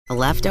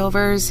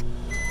leftovers,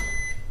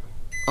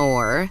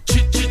 or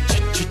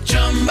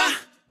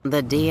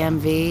the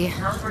DMV,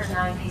 Number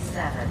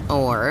 97.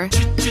 or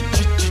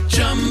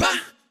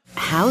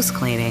house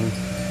cleaning,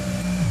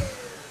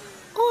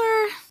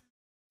 or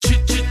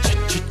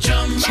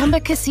Chumba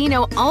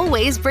Casino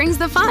always brings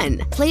the fun.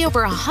 Play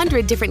over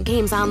 100 different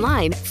games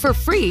online for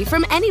free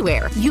from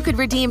anywhere. You could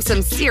redeem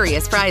some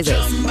serious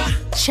prizes.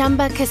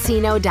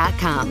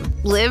 ChumbaCasino.com.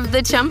 Live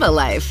the Chumba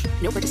life.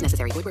 No purchase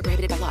necessary. Void where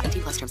prohibited by law.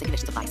 18+ terms and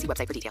conditions apply. See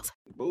website for details.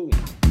 Boom.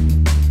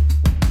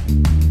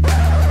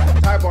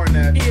 Ty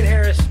Barnett. Ian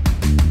Harris.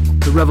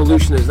 The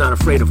revolution is not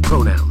afraid of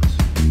pronouns.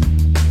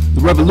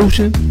 The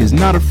revolution is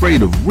not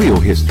afraid of real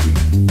history.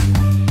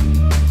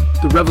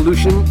 The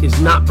revolution is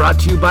not brought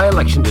to you by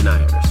election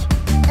deniers.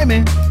 Hey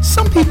man,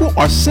 some people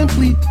are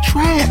simply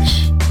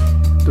trash.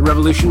 The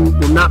revolution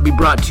will not be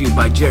brought to you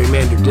by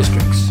gerrymandered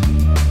districts.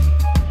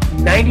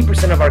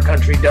 90% of our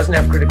country doesn't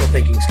have critical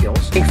thinking skills.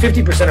 I think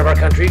 50% of our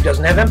country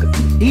doesn't have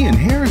empathy. Ian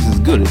Harris is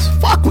good as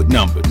fuck with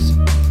numbers.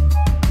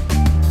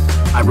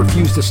 I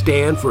refuse to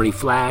stand for any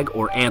flag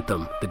or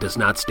anthem that does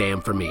not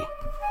stand for me.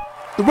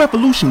 The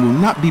revolution will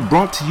not be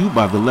brought to you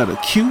by the letter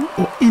Q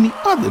or any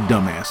other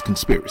dumbass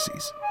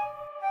conspiracies.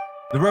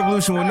 The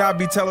revolution will not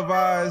be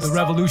televised. The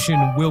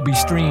revolution will be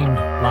streamed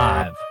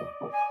live.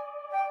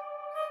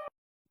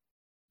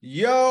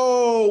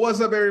 Yo,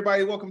 what's up,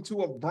 everybody? Welcome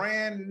to a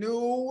brand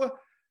new,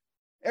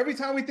 every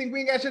time we think we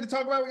ain't got shit to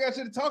talk about, we got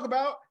shit to talk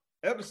about,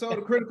 episode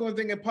of Critical and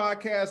Thinking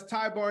Podcast.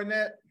 Ty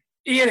Barnett.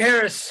 Ian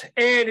Harris.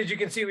 And as you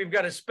can see, we've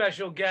got a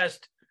special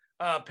guest,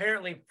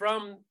 apparently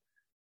from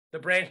the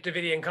Branch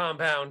Davidian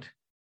compound,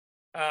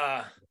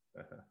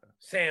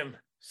 Sam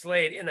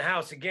Slade in the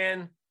house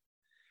again.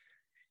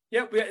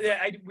 Yeah,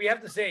 we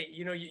have to say,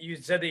 you know, you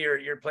said that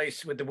your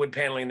place with the wood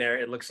paneling there,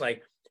 it looks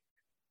like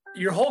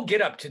your whole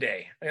get up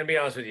today. I'm going to be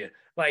honest with you.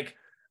 Like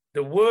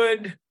the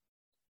wood,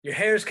 your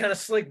hair's kind of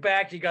slicked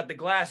back. You got the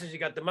glasses, you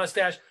got the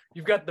mustache,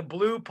 you've got the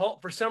blue,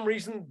 for some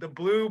reason, the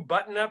blue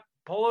button up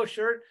polo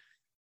shirt.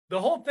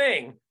 The whole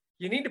thing,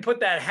 you need to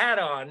put that hat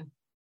on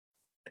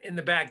in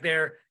the back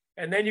there.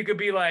 And then you could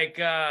be like,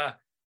 hey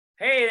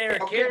there,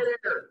 kids.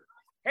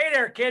 Hey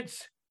there,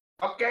 kids.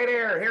 Okay,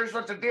 there. Here's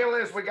what the deal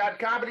is. We got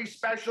comedy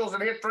specials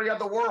and history of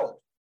the world.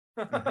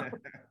 Come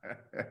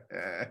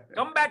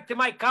back to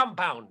my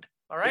compound.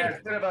 All right.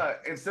 Yeah,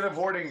 instead of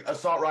hoarding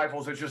assault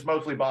rifles, it's just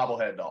mostly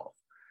bobblehead dolls.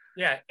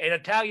 Yeah, and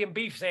Italian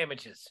beef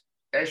sandwiches.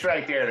 That's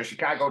right there. The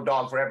Chicago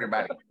dog for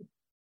everybody.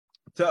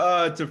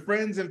 To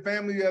friends and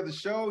family of the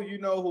show, you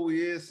know who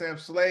he is, Sam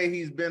Slade.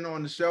 He's been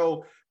on the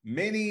show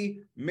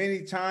many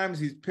times.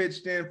 He's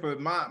pitched in for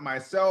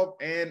myself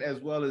and as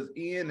well as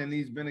Ian, and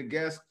he's been a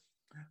guest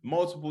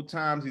multiple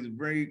times. He's a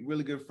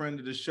really good friend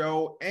of the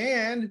show,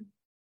 and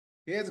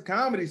he has a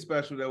comedy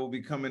special that will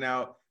be coming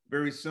out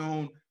very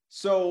soon.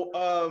 So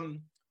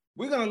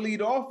we're gonna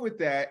lead off with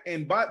that,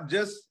 and but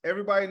just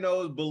everybody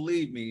knows,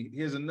 believe me,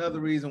 here's another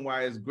reason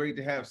why it's great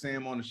to have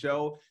Sam on the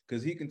show,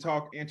 because he can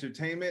talk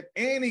entertainment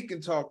and he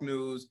can talk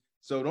news.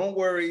 So don't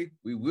worry,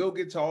 we will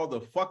get to all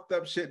the fucked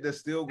up shit that's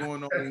still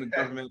going on in the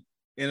government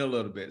in a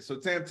little bit. So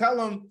Sam, tell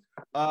them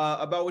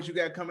about what you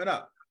got coming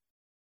up.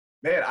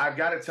 Man, I've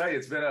got to tell you,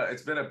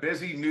 it's been a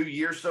busy new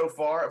year so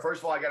far.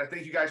 First of all, I got to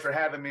thank you guys for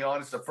having me on.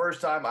 It's the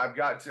first time we've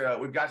got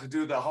to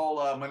do the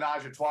whole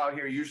menage a trois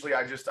here. Usually,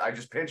 I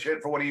just pinch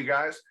hit for one of you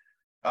guys,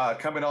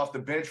 coming off the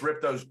bench,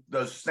 rip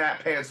those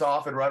snap pants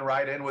off and run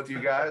right in with you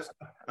guys.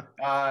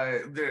 I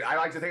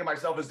like to think of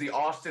myself as the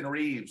Austin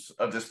Reeves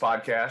of this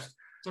podcast.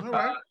 All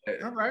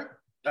right.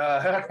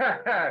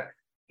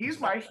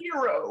 He's my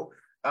hero.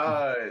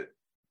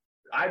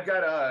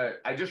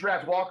 I just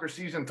wrapped Walker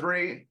season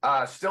 3.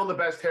 Still the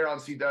best hair on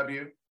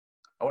CW.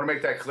 I want to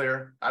make that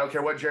clear. I don't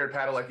care what Jared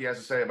Padalecki has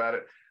to say about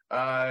it.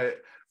 And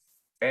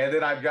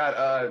then I've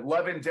got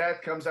Love and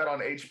Death comes out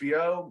on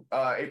HBO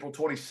April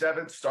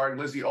 27th, starring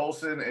Lizzie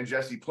Olsen and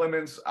Jesse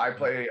Plemons. I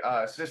play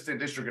Assistant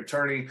District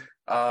Attorney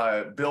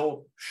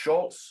Bill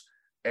Schultz,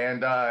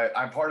 and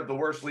I'm part of the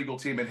worst legal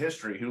team in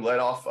history who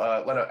well,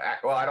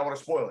 I don't want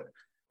to spoil it,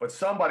 but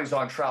somebody's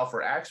on trial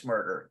for axe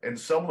murder, and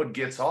someone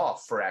gets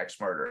off for axe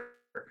murder.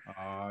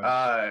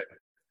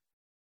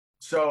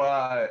 So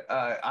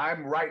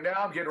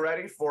I'm getting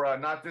ready for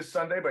not this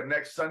Sunday, but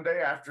next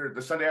Sunday,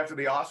 the Sunday after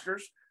the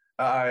Oscars.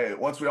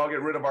 Once we all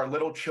get rid of our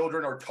little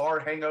children or tar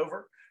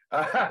hangover,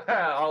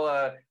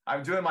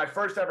 I'm doing my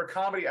first ever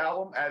comedy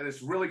album at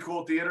this really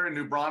cool theater in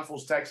New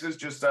Braunfels, Texas,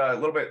 just a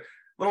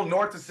little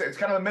north of, it's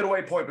kind of a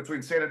midway point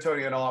between San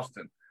Antonio and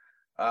Austin.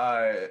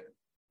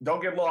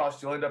 Don't get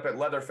lost. You'll end up at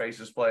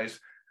Leatherface's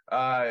place.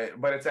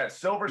 But it's at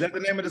Silver. Is that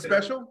the name of the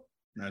special?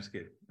 No, just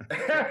kidding.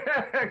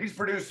 He's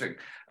producing.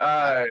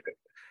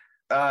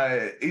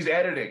 He's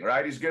editing,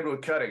 right? He's good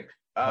with cutting.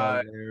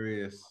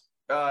 Hilarious.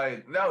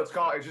 No,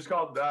 it's just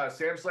called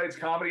Sam Slade's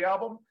Comedy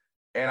Album.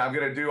 And I'm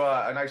going to do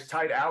a nice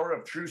tight hour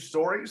of true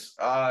stories,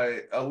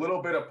 a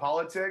little bit of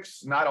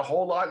politics, not a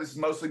whole lot. This is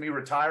mostly me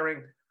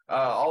retiring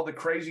all the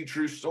crazy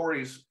true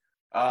stories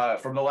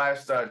from the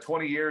last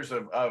 20 years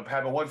of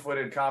having one foot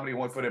in comedy,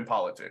 one foot in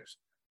politics.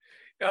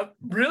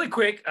 Really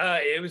quick,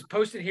 it was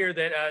posted here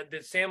that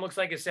that Sam looks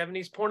like a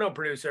 70s porno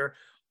producer.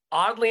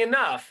 Oddly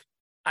enough,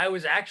 I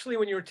was actually,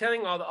 when you were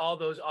telling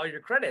all your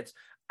credits,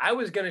 I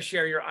was going to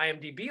share your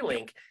IMDb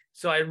link.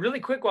 So I really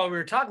quick, while we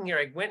were talking here,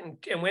 I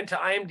went to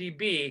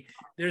IMDb.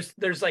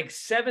 There's like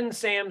 7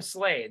 Sam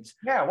Slades.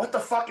 Yeah, what the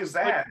fuck is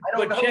that?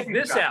 But check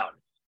this out.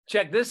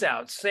 Check this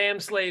out. Sam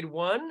Slade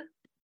 1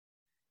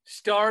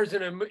 stars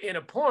in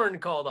a porn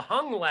called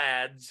Hung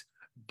Lads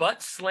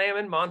Butt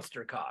Slamming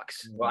Monster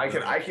Cocks. Well,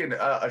 I can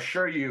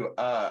assure you,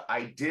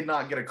 I did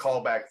not get a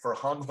call back for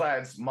Hung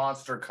Lads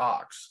Monster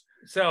Cocks.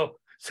 So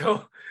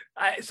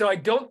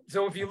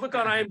if you look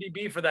on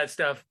IMDb for that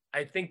stuff,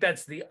 I think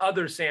that's the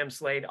other Sam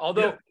Slade.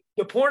 Although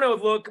the porno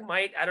look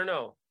might, I don't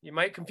know, you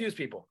might confuse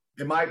people.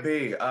 It might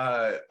be.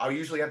 I'll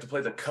usually have to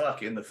play the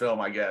cuck in the film,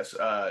 I guess,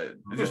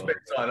 just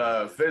based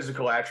on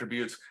physical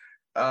attributes.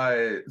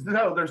 No,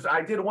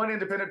 I did one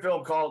independent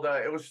film called,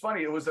 it was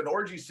funny. It was an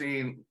orgy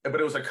scene, but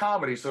it was a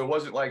comedy. So it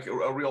wasn't like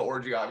a real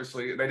orgy,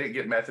 obviously. They didn't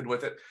get method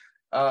with it.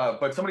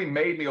 But somebody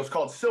made me, it was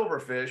called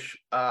Silverfish.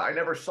 I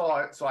never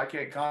saw it, so I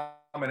can't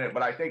comment it,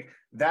 but I think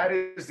that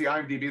is the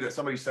IMDb that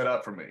somebody set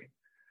up for me.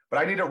 But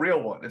I need a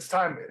real one. It's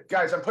time,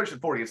 guys. I'm pushing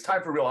 40. It's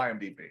time for real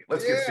IMDb.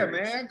 Let's get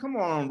serious. Yeah, man. Come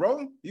on,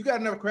 bro. You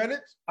got enough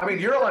credits. I mean,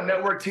 you're on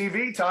network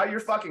TV, Ty. You're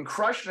fucking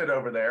crushing it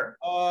over there.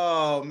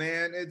 Oh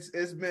man,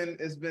 it's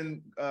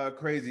been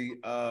crazy.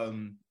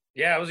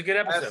 Yeah, it was a good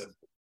episode.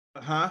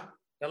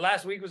 The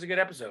last week was a good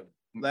episode.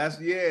 And then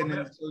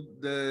so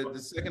the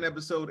second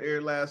episode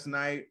aired last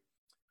night,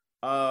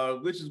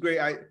 which is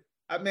great.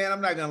 I man, I'm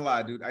not gonna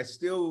lie, dude. I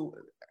still,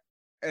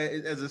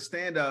 as a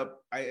stand-up,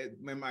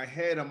 in my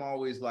head, I'm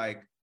always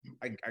like,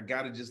 I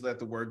gotta just let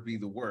the work be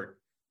the work.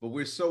 But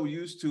we're so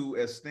used to,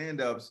 as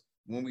stand-ups,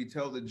 when we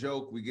tell the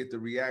joke, we get the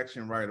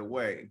reaction right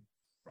away.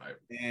 Right.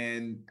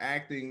 And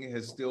acting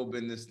has still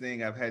been this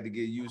thing I've had to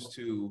get used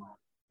to,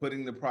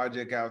 putting the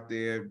project out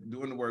there,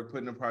 doing the work,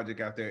 putting the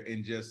project out there,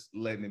 and just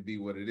letting it be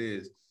what it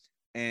is.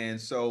 And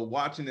so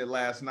watching it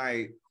last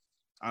night,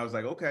 I was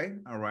like, okay,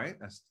 all right.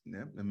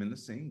 I'm in the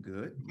scene.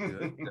 Good.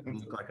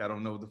 Look like I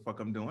don't know what the fuck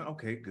I'm doing.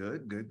 Okay,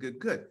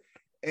 good.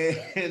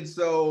 And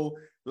so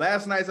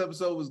last night's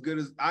episode was good.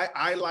 As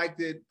I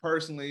liked it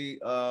personally,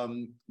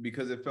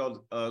 because it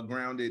felt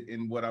grounded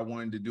in what I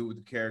wanted to do with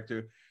the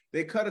character.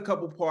 They cut a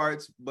couple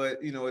parts,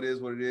 but you know, it is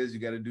what it is. You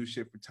got to do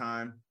shit for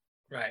time.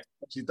 Right.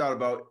 She thought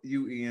about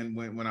you, Ian,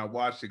 when I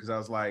watched it, because I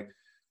was like,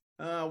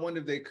 I wonder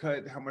if they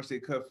cut, how much they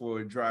cut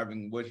for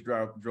driving, which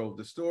drove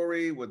the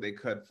story, what they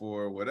cut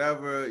for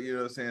whatever, you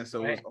know what I'm saying?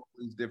 So it's all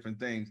these different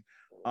things.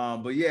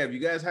 But yeah, if you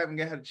guys haven't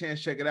had a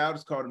chance, check it out.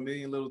 It's called A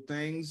Million Little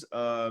Things.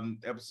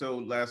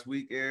 Episode last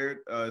week aired,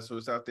 so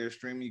it's out there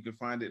streaming. You can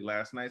find it.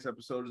 Last night's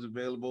episode is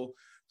available.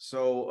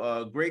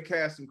 So great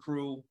cast and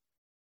crew.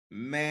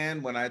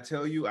 Man, when I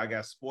tell you I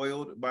got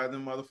spoiled by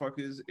them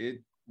motherfuckers,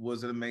 it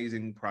was an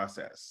amazing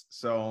process.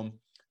 So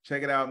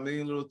check it out, A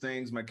Million Little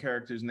Things. My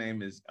character's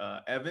name is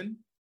Evan.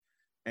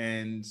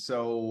 And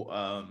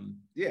so,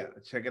 yeah,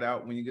 check it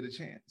out when you get a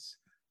chance.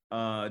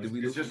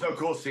 It's just so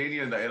cool seeing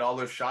you in all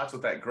those shots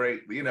with that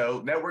great, you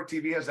know, network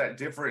TV has that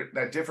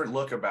different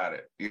look about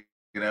it, you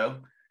know?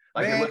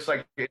 Like, man, it's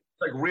like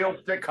real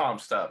sitcom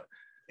stuff.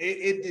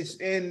 It is,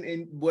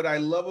 and what I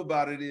love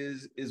about it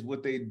is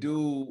what they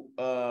do,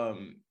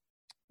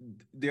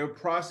 their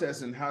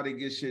process and how they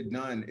get shit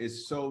done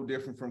is so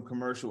different from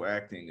commercial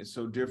acting. It's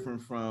so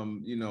different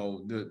from, you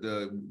know,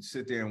 the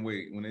sit there and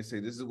wait. When they say,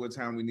 this is what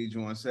time we need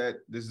you on set,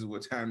 this is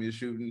what time you're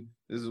shooting,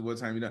 this is what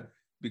time you're done,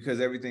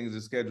 because everything is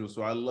a schedule.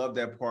 So I love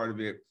that part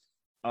of it.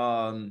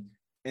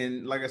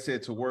 And like I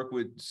said, to work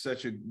with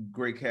such a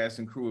great cast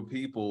and crew of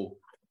people,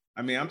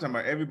 I mean, I'm talking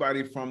about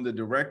everybody from the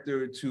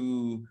director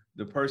to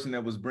the person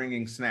that was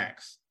bringing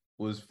snacks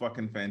was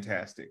fucking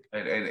fantastic.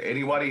 And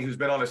anybody who's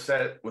been on a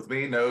set with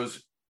me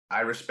knows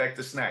I respect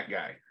the snack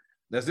guy.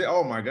 That's it.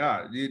 Oh my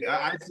God.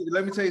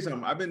 Let me tell you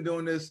something. I've been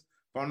doing this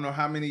for I don't know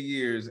how many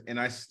years, and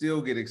I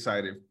still get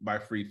excited by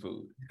free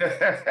food.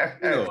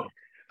 Talking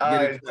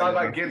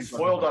about getting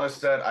spoiled on a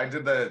set. I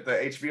did the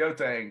HBO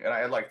thing, and I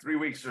had like 3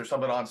 weeks or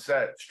something on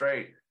set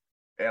straight.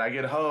 And I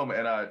get home,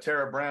 and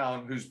Tara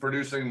Brown, who's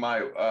producing my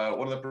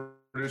one of the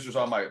producers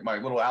on my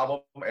little album,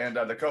 and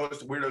the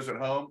co-host of Weirdos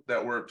at Home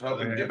that we're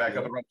hoping to get back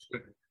up and running.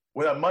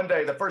 With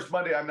the first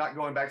Monday, I'm not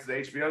going back to the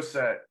HBO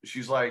set.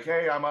 She's like,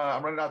 "Hey, I'm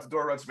running out the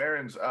door, run some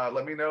errands.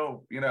 Let me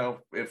know, you know,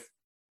 if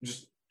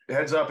just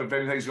heads up if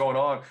anything's going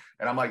on."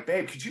 And I'm like,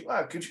 "Babe, could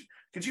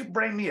you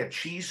bring me a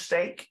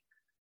cheesesteak?"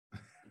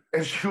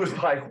 And she was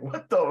like,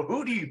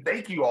 who do you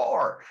think you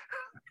are?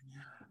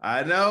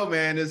 I know,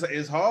 man.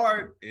 It's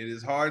hard. It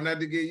is hard not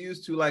to get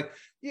used to. Like,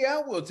 yeah,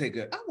 I will take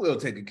a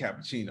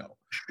cappuccino.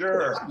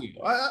 Sure.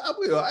 I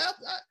will.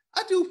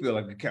 I do feel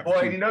like a cappuccino.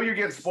 Well, you know you're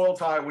getting spoiled,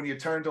 Ty, when you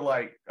turn to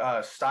like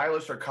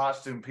stylists or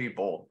costume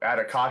people out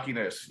of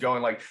cockiness,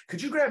 going like,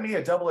 "Could you grab me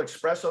a double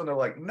espresso?" And they're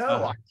like,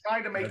 "No, I'm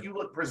trying to make you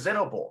look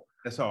presentable."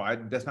 That's all.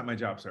 That's not my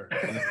job, sir.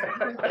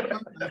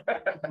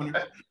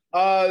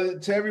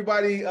 To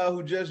everybody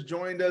who just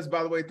joined us,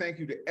 by the way, thank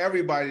you to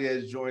everybody that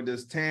has joined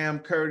us. Tam,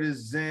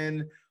 Curtis,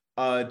 Zen,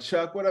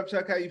 Chuck, what up,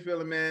 Chuck? How you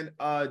feeling, man?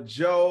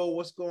 Joe,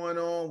 what's going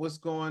on? What's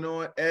going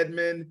on?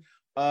 Edmund,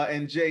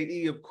 and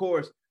JE, of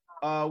course.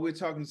 We're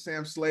talking to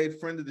Sam Slade,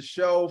 friend of the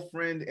show,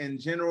 friend in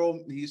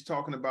general. He's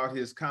talking about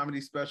his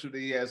comedy special that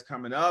he has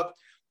coming up.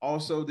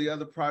 Also, the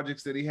other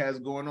projects that he has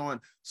going on.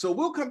 So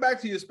we'll come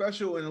back to your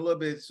special in a little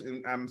bit.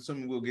 And I'm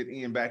assuming we'll get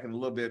Ian back in a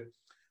little bit.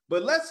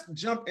 But let's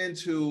jump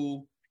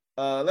into,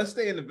 let's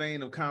stay in the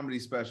vein of comedy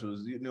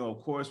specials. You know, of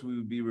course, we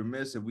would be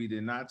remiss if we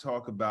did not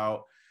talk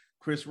about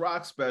Chris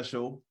Rock's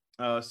special,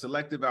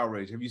 Selective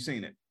Outrage. Have you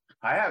seen it?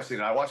 I have seen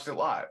it. I watched it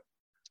live.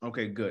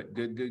 Okay,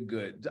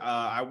 good.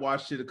 I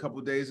watched it a couple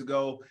of days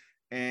ago,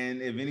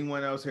 and if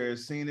anyone else here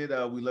has seen it,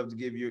 we'd love to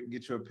get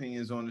your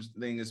opinions on this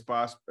thing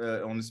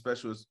on the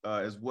special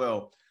as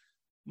well.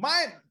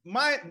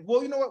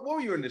 Well, you know what? What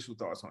were your initial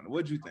thoughts on it?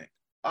 What did you think?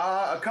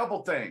 A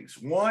couple things.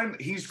 One,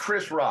 he's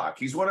Chris Rock.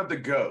 He's one of the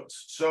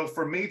GOATs. So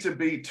for me to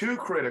be too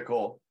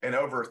critical and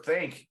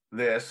overthink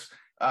this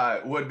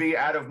would be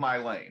out of my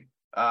lane.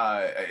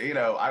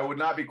 I would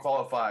not be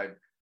qualified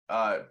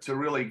to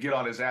really get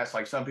on his ass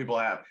like some people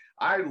have.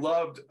 I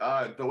loved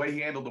the way he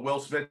handled the Will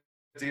Smith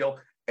deal,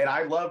 and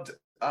I loved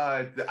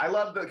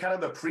the kind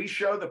of the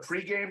pre-show, the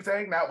pre-game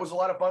thing. That was a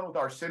lot of fun with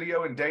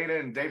Arsenio and Dana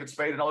and David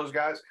Spade and all those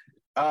guys.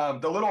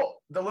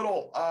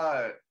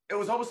 It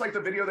was almost like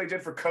the video they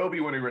did for Kobe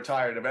when he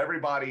retired, of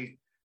everybody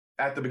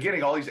at the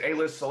beginning, all these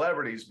A-list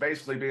celebrities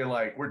basically being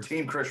like, we're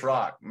team Chris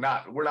Rock.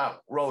 We're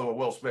not rolling with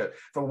Will Smith.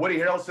 From Woody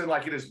Harrelson,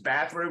 like in his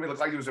bathroom, he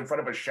looked like he was in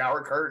front of a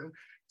shower curtain,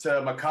 to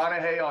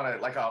McConaughey on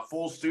a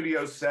full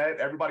studio set,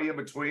 everybody in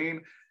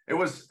between.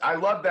 I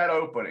loved that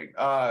opening.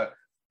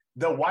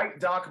 The white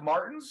Doc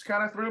Martens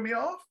kind of threw me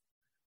off.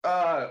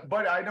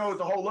 But I know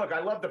the whole look. I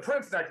love the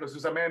Prince necklace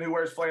as a man who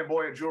wears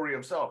flamboyant jewelry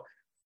himself.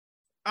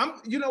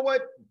 You know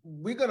what?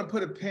 We're going to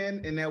put a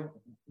pin in that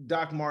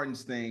Doc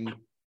Martens thing,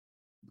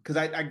 because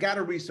I got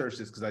to research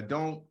this, because I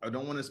don't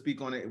want to speak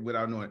on it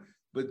without knowing.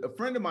 But a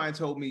friend of mine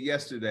told me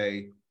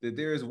yesterday that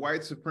there is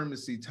white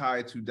supremacy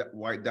tied to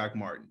white Doc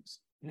Martens.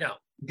 No.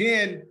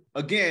 Again,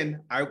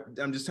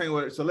 I'm just telling you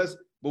what. So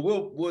but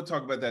we'll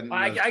talk about that.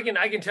 I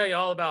can tell you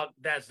all about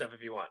that stuff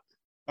if you want.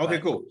 Okay,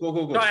 cool.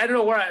 No, I don't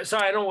know where.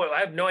 I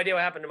have no idea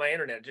what happened to my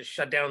internet. It just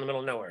shut down in the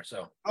middle of nowhere.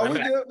 So.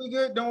 We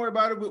good. Don't worry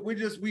about it.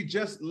 We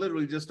just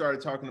literally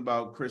started talking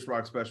about Chris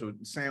Rock special.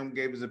 Sam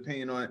gave his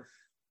opinion on it.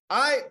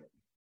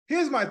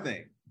 Here's my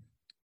thing,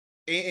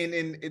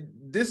 and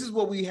this is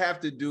what we have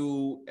to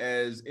do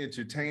as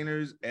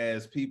entertainers,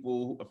 as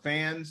people,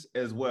 fans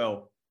as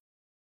well.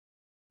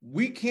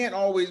 We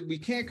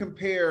can't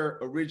compare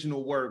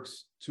original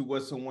works to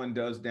what someone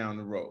does down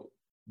the road.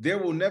 There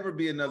will never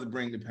be another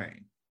Bring the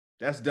Pain.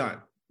 That's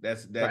done.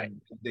 That right.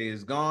 Day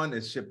is gone.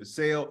 That ship has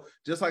sailed.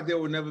 Just like there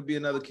will never be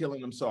another Killing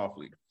Them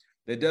Softly.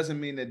 That doesn't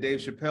mean that Dave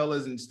Chappelle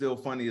isn't still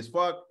funny as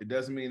fuck. It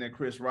doesn't mean that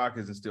Chris Rock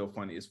isn't still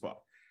funny as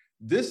fuck.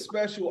 This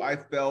special, I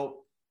felt,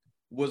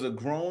 was a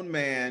grown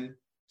man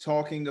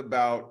talking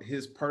about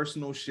his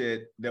personal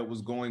shit that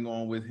was going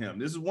on with him.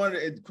 This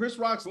is Chris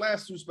Rock's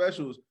last two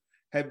specials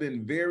have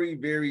been very,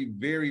 very,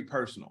 very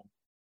personal.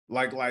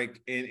 And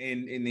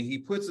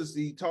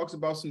he talks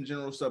about some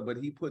general stuff, but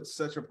he puts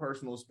such a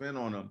personal spin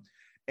on them.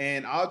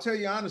 And I'll tell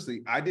you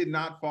honestly, I did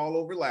not fall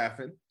over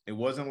laughing. It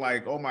wasn't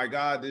like, oh my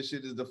God, this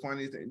shit is the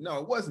funniest thing. No,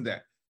 it wasn't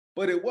that.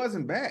 But it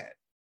wasn't bad.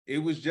 It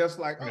was just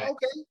like, right. Oh,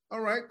 okay, all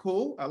right,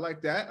 cool. I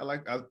like that.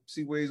 I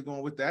see where he's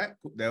going with that.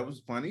 That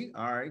was funny.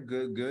 All right,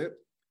 good.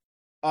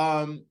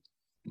 The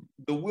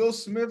Will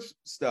Smith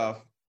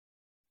stuff,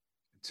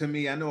 to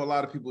me, I know a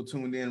lot of people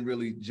tuned in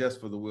really just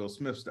for the Will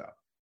Smith stuff.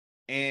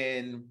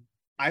 And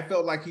I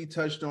felt like he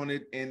touched on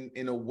it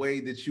in a way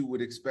that you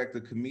would expect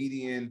a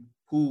comedian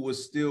who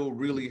was still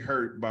really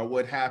hurt by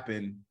what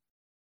happened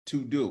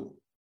to do.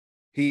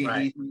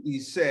 He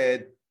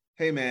said,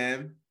 hey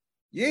man,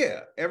 yeah,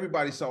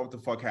 everybody saw what the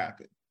fuck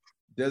happened.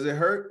 Does it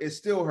hurt? It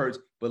still hurts,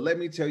 but let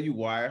me tell you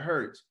why it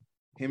hurts.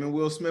 Him and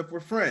Will Smith were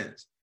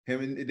friends.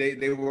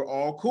 They were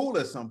all cool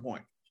at some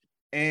point.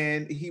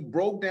 And he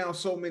broke down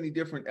so many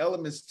different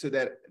elements to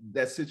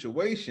that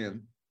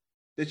situation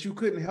that you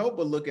couldn't help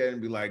but look at it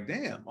and be like,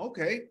 damn,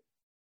 okay.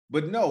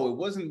 But no, it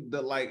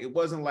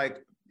wasn't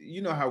like,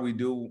 you know how we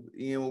do,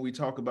 Ian, when we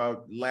talk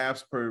about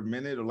laughs per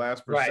minute or laughs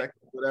per second,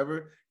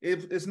 whatever.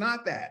 It's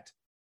not that,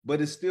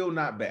 but it's still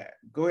not bad.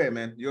 Go ahead,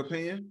 man. Your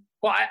opinion?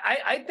 Well,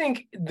 I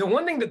think the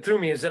one thing that threw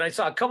me is that I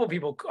saw a couple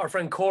people, our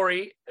friend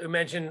Corey, who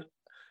mentioned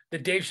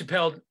that Dave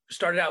Chappelle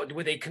started out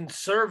with a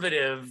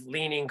conservative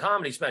leaning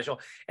comedy special.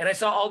 And I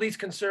saw all these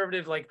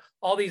conservative, a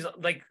lot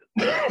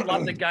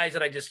of the guys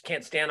that I just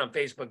can't stand on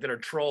Facebook that are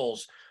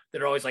trolls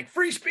that are always like,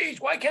 free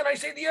speech, why can't I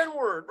say the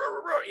N-word?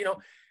 You know,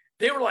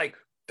 they were like,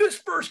 this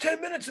first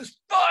 10 minutes is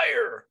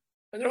fire.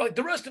 And they're like,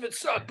 the rest of it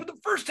sucked, but the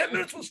first 10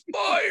 minutes was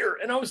fire.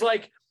 And I was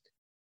like,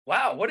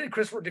 wow, what did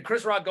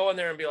Chris Rock go in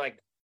there and be like,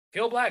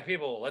 kill black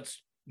people,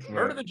 let's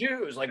murder the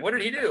Jews? Like, what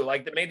did he do?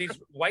 Like, that made these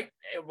white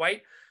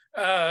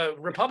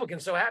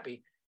Republicans so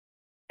happy.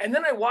 And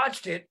then I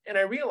watched it and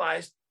I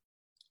realized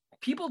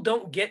people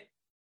don't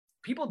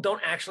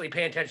actually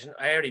pay attention.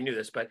 I already knew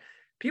this, but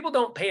people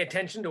don't pay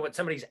attention to what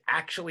somebody's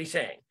actually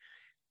saying.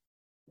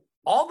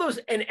 all those,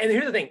 and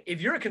here's the thing,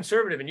 if you're a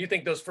conservative and you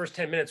think those first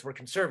 10 minutes were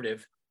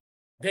conservative,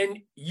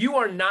 then you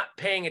are not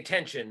paying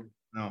attention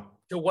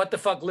to what the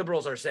fuck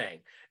liberals are saying.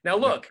 Now,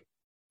 look,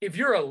 if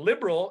you're a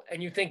liberal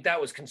and you think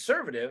that was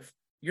conservative,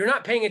 you're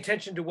not paying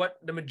attention to what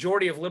the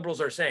majority of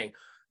liberals are saying.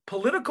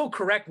 Political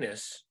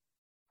correctness.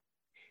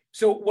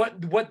 So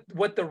what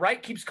the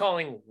right keeps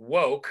calling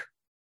woke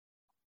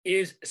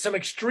is some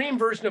extreme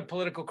version of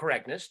political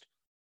correctness.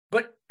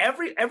 But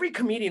every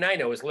comedian I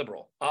know is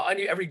liberal.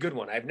 Every good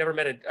one. I've never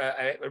met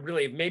I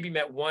really maybe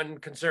met one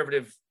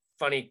conservative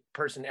funny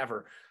person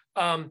ever.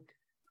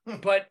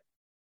 But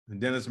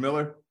Dennis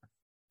Miller.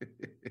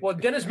 Well,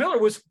 Dennis Miller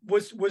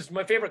was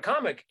my favorite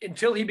comic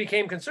until he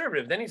became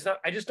conservative. Then he's not.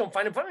 I just don't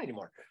find him funny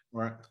anymore.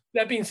 Right.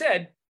 That being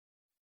said,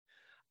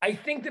 I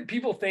think that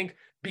people think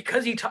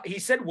because he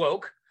said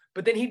woke,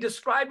 but then he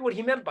described what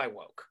he meant by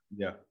woke.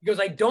 Yeah. He goes,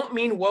 I don't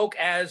mean woke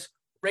as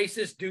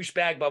racist,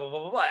 douchebag, blah, blah, blah,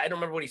 blah, blah. I don't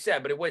remember what he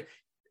said, but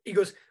he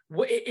goes,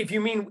 if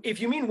you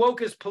mean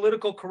woke is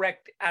political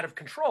correct out of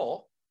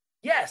control,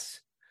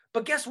 yes.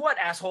 But guess what,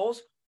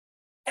 assholes?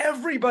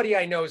 Everybody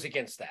I know is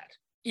against that.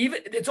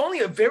 Even it's only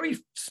a very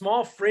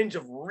small fringe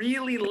of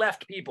really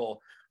left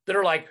people that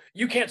are like,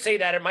 you can't say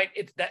that.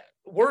 That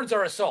words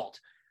are assault.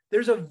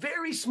 There's a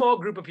very small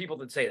group of people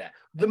that say that.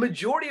 The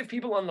majority of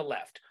people on the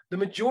left, the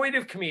majority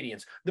of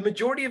comedians, the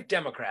majority of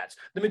Democrats,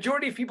 the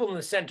majority of people in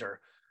the center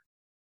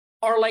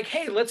are like,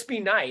 hey, let's be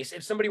nice.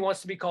 If somebody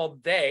wants to be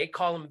called they,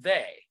 call them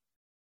they.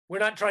 We're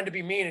not trying to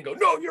be mean and go,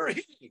 no, you're a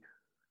he.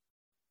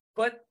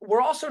 But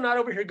we're also not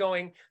over here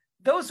going,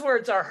 those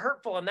words are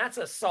hurtful and that's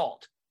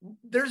assault.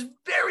 There's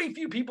very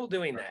few people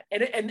doing that.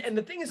 And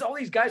the thing is, all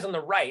these guys on the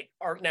right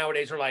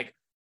nowadays are like,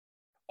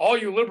 all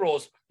you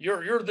liberals,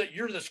 you're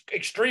this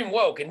extreme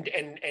woke, and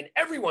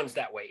everyone's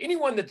that way.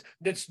 Anyone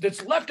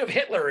that's left of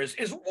Hitler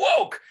is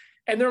woke.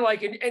 And they're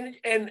like,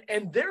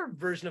 and their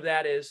version of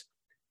that is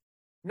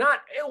not,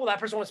 well, that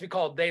person wants to be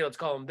called they, let's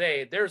call them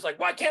they. There's like,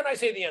 why can't I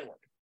say the N-word?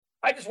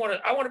 I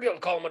want to be able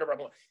to call them whatever I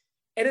want.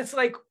 And it's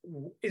like,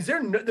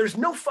 there's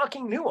no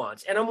fucking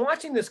nuance. And I'm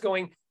watching this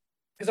going,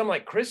 because I'm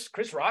like, Chris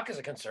Rock is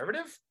a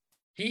conservative.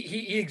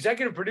 He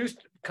executive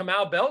produced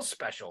Kamau Bell's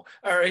special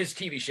or his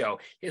TV show.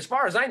 As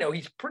far as I know,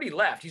 he's pretty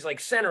left. He's like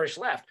centerish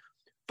left.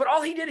 But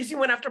all he did is he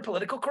went after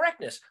political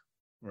correctness.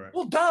 Right.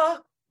 Well, duh.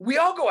 We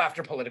all go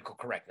after political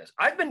correctness.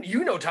 I've been,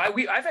 Ty,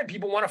 I've had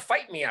people want to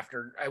fight me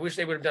after. I wish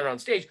they would have done it on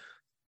stage.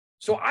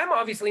 So I'm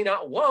obviously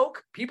not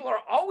woke. People are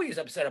always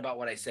upset about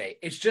what I say.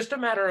 It's just a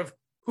matter of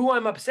who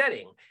I'm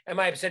upsetting. Am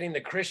I upsetting the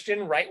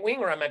Christian right wing,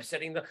 or am I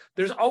upsetting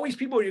there's always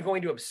people you're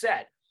going to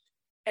upset.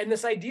 And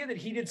this idea that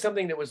he did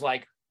something that was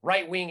like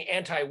right-wing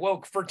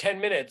anti-woke for 10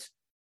 minutes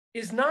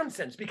is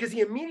nonsense, because he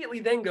immediately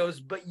then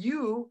goes, but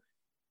you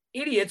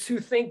idiots who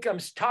think I'm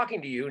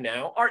talking to you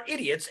now are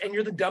idiots, and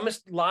you're the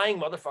dumbest lying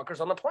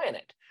motherfuckers on the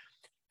planet.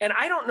 And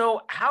I don't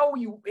know how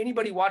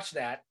anybody watched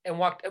that and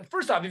walked.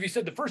 First off, if you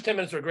said the first 10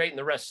 minutes were great and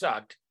the rest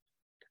sucked,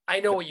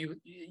 I know what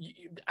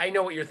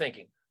you're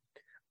thinking.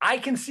 I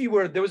can see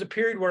where there was a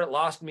period where it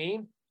lost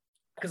me,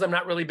 because I'm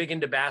not really big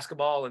into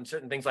basketball and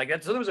certain things like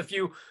that. So there was a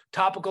few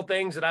topical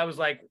things that I was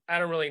like, I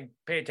don't really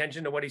pay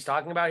attention to what he's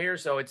talking about here.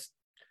 So it's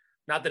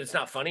not that it's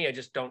not funny. I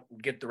just don't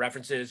get the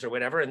references or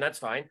whatever. And that's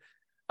fine.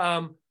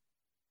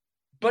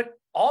 But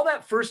all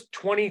that first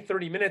 20,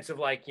 30 minutes of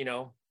like,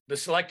 the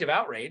selective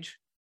outrage,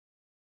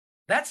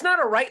 that's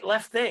not a right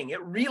left thing.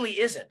 It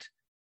really isn't.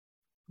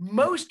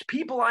 Most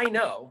people I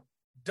know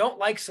don't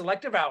like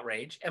selective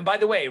outrage. And by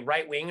the way,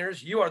 right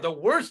wingers, you are the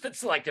worst at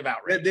selective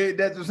outrage.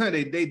 That's what I'm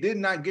saying. They did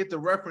not get the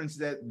reference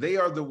that they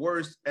are the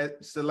worst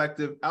at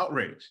selective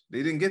outrage.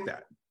 They didn't get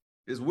that.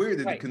 It's weird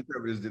that the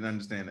conservatives didn't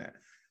understand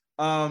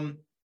that.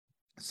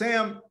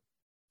 Sam,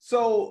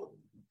 so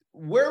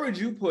where would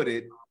you put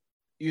it,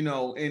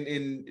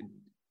 in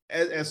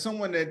as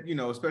someone that,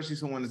 especially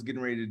someone that's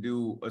getting ready to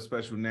do a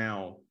special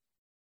now?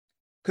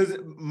 Because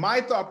my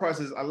thought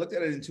process, I looked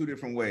at it in two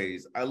different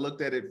ways. I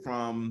looked at it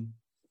from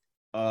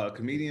a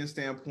comedian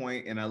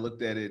standpoint, and I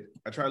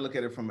try to look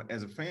at it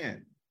as a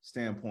fan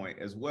standpoint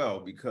as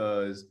well,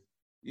 because,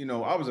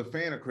 I was a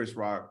fan of Chris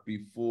Rock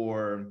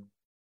before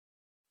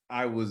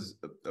I was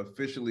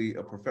officially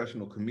a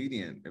professional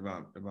comedian, if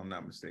I'm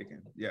not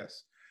mistaken.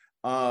 Yes.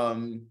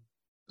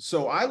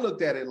 So I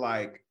looked at it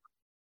like,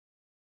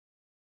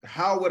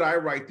 how would I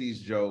write these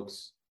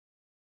jokes?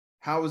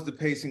 How was the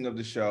pacing of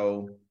the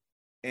show?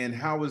 And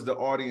how was the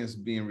audience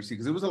being received?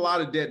 Because it was a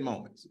lot of dead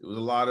moments. It was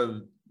a lot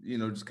of,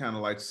 just kind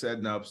of like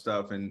setting up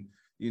stuff and,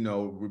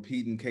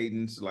 repeating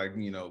cadence, like,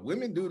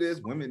 women do this,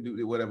 women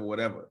do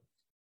whatever.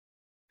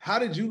 How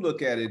did you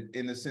look at it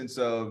in the sense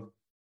of,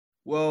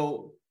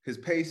 well, his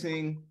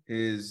pacing,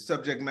 his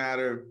subject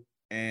matter,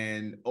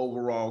 and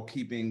overall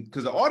keeping,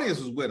 because the audience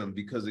was with him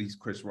because he's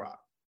Chris Rock.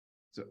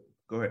 So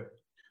go ahead.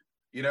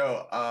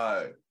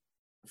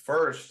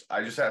 First,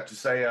 I just have to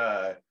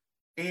say,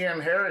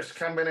 Ian Harris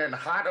coming in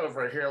hot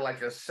over here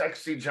like a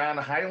sexy John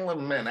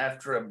Heilemann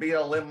after a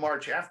BLM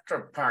March after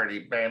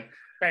party, man.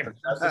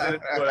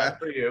 That's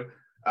for you.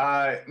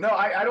 No,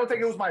 I don't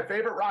think it was my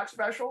favorite Rock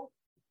special.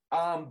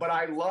 But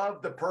I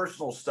love the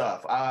personal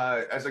stuff.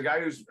 As a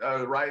guy who's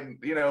writing,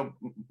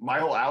 my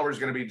whole hour is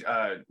going to be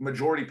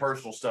majority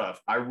personal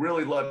stuff. I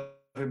really love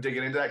him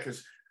digging into that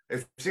because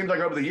it seems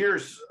like over the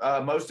years,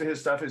 most of his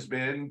stuff has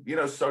been,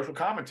 social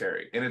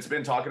commentary, and it's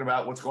been talking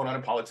about what's going on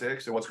in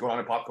politics and what's going on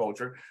in pop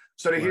culture.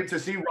 So to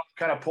see Rock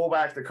kind of pull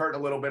back the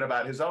curtain a little bit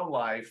about his own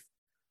life,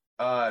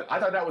 I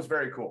thought that was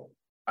very cool.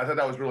 I thought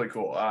that was really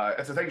cool.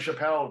 It's a thing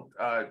Chappelle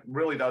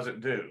really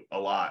doesn't do a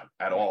lot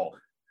at all.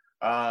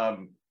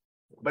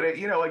 But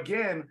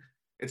again,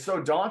 it's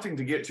so daunting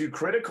to get too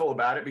critical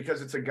about it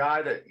because it's a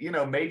guy that,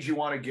 made you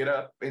want to get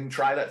up and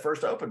try that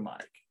first open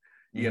mic,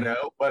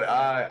 but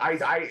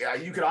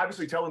you could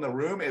obviously tell in the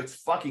room, it's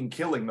fucking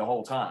killing the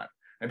whole time.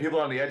 And people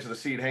are on the edge of the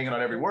seat hanging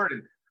on every word.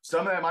 And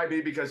some of that might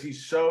be because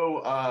he's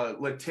so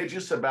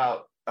litigious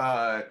about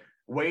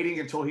waiting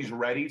until he's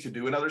ready to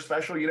do another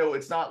special.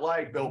 It's not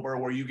like Bill Burr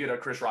where you get a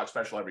Chris Rock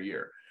special every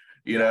year.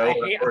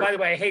 By the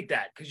way, I hate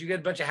that because you get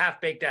a bunch of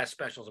half-baked ass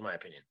specials, in my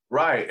opinion.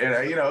 Right.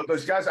 And,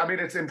 those guys, I mean,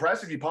 it's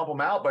impressive. You pump them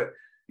out, but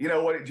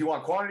what, do you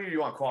want quantity or do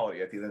you want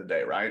quality at the end of the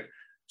day? Right.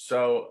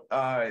 So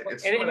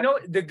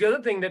the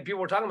other thing that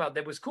people were talking about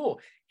that was cool.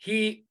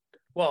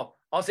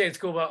 I'll say it's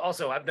cool, but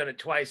also I've done it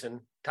twice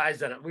and Ty's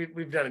done it.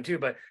 We've done it too,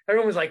 but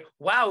everyone was like,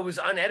 wow, it was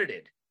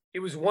unedited. It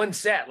was one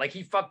set. Like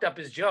he fucked up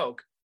his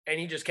joke and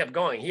he just kept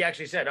going. He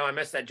actually said, oh, I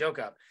messed that joke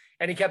up.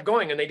 And he kept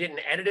going and they didn't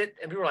edit it.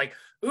 And people were like,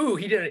 ooh,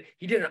 he did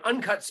an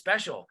uncut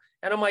special.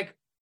 And I'm like,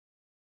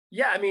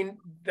 yeah, I mean,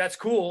 that's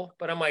cool.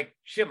 But I'm like,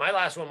 shit, my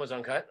last one was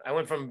uncut. I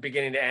went from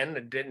beginning to end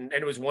and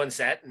it was one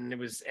set and it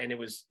was,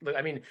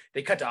 I mean,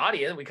 they cut to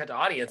audience, we cut to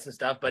audience and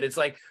stuff, but it's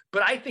like,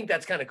 but I think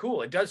that's kind of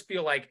cool. It does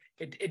feel like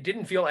it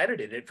didn't feel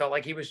edited. It felt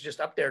like he was just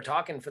up there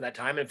talking for that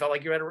time. And it felt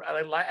like you were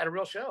at a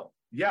real show.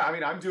 Yeah. I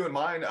mean, I'm doing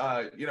mine,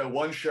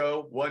 one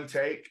show, one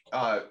take.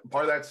 Part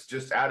of that's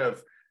just out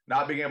of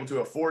not being able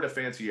to afford a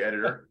fancy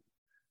editor.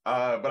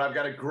 But I've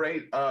got a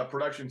great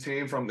production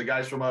team from the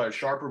guys from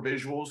Sharper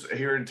Visuals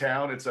here in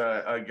town. It's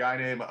a guy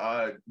named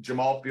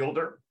Jamal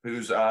Fielder,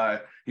 who's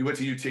he went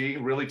to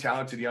UT, really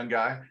talented young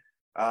guy.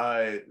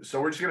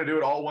 So we're just going to do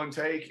it all one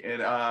take.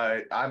 And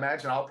I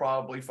imagine I'll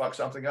probably fuck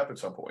something up at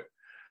some point.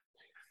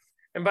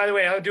 And by the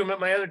way, I'll do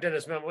my other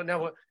dentist.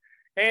 Now,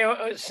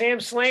 hey, Sam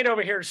Slade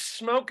over here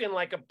smoking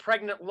like a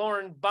pregnant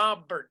Lauren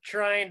Boebert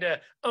trying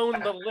to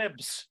own the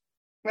libs.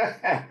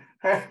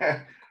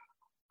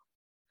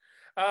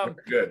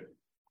 Good.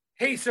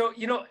 Hey, so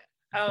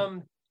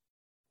and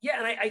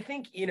I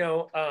think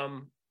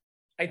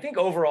I think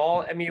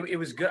overall, I mean, it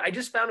was good. I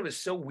just found it was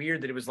so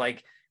weird that it was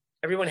like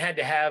everyone had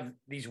to have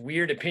these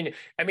weird opinions.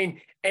 I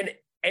mean, and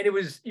it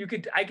was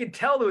I could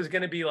tell there was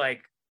going to be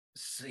like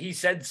he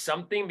said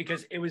something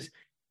because it was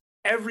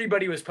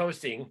everybody was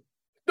posting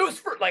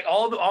those like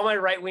all my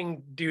right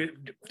wing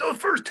dude those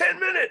first 10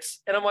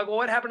 minutes, and I'm like, well,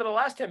 what happened to the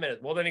last 10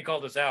 minutes? Well, then he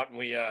called us out, and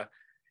we.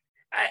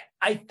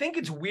 I think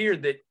it's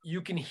weird that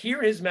you can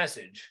hear his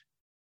message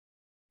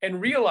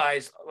and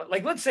realize,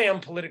 like, let's say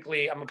I'm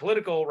a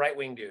political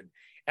right-wing dude,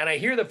 and I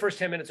hear the first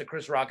 10 minutes of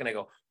Chris Rock, and I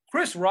go,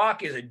 Chris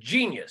Rock is a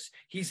genius.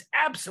 He's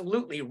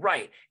absolutely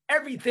right.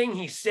 Everything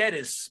he said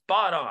is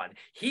spot on.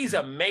 He's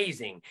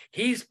amazing.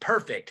 He's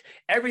perfect.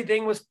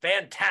 Everything was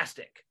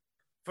fantastic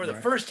for the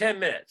first 10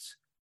 minutes.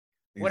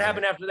 Exactly. What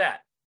happened after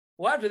that?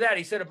 Well, after that,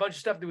 he said a bunch of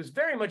stuff that was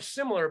very much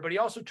similar, but he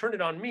also turned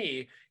it on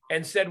me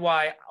and said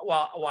why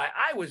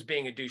I was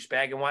being a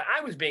douchebag and why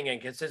I was being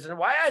inconsistent and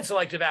why I had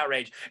selective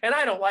outrage, and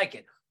I don't like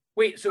it.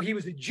 Wait, so he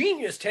was a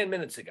genius 10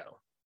 minutes ago,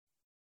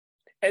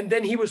 and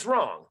then he was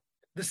wrong.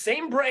 The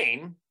same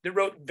brain that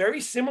wrote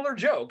very similar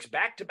jokes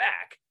back to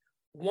back,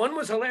 one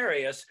was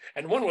hilarious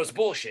and one was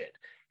bullshit.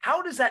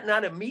 How does that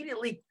not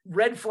immediately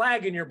red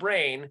flag in your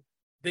brain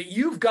that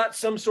you've got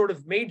some sort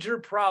of major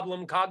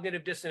problem,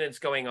 cognitive dissonance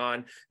going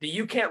on, that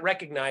you can't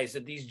recognize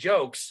that these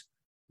jokes...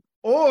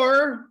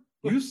 Or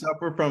you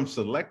suffer from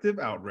selective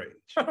outrage.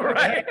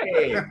 Right.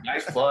 Hey,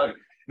 nice plug.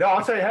 No,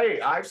 I'll tell you,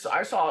 hey, I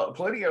saw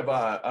plenty of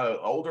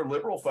older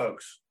liberal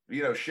folks,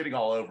 shitting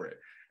all over it.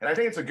 And I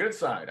think it's a good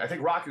sign. I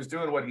think Rock is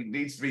doing what he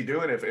needs to be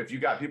doing if you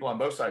got people on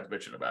both sides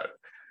bitching about it.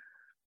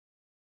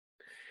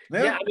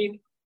 Yeah, I mean,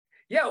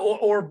 yeah,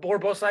 or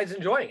both sides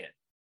enjoying it.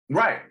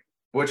 Right.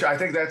 Which I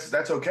think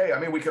that's okay. I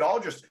mean, we could all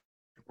just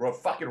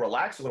fucking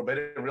relax a little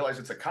bit and realize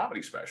it's a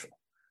comedy special.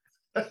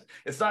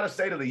 It's not a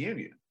State of the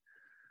Union.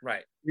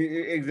 Right.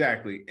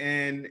 Exactly.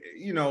 And,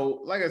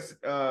 like I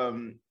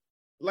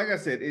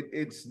said,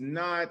 it's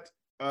not,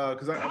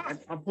 because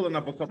I'm pulling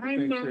up a couple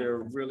things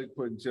here really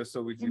quick, just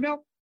so we can, I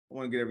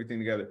want to get everything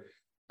together.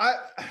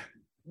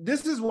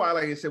 This is why,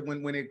 like I said,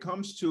 when it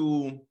comes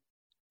to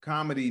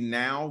comedy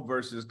now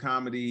versus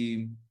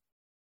comedy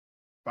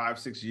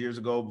 5-6 years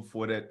ago,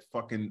 before that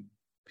fucking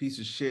piece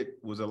of shit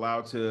was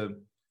allowed to,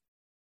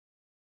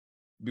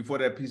 before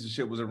that piece of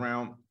shit was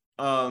around,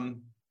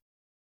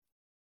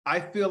 I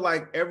feel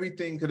like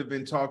everything could have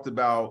been talked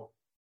about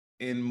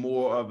in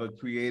more of a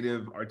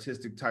creative,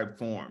 artistic type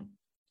form.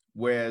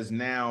 Whereas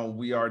now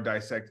we are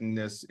dissecting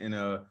this in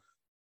a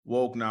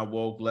woke, not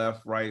woke,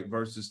 left, right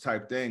versus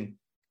type thing.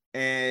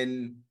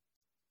 And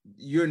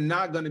you're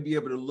not going to be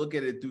able to look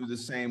at it through the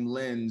same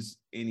lens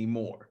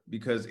anymore,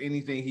 because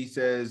anything he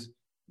says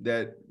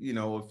that, you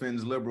know,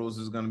 offends liberals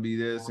is going to be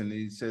this, and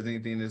he says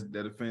anything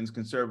that offends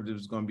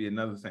conservatives is going to be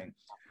another thing.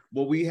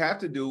 What we have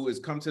to do is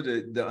come to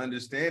the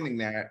understanding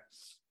that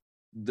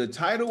the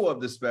title of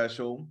the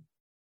special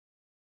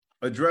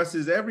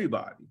addresses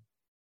everybody.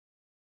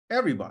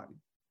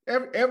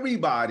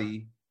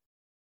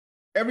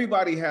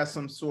 Everybody has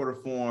some sort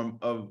of form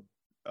of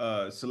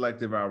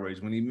selective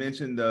outrage. When he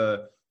mentioned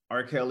the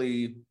R.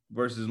 Kelly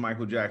versus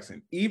Michael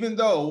Jackson, even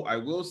though I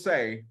will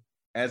say,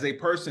 as a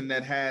person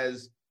that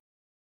has,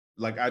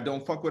 like, I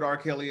don't fuck with R.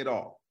 Kelly at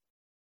all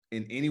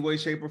in any way,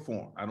 shape, or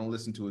form. I don't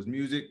listen to his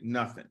music,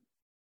 nothing.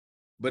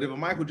 But if a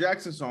Michael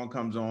Jackson song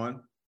comes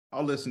on,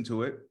 I'll listen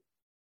to it.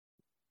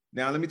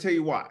 Now, let me tell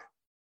you why.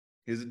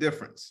 Here's the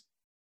difference.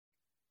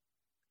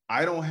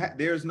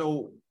 There's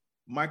no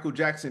Michael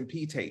Jackson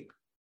P tape.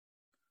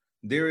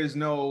 There is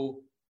no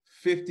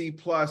 50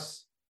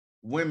 plus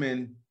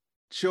women,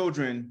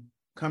 children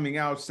coming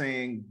out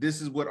saying,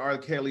 this is what R.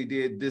 Kelly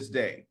did this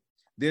day.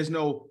 There's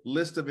no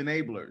list of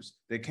enablers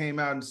that came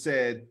out and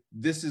said,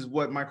 this is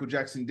what Michael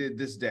Jackson did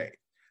this day.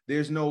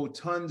 There's no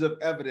tons of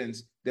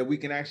evidence that we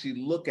can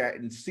actually look at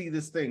and see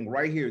this thing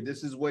right here.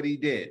 This is what he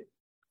did.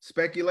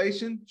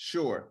 Speculation?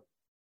 Sure.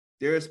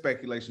 There is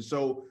speculation.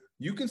 So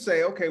you can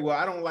say, okay, well,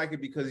 I don't like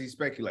it because he's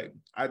speculating.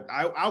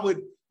 I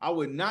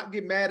would not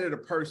get mad at a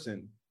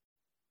person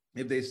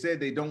if they said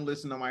they don't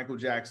listen to Michael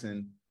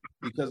Jackson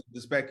because of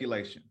the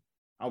speculation.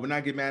 I would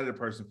not get mad at a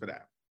person for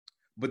that.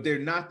 But they're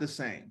not the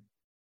same.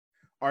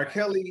 R.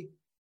 Kelly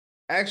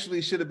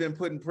actually should have been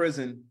put in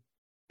prison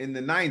in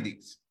the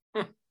 90s.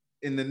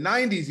 In the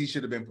 90s, he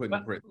should have been put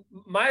in prison.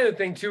 My other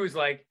thing, too, is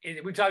like,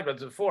 we talked about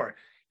this before.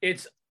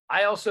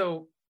 I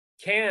also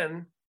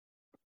can,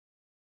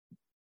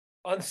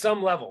 on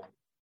some level,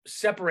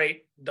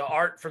 separate the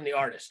art from the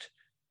artist.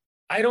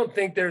 I don't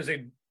think there's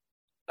a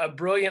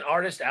brilliant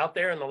artist out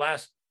there in the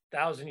last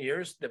 1,000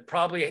 years that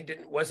probably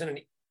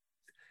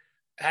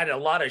had a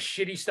lot of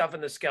shitty stuff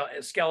in the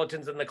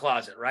skeletons in the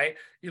closet, right?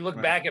 You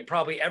look back at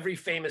probably every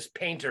famous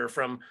painter,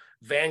 from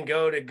Van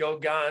Gogh to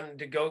Gauguin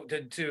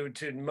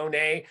to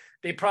Monet.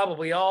 They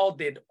probably all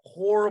did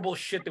horrible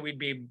shit that we'd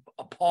be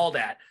appalled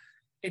at.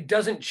 It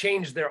doesn't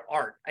change their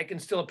art. I can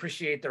still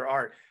appreciate their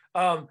art.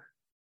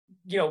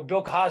 You know,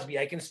 Bill Cosby,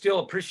 I can still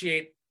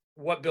appreciate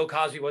what Bill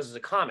Cosby was as a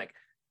comic.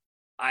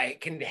 I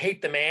can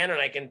hate the man and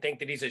I can think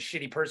that he's a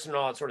shitty person and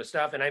all that sort of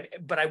stuff.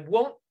 But I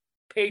won't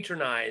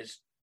patronize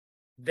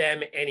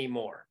them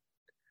anymore.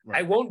 Right.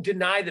 I won't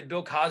deny that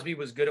Bill Cosby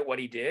was good at what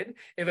he did.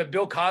 If a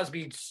Bill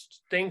Cosby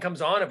thing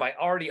comes on, if I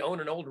already own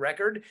an old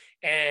record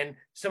and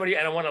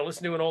I want to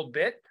listen to an old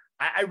bit,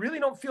 I really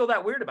don't feel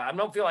that weird about it. I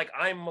don't feel like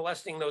I'm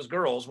molesting those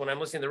girls when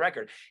I'm listening to the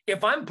record.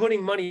 If I'm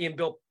putting money in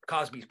Bill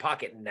Cosby's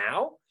pocket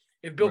now,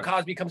 if Bill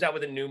Cosby comes out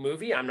with a new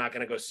movie, I'm not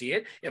going to go see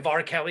it. If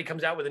R. Kelly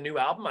comes out with a new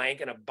album, I ain't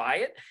going to buy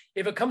it.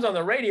 If it comes on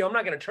the radio, I'm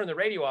not going to turn the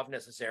radio off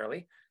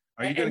necessarily.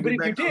 But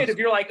if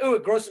you're like, oh,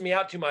 it grosses me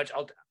out too much,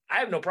 I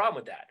have no problem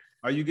with that.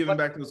 Are you giving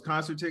back those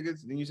concert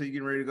tickets? Didn't you say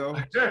you're getting ready to go?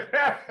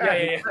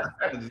 Yeah.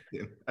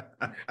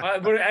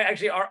 But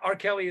actually, R.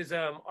 Kelly is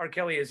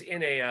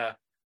in a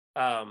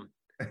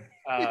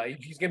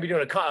he's going to be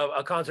doing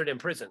a concert in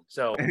prison,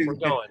 so we're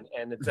going,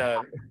 and it's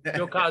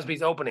Bill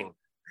Cosby's opening.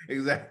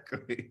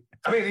 Exactly.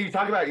 I mean, you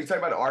talk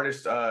about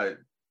artists,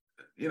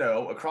 you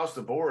know, across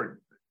the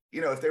board.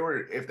 You know, if they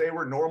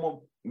were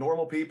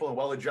normal people and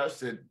well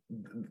adjusted,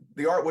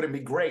 the art wouldn't be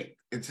great.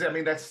 It's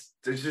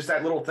just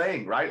that little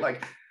thing, right?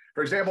 Like,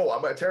 for example,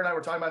 Tara and I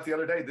were talking about the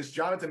other day, this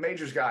Jonathan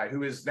Majors guy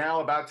who is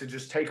now about to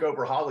just take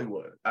over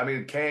Hollywood. I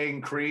mean,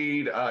 Kane,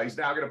 Creed, he's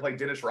now going to play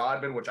Dennis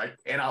Rodman, which I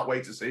cannot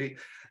wait to see.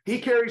 He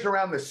carries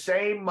around the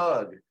same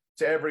mug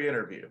to every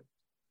interview.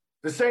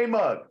 The same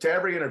mug to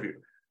every interview.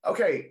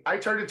 Okay, I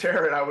turned to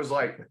Tara and I was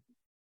like,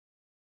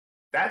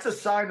 that's a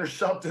sign there's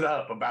something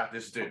up about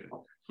this dude.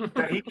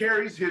 That he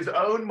carries his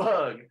own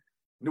mug,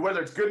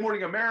 whether it's Good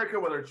Morning America,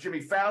 whether it's Jimmy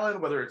Fallon,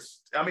 whether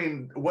it's,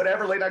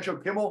 whatever, Late Night Show,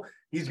 Kimmel,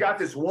 he's got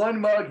this one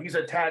mug he's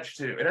attached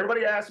to. And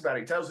everybody asks about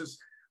it. He tells this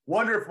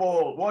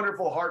wonderful,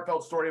 wonderful,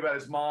 heartfelt story about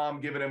his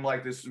mom giving him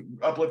like this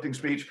uplifting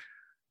speech.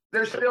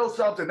 There's still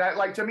something that,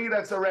 like, to me,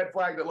 that's a red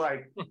flag that,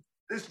 like,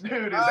 this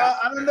dude is.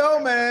 I don't know,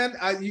 man.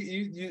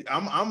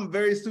 I'm a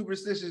very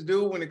superstitious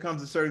dude when it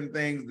comes to certain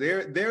things.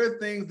 There are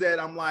things that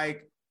I'm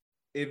like,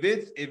 if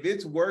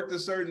it's worked a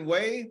certain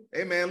way,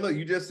 hey man, look,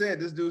 you just said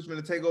this dude's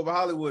gonna take over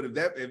Hollywood.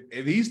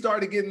 If he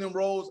started getting them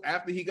roles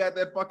after he got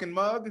that fucking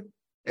mug,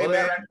 hey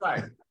man, that's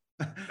right.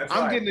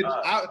 Getting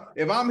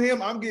if I'm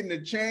him, I'm getting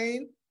a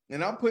chain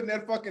and I'm putting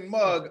that fucking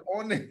mug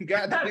on the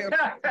goddamn.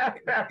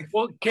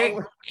 Well,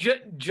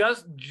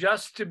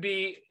 just to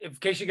be, in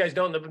case you guys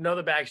don't know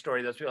the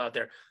backstory, those people out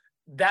there,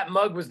 that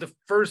mug was the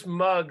first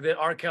mug that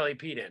R. Kelly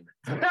peed in.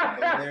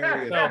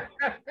 Hilarious.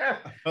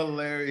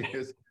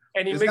 Hilarious.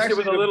 And he mixed it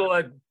with a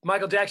little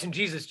Michael Jackson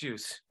Jesus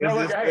juice. You know,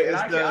 look,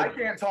 I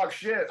can't talk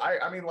shit.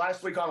 I mean,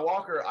 last week on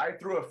Walker, I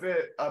threw a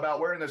fit about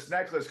wearing this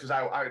necklace because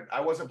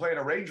I wasn't playing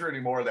a Ranger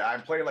anymore.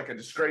 I'm playing like a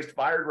disgraced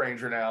fired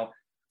Ranger now.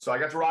 So I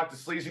got to rock the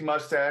sleazy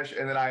mustache,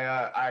 and then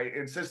I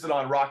insisted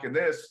on rocking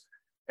this.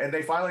 And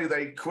they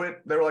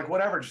quit. They were like,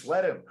 whatever, just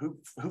let him.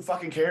 Who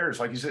fucking cares?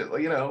 Like you said,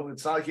 you know,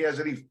 it's not like he has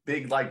any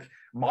big like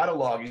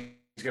monologue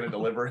he's going to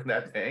deliver in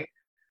that thing.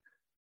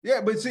 Yeah,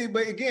 but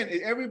again,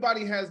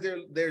 everybody has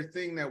their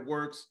thing that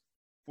works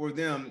for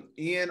them.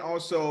 Ian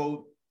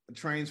also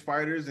trains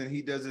fighters, and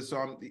he does this.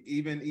 So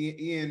even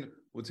Ian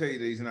will tell you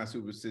that he's not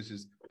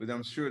superstitious, but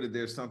I'm sure that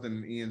there's something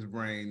in Ian's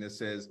brain that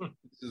says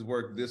this is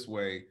worked this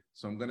way,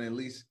 so I'm going to at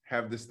least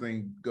have this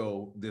thing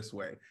go this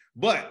way.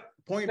 But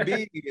point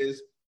being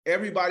is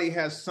everybody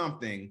has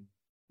something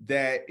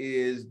that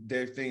is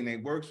their thing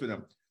that works for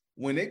them.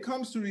 When it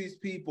comes to these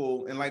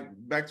people, and like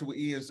back to what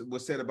Ian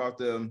was said about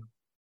the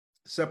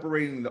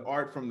separating the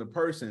art from the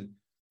person,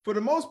 for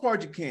the most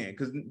part you can,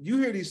 because you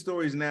hear these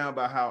stories now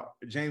about how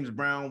James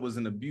Brown was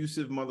an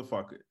abusive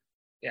motherfucker.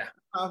 Yeah.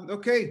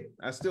 Okay,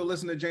 I still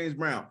listen to James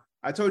Brown.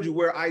 I told you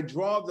where I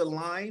draw the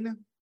line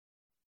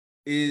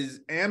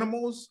is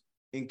animals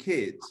and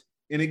kids.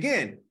 And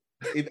again,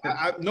 if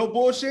I no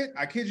bullshit,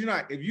 I kid you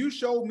not, if you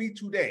showed me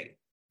today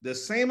the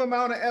same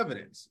amount of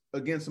evidence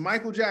against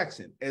Michael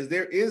Jackson as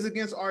there is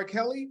against R.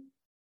 Kelly,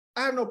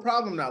 I have no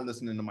problem not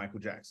listening to Michael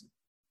Jackson.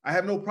 I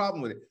have no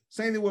problem with it.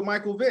 Same thing with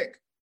Michael Vick.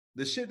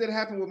 The shit that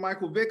happened with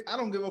Michael Vick, I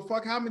don't give a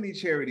fuck how many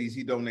charities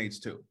he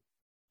donates to.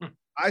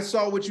 I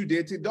saw what you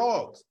did to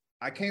dogs.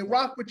 I can't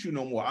rock with you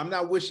no more. I'm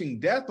not wishing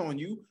death on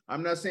you.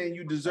 I'm not saying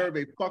you deserve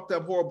a fucked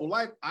up, horrible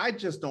life. I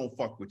just don't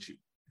fuck with you.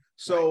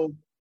 So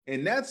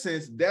in that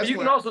sense, that's you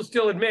can also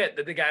still admit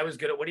that the guy was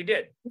good at what he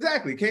did.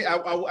 Exactly.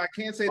 I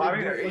can't say Well,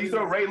 that. I mean, you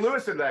throw Ray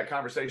Lewis into that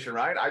conversation,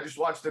 right? I just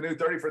watched the new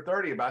 30 for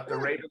 30 about the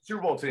Ravens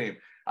Super Bowl team.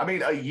 I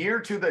mean, a year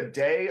to the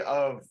day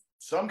of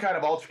some kind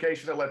of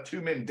altercation that left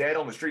 2 men dead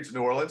on the streets of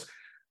New Orleans,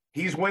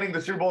 he's winning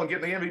the Super Bowl and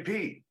getting the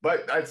MVP.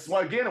 But that's,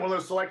 again, one of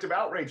those selective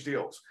outrage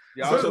deals.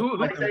 Yeah, so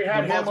they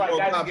had him like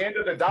at the end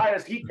of the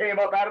dais. He came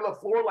up out of the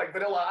floor like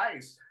Vanilla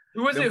Ice.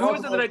 Who was it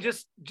that I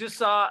just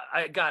saw?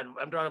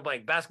 I'm drawing a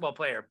blank. Basketball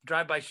player,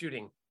 drive-by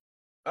shooting.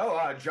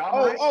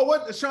 John.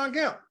 What? Sean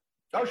Kemp.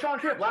 Oh, Sean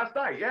Kemp last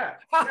night. Yeah.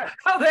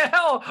 How the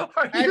hell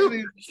are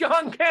you,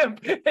 Sean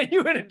Kemp, and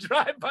you in a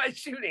drive-by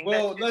shooting?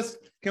 Well,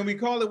 can we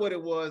call it what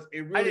it was?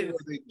 It really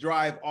was a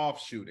drive-off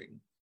shooting.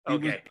 He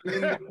was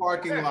in the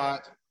parking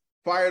lot,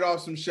 fired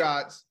off some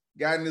shots,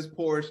 got in his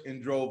Porsche,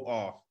 and drove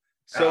off.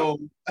 So,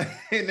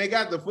 and they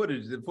got the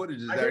footage. The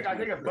footage is I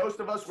think if most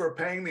of us were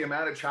paying the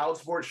amount of child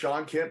support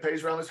Sean Kemp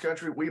pays around this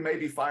country, we may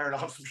be firing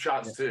off some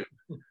shots too.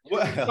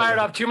 Fired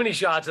off too many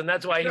shots, and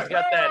that's why he's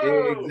got that.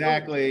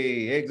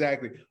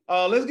 Exactly.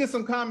 Let's get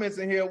some comments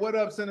in here. What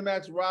up,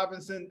 Cinemax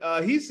Robinson?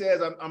 He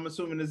says, I'm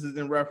assuming this is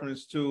in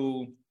reference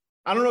to,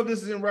 I don't know if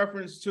this is in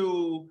reference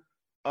to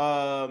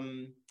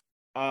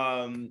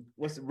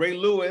Ray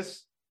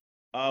Lewis,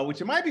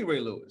 which it might be Ray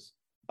Lewis.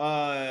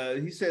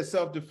 He said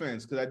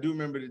self-defense, because I do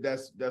remember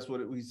that's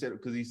what he said,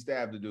 because he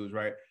stabbed the dudes,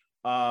 right?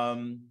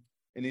 And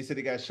he said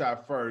he got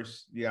shot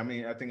first. Yeah, I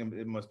mean, I think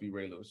it must be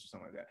Ray Lewis or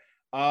something like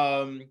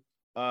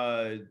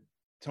that.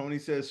 Tony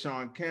says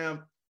Sean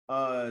Kemp.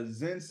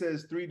 Zen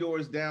says 3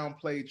 Doors Down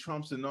played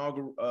Trump's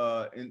inauguration.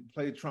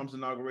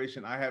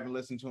 I haven't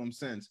listened to him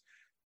since.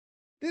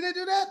 Did they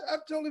do that? I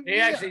totally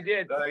He actually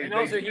did. And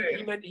also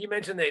he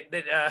mentioned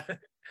that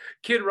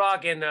Kid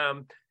Rock and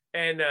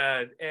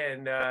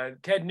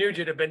Ted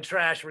Nugent have been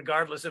trash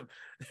regardless of,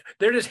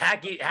 they're just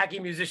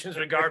hacky musicians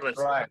regardless.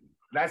 Right.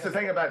 That's the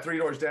thing about 3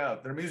 Doors Down.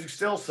 Their music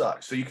still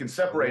sucks, so you can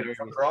separate it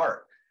from their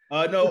art.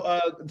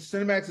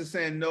 Cinemax is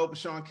saying nope.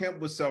 Sean Kemp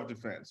was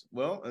self-defense.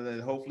 Well, and then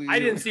hopefully I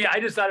didn't see.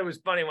 I just thought it was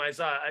funny when I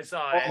saw.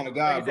 Oh my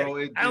god,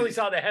 bro! I only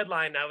saw the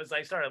headline.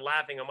 I started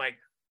laughing. I'm like,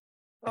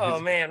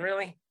 oh man,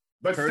 really?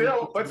 But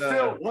still,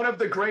 one of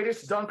the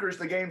greatest dunkers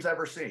the game's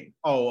ever seen.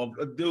 Oh,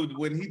 dude,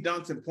 when he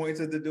dunks and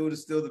points at the dude,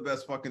 is still the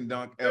best fucking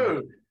dunk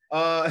ever.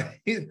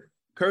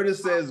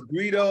 Curtis says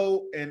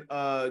Greedo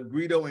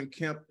and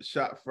Kemp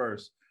shot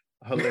first.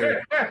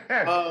 Hilarious.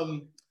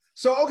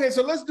 So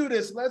let's do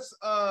this.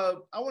 I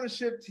want to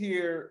shift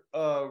here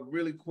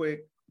really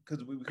quick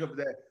because we covered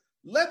that.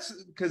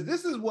 Because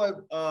this is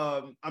what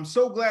I'm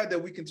so glad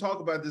that we can talk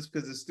about this,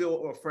 because it's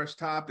still a fresh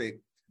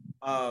topic.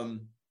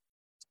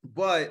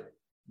 But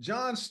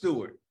Jon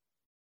Stewart.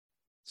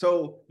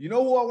 So you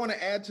know who I want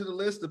to add to the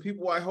list of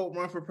people I hope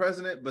run for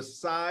president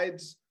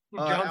besides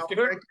Jon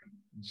Stewart?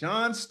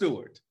 Jon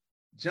Stewart.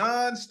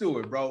 Jon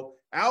Stewart, bro.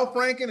 Al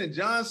Franken and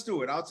Jon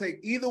Stewart. I'll take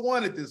either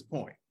one at this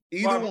point.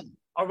 Either one.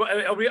 Are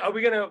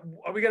we gonna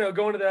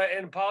go into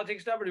the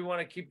politics stuff, or do you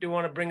want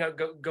to bring up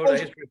go to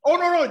history? Oh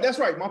no, that's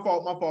right. My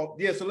fault.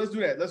 Yeah, so let's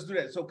do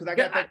that. So because I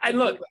got that. And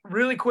look,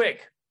 really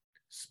quick,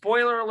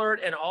 spoiler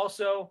alert, and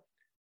also,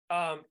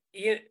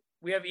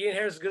 we have Ian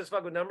Harris is good as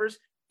fuck with numbers.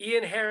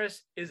 Ian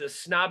Harris is a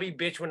snobby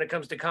bitch when it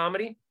comes to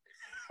comedy.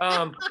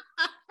 I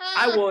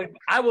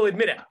will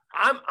admit it.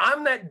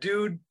 I'm that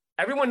dude.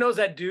 Everyone knows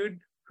that dude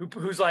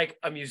who's like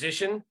a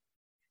musician,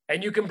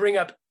 and you can bring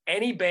up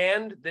any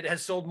band that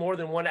has sold more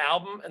than one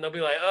album, and they'll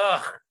be like,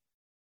 ugh,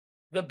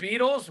 the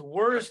Beatles,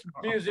 worst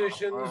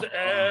musicians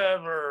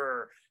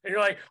ever. And you're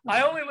like,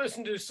 I only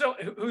listen to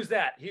who's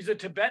that? He's a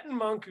Tibetan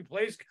monk who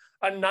plays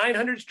a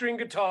 900-string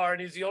guitar,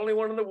 and he's the only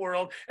one in the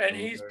world, and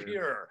he's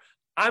pure.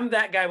 I'm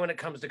that guy when it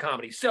comes to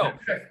comedy. So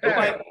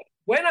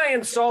when I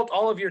insult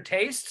all of your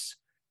tastes,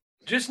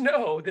 just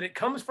know that it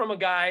comes from a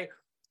guy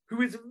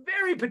who is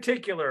very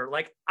particular.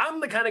 Like, I'm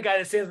the kind of guy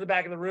that stands in the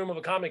back of the room of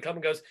a comedy club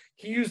and goes,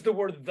 he used the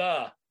word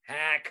the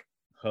hack.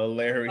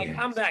 Hilarious. Like,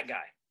 I'm that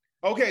guy.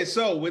 Okay,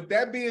 so with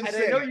that being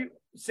said, I know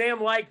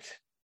Sam liked.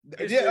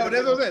 Yeah,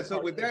 that's what I'm saying.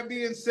 So with that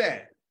being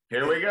said,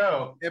 here we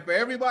go. And for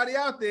everybody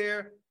out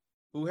there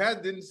who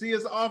didn't see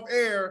us off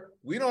air,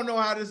 we don't know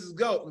how this is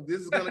going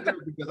to go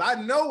because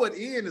I know what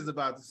Ian is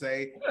about to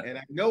say, and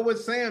I know what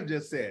Sam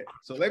just said.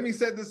 So let me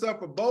set this up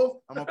for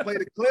both. I'm gonna play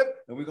the clip,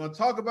 and we're gonna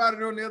talk about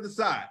it on the other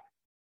side.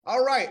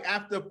 All right,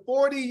 after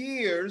 40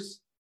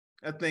 years,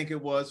 I think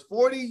it was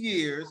 40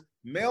 years,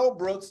 Mel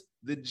Brooks,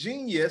 the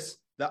genius,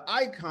 the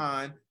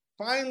icon,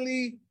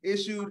 finally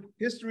issued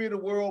History of the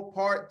World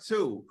Part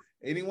 2.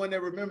 Anyone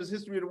that remembers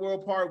History of the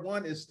World Part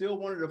 1 is still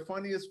one of the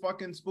funniest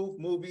fucking spoof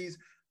movies,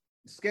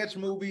 sketch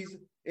movies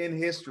in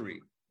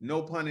history.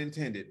 No pun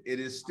intended. It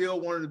is still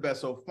one of the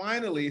best. So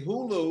finally,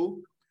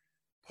 Hulu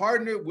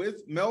partnered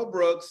with Mel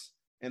Brooks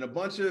and a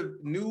bunch of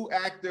new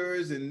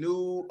actors and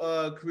new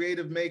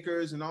creative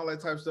makers and all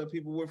that type of stuff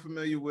people we're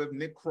familiar with,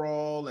 Nick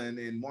Kroll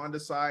and Wanda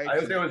Sykes. I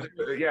think it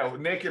was,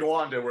 Nick and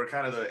Wanda were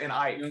kind of and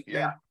Ike.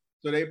 Yeah.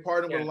 So they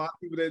partnered with a lot of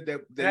people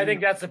that I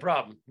think that's the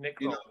problem, Nick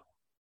Kroll.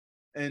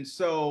 And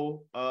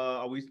so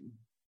are we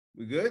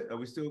good? Are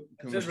we still?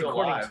 It says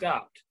recording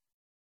stopped.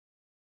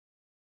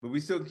 But we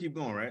still keep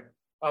going, right?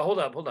 Hold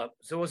up.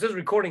 So it says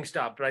recording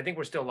stopped, but I think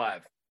we're still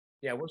live.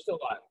 Yeah, we're still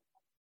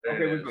live.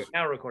 Okay, we're good.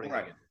 Now recording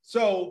again.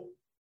 So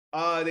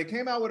they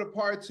came out with a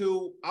part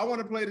 2. I want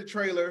to play the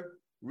trailer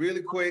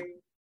really quick.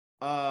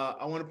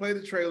 I want to play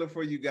the trailer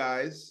for you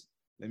guys.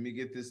 Let me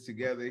get this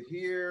together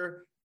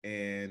here.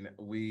 And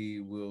we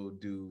will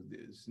do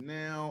this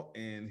now,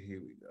 and here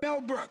we go. Mel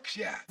Brooks,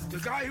 yeah. The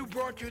guy who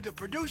brought you The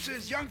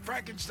Producers, Young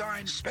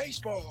Frankenstein,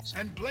 Spaceballs,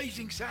 and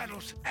Blazing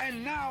Saddles.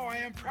 And now I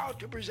am proud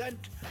to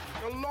present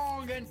the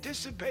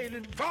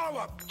long-anticipated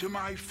follow-up to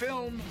my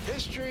film,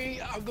 History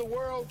of the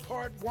World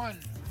Part 1.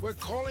 We're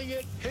calling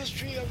it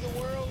History of the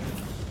World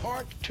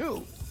Part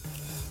 2.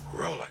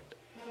 Roll it.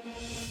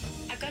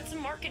 I've got some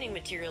marketing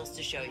materials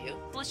to show you.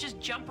 Let's just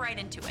jump right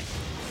into it.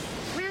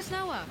 Where's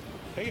Noah?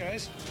 Hey,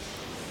 guys.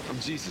 I'm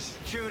Jesus.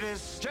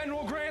 Judas.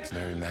 General Grant.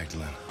 Mary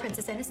Magdalene.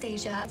 Princess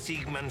Anastasia.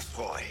 Sigmund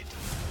Freud.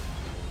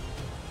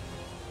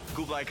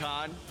 Kublai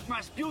Khan.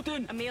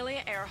 Rasputin.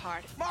 Amelia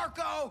Earhart.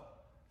 Marco!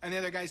 And the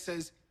other guy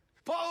says,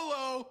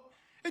 Polo!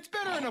 It's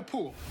better in a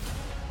pool.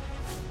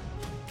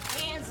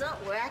 Hands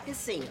up where I can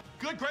see them.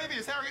 Good gravy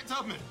is Harriet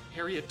Tubman.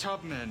 Harriet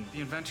Tubman, the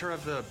inventor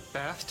of the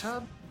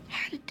bathtub?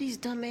 How did these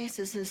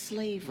dumbasses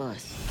enslave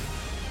us?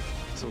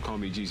 Some call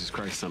me Jesus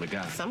Christ, son of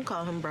God. Some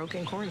call him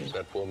broken corny.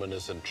 That woman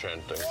is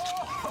enchanting.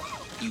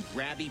 You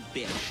grabby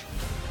bitch.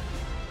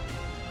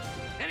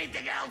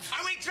 Anything else?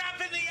 Are we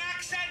dropping the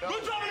accent? No.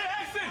 We're dropping the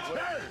accent!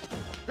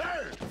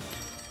 Hey!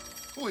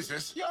 Who is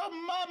this? Your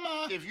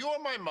mama. If you're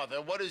my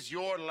mother, what is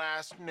your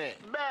last name?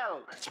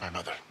 Bell. That's my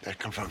mother. That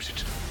confirms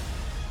it.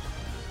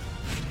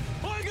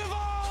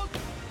 Oigevald!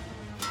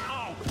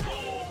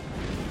 Oh.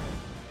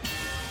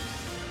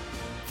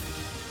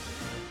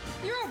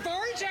 You're a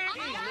virgin!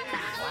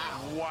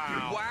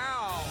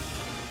 Wow.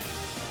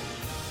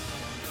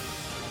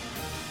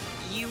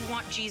 You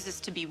want Jesus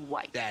to be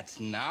white. That's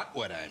not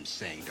what I'm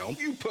saying. Don't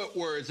you put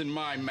words in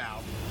my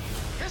mouth.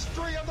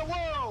 History of the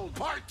World,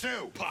 Part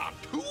 2. Part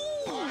 2.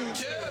 Part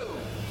 2.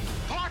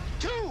 Part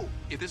 2.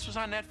 If this was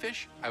on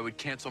Netfish, I would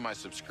cancel my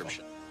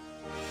subscription.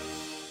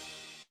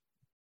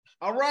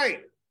 All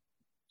right.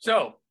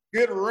 So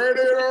get ready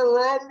to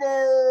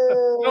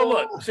rumble. No,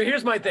 look. So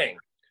here's my thing.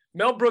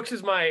 Mel Brooks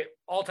is my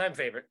all-time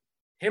favorite.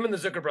 Him and the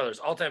Zucker brothers,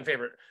 all-time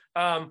favorite.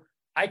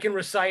 I can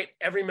recite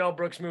every Mel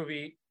Brooks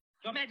movie.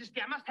 Your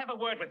Majesty, I must have a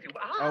word with you.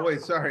 Oh,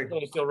 wait, sorry.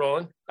 Still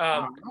rolling.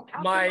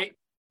 My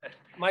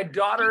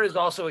daughter is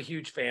also a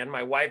huge fan.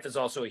 My wife is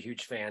also a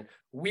huge fan.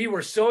 We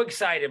were so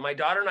excited. My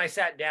daughter and I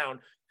sat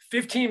down.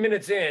 15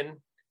 minutes in,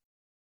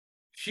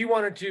 she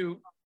wanted to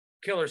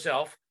kill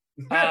herself.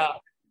 I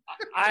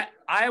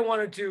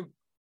wanted to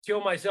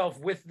kill myself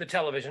with the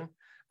television.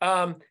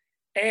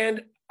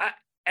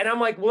 And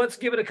I'm like, well, let's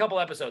give it a couple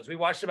episodes. We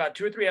watched about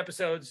 2 or 3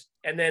 episodes,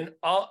 and then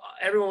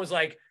everyone was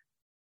like,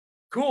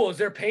 cool. Is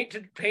there paint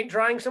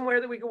drying somewhere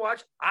that we can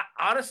watch?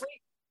 Honestly,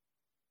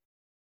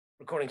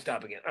 recording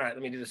stop again. All right,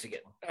 let me do this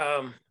again.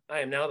 I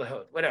am now the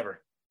host.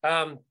 Whatever.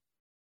 We're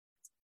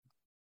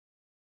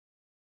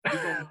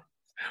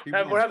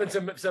having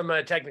some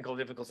technical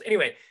difficulties.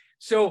 Anyway,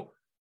 so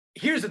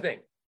here's the thing.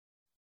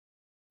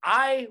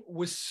 I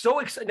was so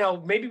excited.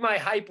 Now, maybe my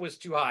hype was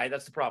too high.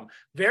 That's the problem.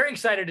 Very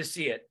excited to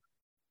see it.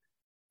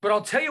 But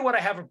I'll tell you what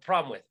I have a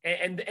problem with.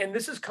 And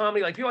this is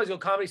comedy. Like, people always go,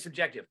 comedy is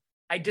subjective.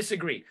 I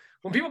disagree.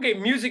 When people get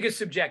music is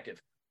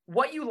subjective.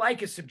 What you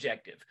like is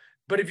subjective.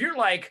 But if you're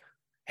like,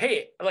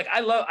 hey, like,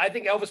 I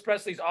think Elvis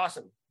Presley's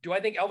awesome. Do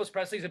I think Elvis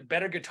Presley's a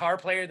better guitar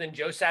player than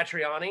Joe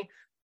Satriani?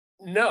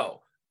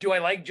 No. Do I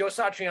like Joe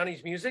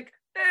Satriani's music?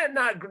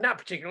 Not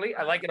particularly.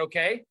 I like it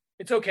okay.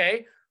 It's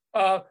okay.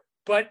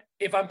 But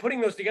if I'm putting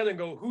those together and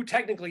go, who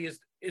technically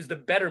is the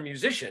better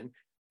musician,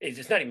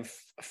 it's not even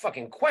a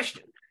fucking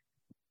question.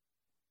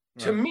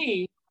 Right. To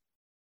me,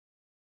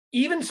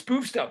 even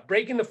spoof stuff,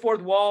 breaking the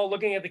fourth wall,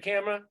 looking at the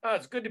camera, oh,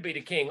 it's good to be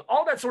the king.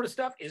 All that sort of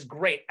stuff is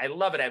great. I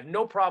love it. I have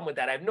no problem with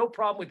that. I have no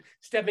problem with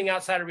stepping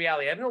outside of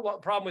reality. I have no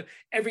problem with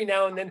every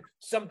now and then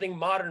something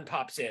modern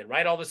pops in,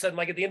 right? All of a sudden,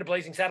 like at the end of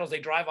Blazing Saddles, they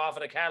drive off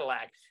in a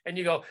Cadillac and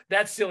you go,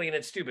 that's silly and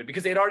it's stupid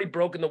because they'd already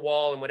broken the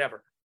wall and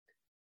whatever.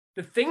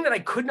 The thing that I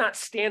could not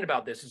stand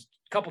about this is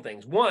a couple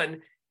things. One,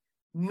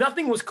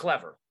 nothing was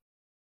clever.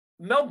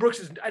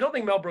 I don't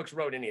think Mel Brooks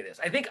wrote any of this.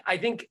 I think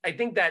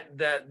that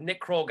the Nick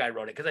Kroll guy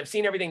wrote it because I've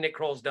seen everything Nick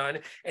Kroll's done,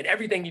 and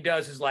everything he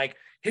does is like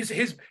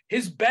his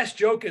best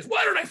joke is,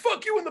 why don't I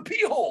fuck you in the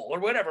pee hole or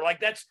whatever.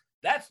 Like that's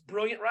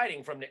brilliant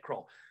writing from Nick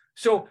Kroll.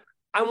 So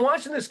I'm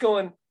watching this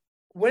going,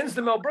 when's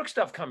the Mel Brooks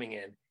stuff coming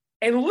in?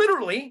 And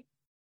literally,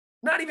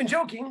 not even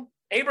joking,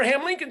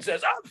 Abraham Lincoln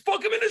says, I'll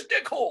fuck him in his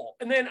dick hole.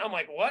 And then I'm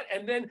like, what?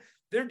 And then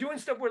they're doing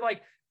stuff where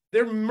like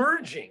they're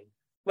merging.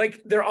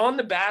 Like they're on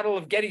the Battle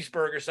of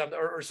Gettysburg or something,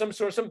 or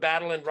some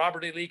battle, and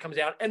Robert E. Lee comes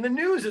out, and the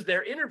news is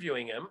there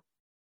interviewing him,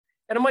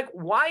 and I'm like,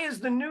 why is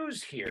the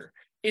news here?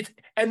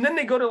 And then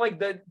they go to like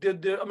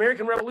the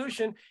American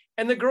Revolution,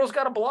 and the girl's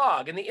got a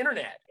blog and the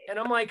internet, and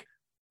I'm like,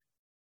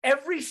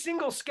 every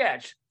single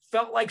sketch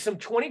felt like some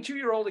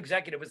 22-year-old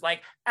executive was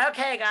like,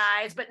 okay,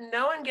 guys, but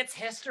no one gets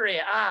history.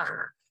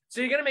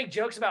 So you're gonna make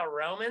jokes about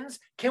Romans?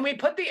 Can we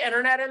put the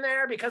internet in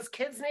there because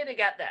kids need to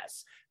get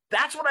this?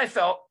 That's what I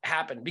felt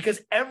happened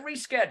because every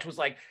sketch was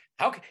like,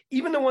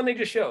 even the one they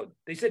just showed,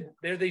 they said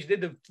they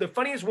did the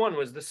funniest one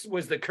was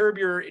the Curb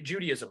Your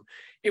Judaism.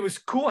 It was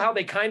cool how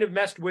they kind of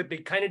they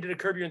kind of did a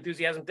Curb Your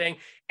Enthusiasm thing,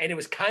 and it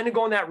was kind of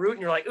going that route,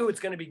 and you're like, ooh, it's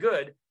going to be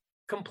good.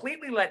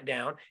 Completely let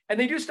down. And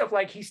they do stuff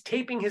like he's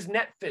taping his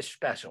Netfish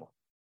special.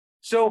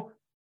 So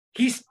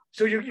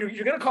you're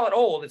going to call it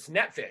old. It's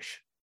Netfish,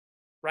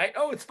 right?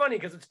 Oh, it's funny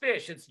because it's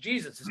fish. It's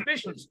Jesus. It's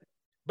fishes.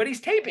 But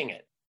he's taping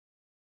it.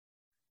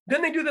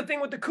 Then they do the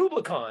thing with the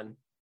Kubla Khan,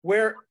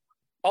 where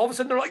all of a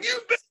sudden they're like,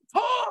 you've been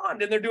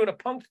pawned, and they're doing a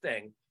punk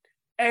thing.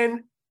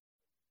 And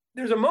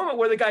there's a moment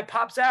where the guy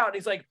pops out and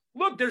he's like,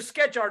 look, there's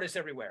sketch artists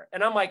everywhere.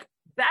 And I'm like,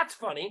 that's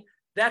funny.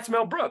 That's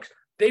Mel Brooks.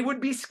 They would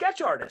be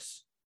sketch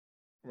artists.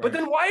 Right. But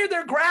then why are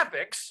there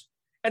graphics?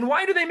 And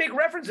why do they make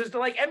references to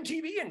like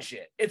MTV and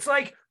shit? It's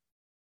like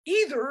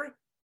either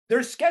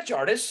they're sketch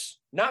artists,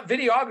 not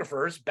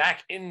videographers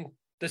back in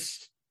the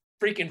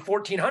freaking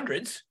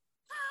 1400s,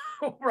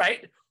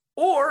 right?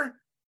 Or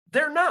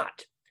they're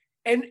not.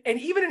 And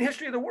even in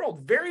history of the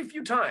world, very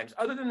few times,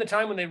 other than the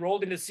time when they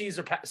rolled into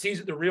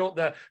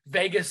the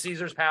Vegas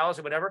Caesar's Palace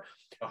or whatever,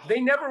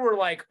 they never were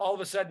like all of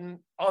a sudden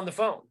on the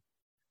phone.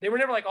 They were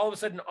never like all of a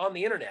sudden on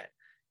the internet.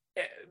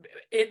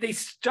 They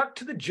stuck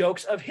to the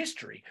jokes of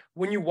history.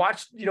 When you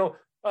watch,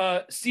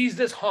 Seize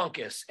This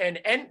Honkus and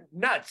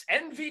Nuts,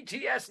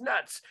 NVTS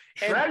Nuts.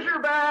 Treasure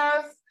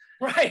Bath.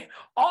 Right.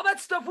 All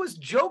that stuff was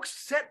jokes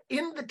set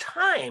in the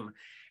time.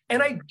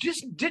 And I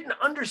just didn't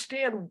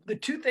understand the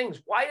two things.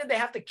 Why did they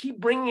have to keep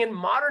bringing in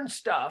modern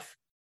stuff,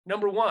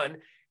 number one?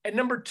 And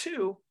number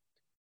two,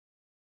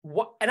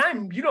 and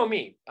I'm, you know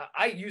me,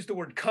 I use the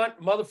word cunt,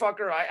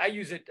 motherfucker. I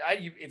use it.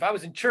 If I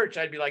was in church,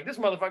 I'd be like, this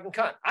motherfucking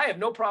cunt. I have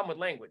no problem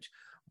with language.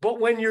 But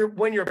when your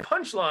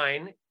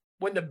punchline,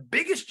 when the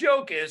biggest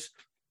joke is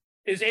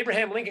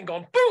Abraham Lincoln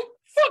going, boom,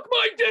 fuck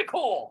my dick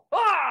hole.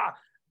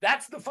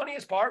 That's the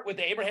funniest part with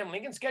the Abraham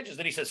Lincoln sketches,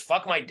 that he says,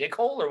 fuck my dick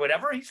hole or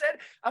whatever he said.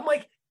 I'm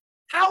like,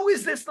 how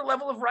is this the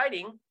level of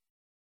writing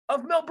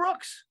of Mel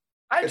Brooks?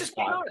 I'm just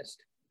being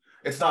honest.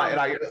 It's not, and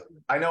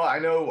I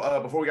know.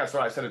 Before we got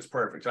started, I said it's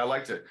perfect. I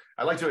like to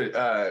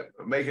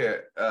make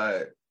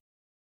a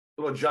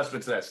little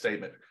adjustment to that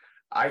statement.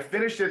 I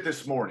finished it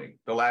this morning.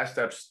 The last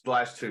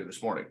two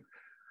this morning.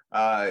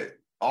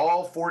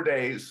 All 4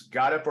 days.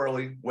 Got up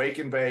early, wake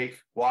and bake,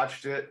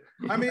 watched it.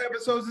 How many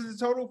episodes is it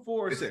total?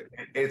 4 or 6?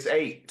 It's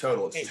 8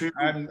 total. It's 2.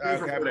 I haven't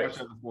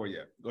watched it before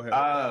yet. Go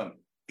ahead.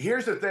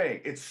 Here's the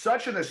thing. It's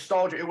such a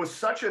nostalgia. It was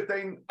such a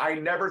thing I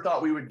never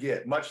thought we would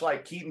get, much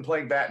like Keaton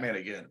playing Batman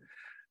again.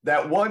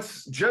 That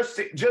once just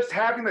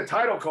having the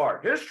title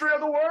card, History of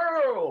the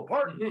World,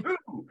 Part 2,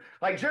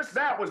 like just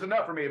that was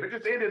enough for me. If it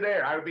just ended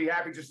there, I would be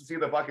happy just to see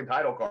the fucking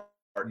title card.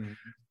 Mm-hmm.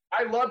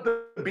 I love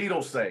the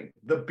Beatles thing.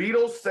 The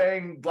Beatles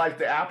thing, like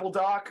the Apple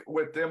doc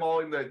with them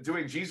all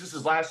doing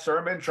Jesus's last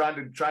sermon, trying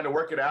to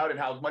work it out and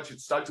how much it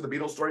stuck to the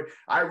Beatles story.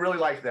 I really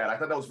liked that. I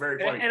thought that was very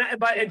funny.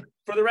 And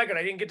for the record,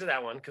 I didn't get to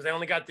that one because I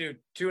only got through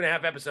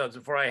 2.5 episodes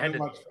before I had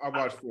I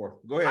watched 4.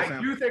 Go ahead,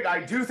 Sam.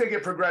 I do think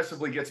it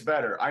progressively gets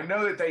better. I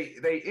know that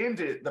they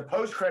ended the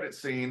post-credit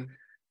scene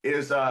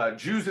is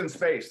Jews in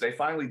Space. They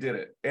finally did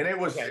it, and it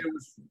was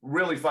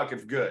really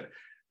fucking good.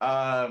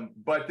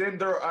 But then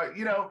there,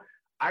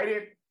 I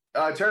didn't.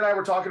 Tara and I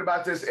were talking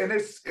about this, and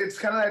it's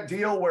kind of that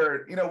deal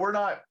where, we're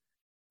not,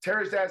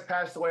 Tara's dad's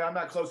passed away. I'm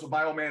not close with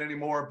Bio Man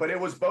anymore, but it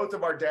was both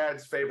of our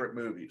dad's favorite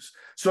movies.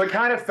 So it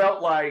kind of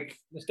felt like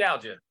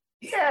nostalgia.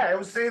 Yeah,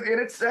 and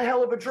it's a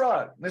hell of a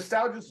drug.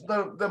 Nostalgia's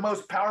the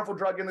most powerful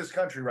drug in this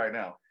country right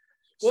now.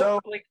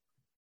 Well, So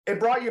it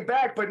brought you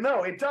back, but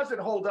no, it doesn't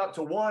hold up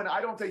to one.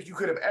 I don't think you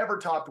could have ever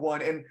topped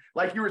one. And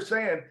like you were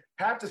saying,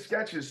 half the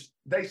sketches,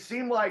 they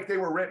seem like they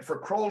were written for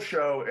Kroll's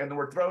show and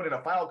were thrown in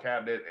a file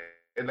cabinet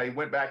and they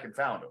went back and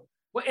found them.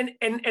 Well,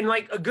 and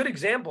like a good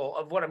example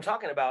of what I'm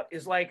talking about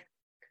is like,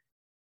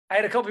 I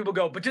had a couple people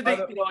go, but did they,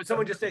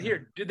 someone just said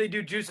here, did they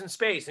do Juice in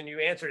Space? And you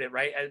answered it,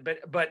 right?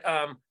 But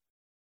I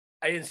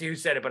didn't see who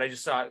said it, but I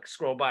just saw it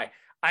scroll by.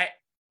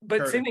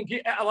 Same thing,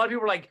 a lot of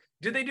people were like,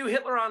 did they do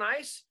Hitler on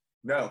Ice?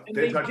 No, and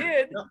they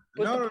did.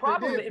 But the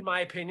problem, in my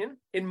opinion,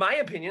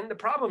 the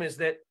problem is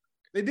that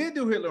they did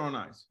do Hitler on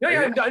Ice. No,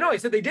 yeah, I know. I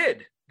said they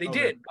did. They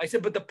did. I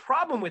said, but the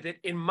problem with it,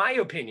 in my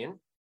opinion,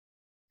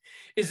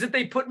 is that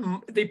they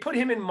put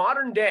him in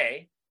modern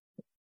day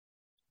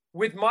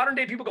with modern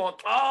day people going,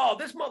 oh,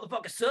 this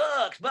motherfucker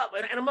sucks.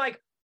 And I'm like,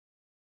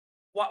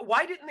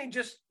 why didn't they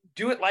just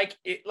do it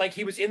like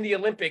he was in the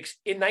Olympics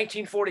in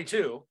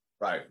 1942?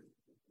 Right.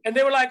 And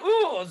they were like,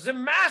 ooh, the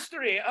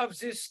mastery of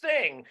this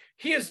thing.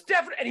 He is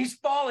definitely, and he's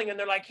falling, and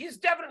they're like, he's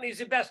definitely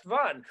the best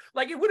one.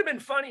 Like, it would have been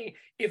funny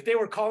if they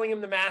were calling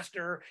him the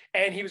master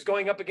and he was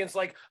going up against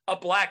like a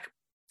black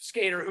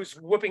skater who's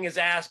whooping his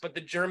ass, but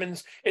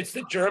it's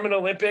the German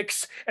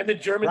Olympics, and the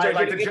Germans are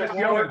like getting the Jeff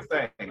Owen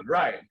thing.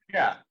 Right.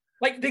 Yeah.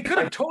 Like, they could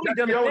have totally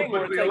done a thing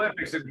where the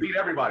Olympics and beat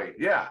everybody.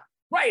 Yeah.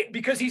 Right,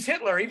 because he's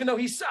Hitler, even though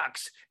he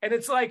sucks. And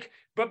it's like,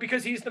 but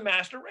because he's the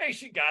master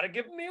race, you got to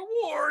give him the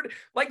award.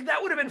 Like,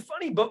 that would have been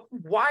funny, but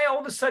why all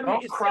of a sudden?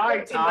 Don't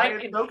cry, Ty.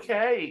 It's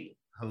okay.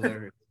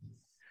 Hilarious.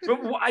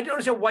 But I don't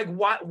understand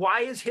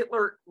why is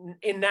Hitler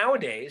in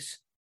nowadays?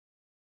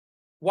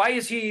 Why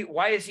is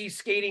he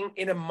skating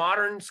in a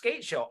modern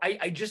skate show?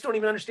 I just don't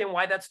even understand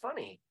why that's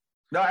funny.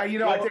 No, I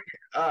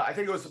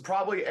think it was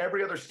probably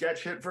every other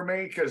sketch hit for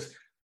me, because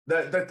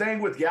the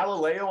thing with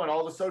Galileo and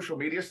all the social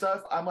media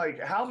stuff, I'm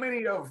like, how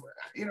many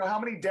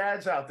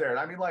dads out there? And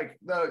I mean, like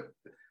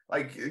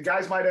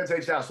guys my dad's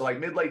age now, so like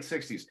mid-late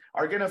 60s,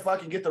 are gonna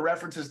fucking get the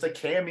references to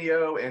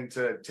Cameo and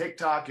to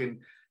TikTok,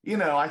 and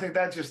I think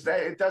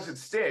it doesn't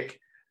stick.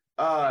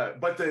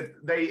 But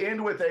they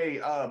end with a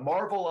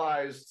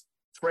Marvelized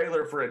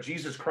trailer for a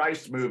Jesus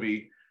Christ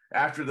movie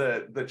after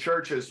the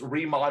church has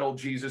remodeled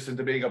Jesus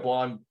into being a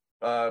blonde,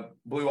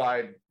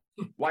 blue-eyed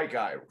white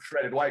guy,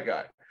 shredded white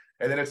guy.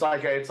 And then it's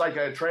like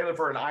a trailer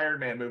for an Iron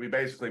Man movie,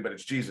 basically, but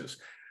it's Jesus.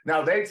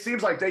 Now, it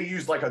seems like they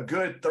used like a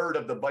good third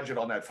of the budget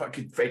on that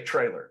fucking fake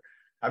trailer.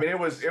 I mean, it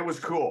was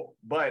cool,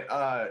 but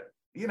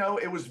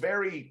it was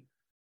very.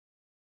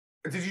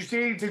 Did you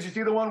see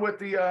the one with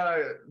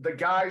the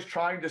guys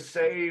trying to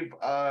save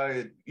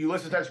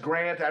Ulysses S.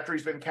 Grant after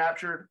he's been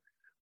captured,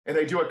 and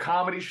they do a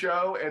comedy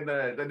show, and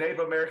the Native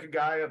American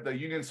guy of the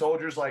Union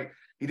soldiers, like,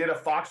 he did a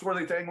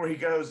Foxworthy thing where he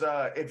goes,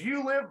 "If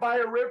you live by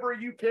a river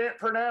you can't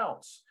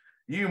pronounce,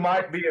 you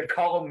might be a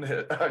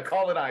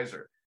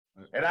colonizer."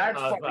 And I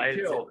fucking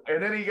killed.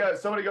 And then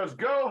somebody goes,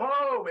 "Go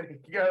home." And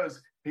he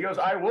goes,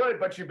 "I would,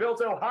 but you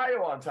built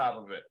Ohio on top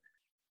of it."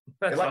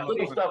 And like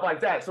little stuff like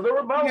that. So there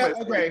were moments.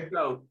 Yeah, okay.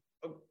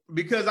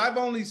 Because I've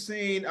only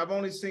seen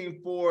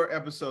 4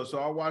 episodes, so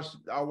I'll watch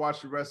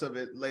the rest of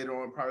it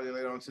probably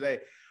later on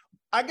today.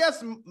 I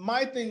guess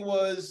my thing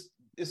was,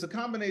 it's a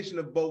combination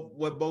of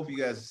what both of you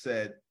guys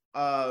said.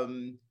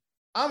 I'm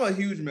a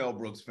huge Mel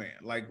Brooks fan.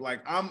 Like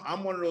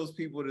I'm one of those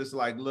people that's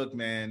like, look,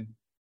 man,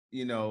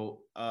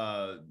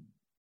 I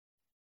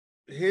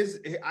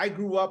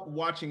grew up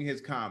watching his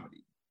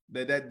comedy.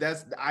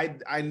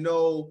 I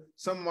know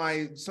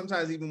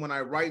sometimes even when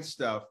I write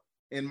stuff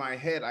in my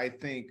head, I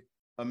think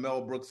a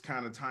Mel Brooks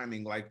kind of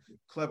timing, like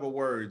clever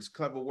words,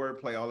 clever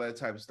wordplay, all that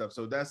type of stuff.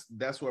 So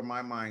that's where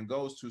my mind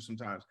goes to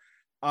sometimes.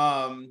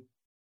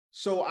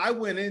 So I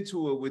went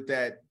into it with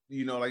that,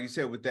 like you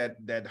said, with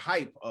that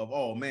hype of,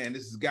 oh man,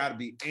 this has got to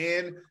be,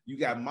 and you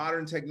got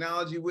modern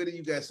technology with it.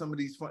 You got some of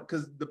these fun,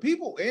 because the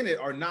people in it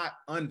are not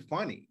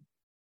unfunny.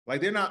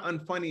 Like, they're not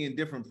unfunny in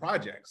different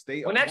projects.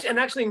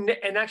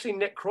 Actually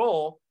Nick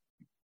Kroll,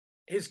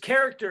 his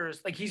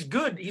characters, like, he's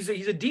good. He's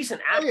a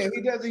decent actor. Oh yeah,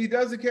 he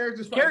does the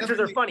characters.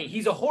 Characters are funny.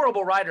 He's a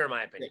horrible writer, in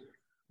my opinion.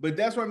 But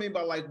that's what I mean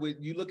by, like, when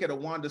you look at a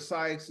Wanda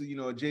Sykes, a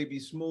JB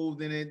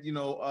Smoove in it,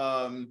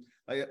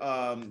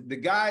 the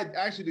guy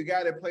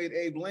that played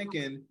Abe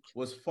Lincoln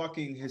was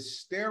fucking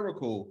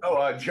hysterical.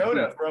 Oh,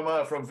 Jonah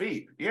from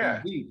Veep.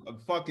 Yeah. Veep.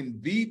 Fucking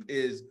Veep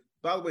is,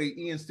 by the way,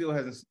 Ian still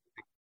hasn't.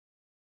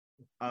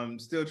 I'm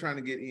still trying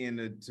to get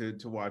Ian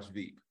to watch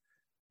Veep.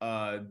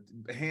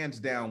 Hands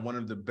down, one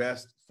of the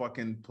best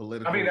fucking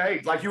political. I mean,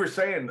 hey, like you were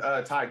saying,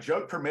 Ty,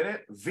 joke per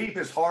minute, Veep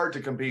is hard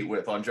to compete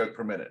with on joke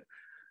per minute.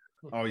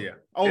 Oh yeah.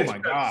 Oh my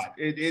God.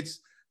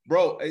 It's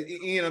bro,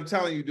 Ian, I'm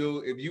telling you,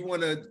 dude, if you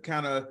want to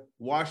kind of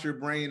wash your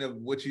brain of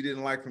what you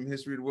didn't like from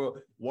History of the World,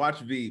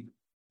 watch Veep.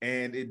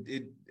 And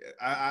if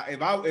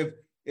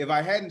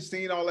I hadn't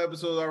seen all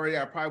episodes already,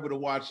 I probably would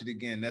have watched it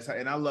again.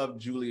 And I love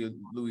Julia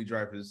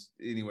Louis-Dreyfus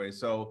anyway.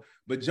 So,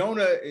 but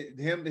Jonah,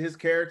 his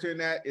character in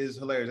that is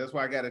hilarious. That's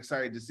why I got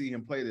excited to see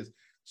him play this.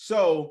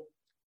 So,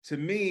 to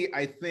me,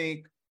 I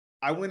think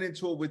I went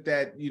into it with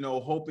that,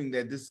 hoping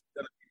that this is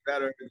going to be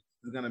better. This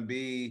is going to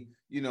be,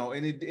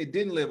 and it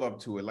didn't live up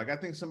to it. Like, I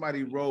think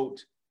somebody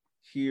wrote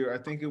here, I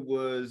think it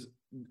was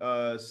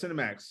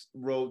Cinemax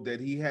wrote that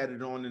he had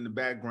it on in the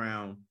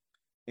background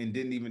and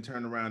didn't even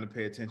turn around and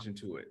pay attention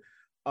to it.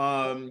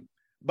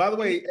 By the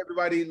way,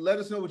 everybody, let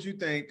us know what you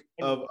think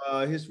of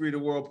History of the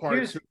World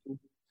Part 2.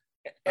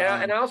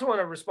 And I also want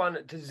to respond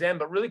to Zen,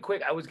 but really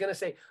quick, I was going to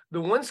say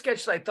the one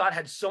sketch that I thought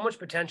had so much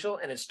potential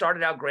and it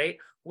started out great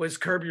was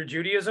Curb Your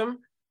Judaism.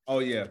 Oh,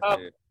 yeah.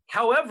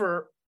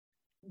 However,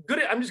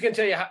 I'm just going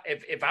to tell you,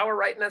 if I were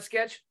writing that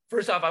sketch,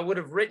 first off, I would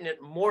have written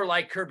it more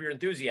like Curb Your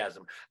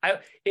Enthusiasm.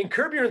 In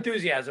Curb Your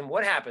Enthusiasm,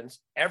 what happens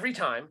every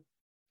time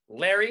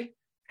Larry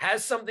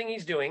has something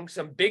he's doing,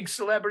 some big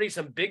celebrity,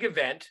 some big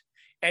event,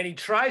 and he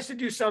tries to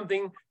do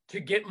something to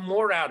get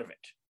more out of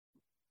it,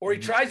 or he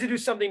tries to do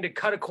something to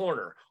cut a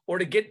corner, or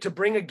to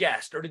bring a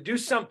guest, or to do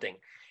something,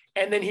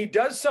 and then he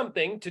does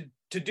something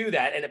to do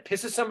that, and it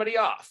pisses somebody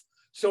off.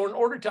 So in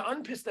order to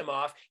unpiss them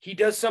off, he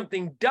does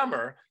something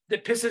dumber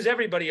that pisses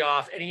everybody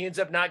off, and he ends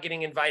up not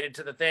getting invited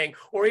to the thing,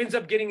 or he ends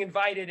up getting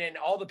invited, and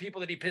all the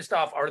people that he pissed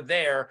off are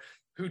there,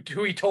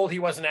 who he told he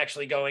wasn't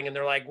actually going, and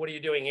they're like, "What are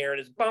you doing here?" And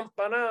it's bump,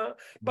 ba-da,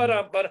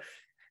 ba-da, ba-da.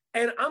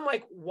 And I'm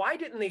like, why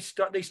didn't they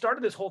start? They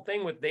started this whole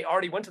thing with, they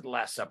already went to the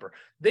Last Supper.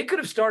 They could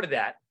have started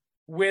that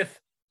with,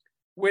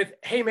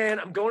 hey man,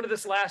 I'm going to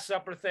this Last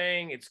Supper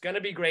thing. It's going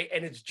to be great.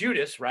 And it's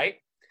Judas, right?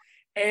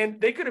 And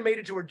they could have made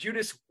it to where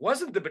Judas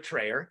wasn't the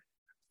betrayer,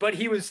 but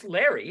he was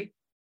Larry,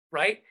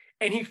 right?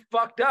 And he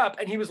fucked up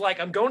and he was like,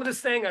 I'm going to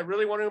this thing. I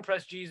really want to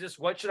impress Jesus.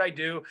 What should I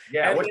do?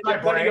 Yeah, and what should I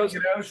bring? goes,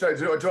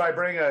 Do I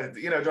bring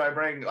do I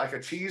bring like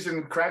a cheese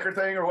and cracker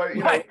thing or what?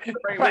 Right,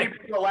 bring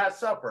the Last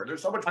Supper.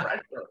 There's so much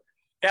pressure.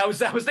 Yeah, I was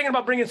thinking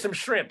about bringing some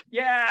shrimp.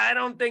 Yeah, I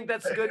don't think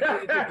that's good.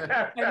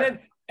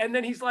 And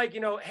then he's like,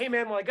 hey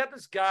man, well, I got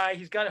this guy.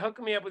 He's got to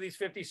hook me up with these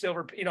 50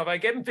 silver. If I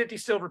give him 50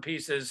 silver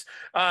pieces,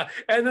 and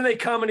then they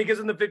come and he gives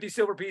them the 50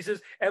 silver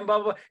pieces, and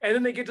blah blah. And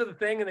then they get to the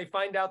thing and they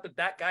find out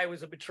that guy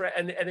was a betrayer.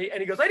 And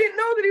he goes, I didn't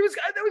know that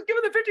I was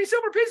giving the 50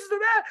 silver pieces to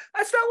that.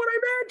 That's not what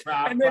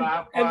I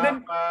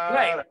meant.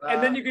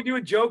 And then you could do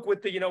a joke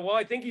with the, well,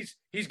 I think he's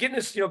getting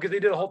this, because they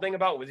did a whole thing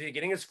about, was he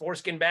getting his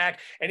foreskin back,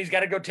 and he's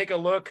got to go take a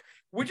look,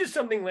 which is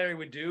something Larry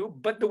would do.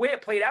 But the way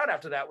it played out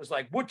after that was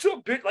like, what's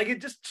up, bitch? Like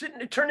it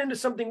turned into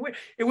something weird.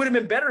 It would have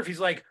been better if he's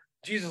like,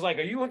 Jesus, like,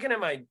 are you looking at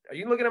my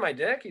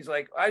dick? He's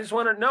like, I just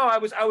want to know. I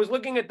was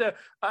looking at the,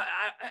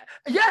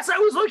 yes, I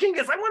was looking,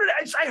 because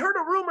I heard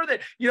a rumor that,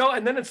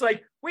 and then it's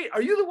like, wait,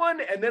 are you the one?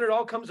 And then it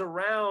all comes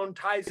around,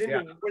 ties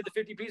into where the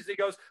 50 pieces, he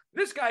goes,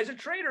 this guy's a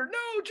traitor.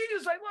 No,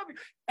 Jesus, I love you.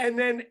 And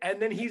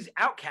then he's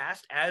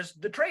outcast as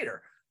the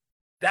traitor.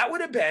 That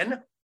would have been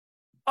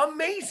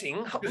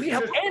amazing. And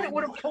it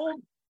would have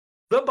told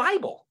the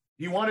Bible.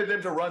 He wanted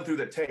them to run through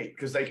the tape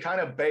because they kind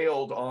of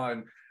bailed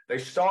on, they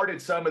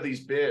started some of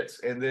these bits,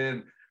 and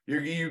then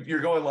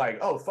you're going like,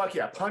 oh fuck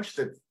yeah, punch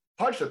the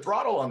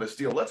throttle on this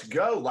deal, let's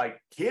go,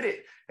 like, hit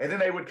it. And then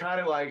they would kind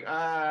of like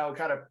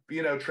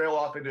trail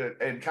off into it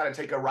and kind of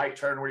take a right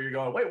turn where you're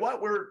going, wait,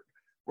 what?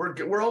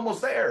 We're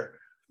almost there.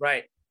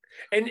 Right.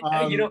 And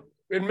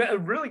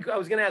really, I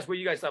was gonna ask what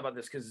you guys thought about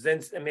this, because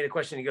Zen made a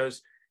question. He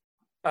goes,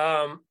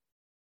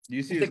 do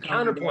you see the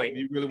counterpoint? If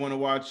you really want to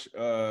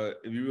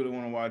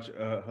watch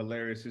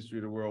hilarious History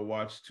of the World,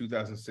 watch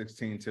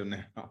 2016 till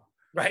now.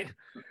 Right.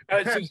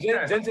 So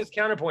Zen says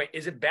counterpoint.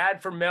 Is it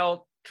bad for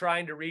Mel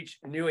trying to reach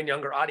new and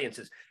younger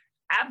audiences?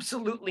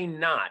 Absolutely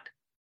not.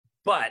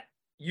 But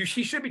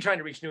she should be trying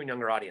to reach new and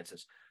younger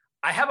audiences.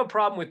 I have a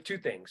problem with two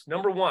things.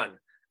 Number one,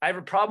 I have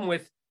a problem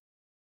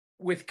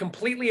with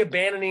completely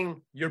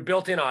abandoning your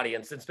built-in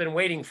audience that's been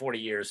waiting 40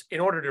 years in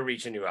order to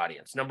reach a new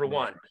audience. Number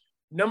one.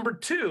 Number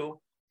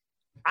two,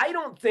 I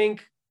don't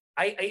think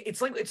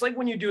it's like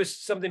when you do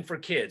something for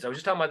kids. I was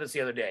just talking about this the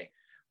other day.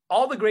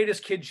 All the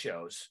greatest kids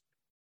shows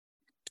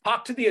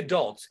talk to the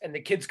adults and the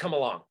kids come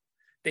along.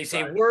 They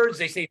say words,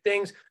 they say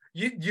things.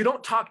 You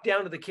don't talk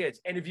down to the kids.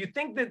 And if you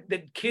think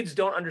that kids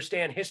don't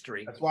understand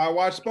history. That's why I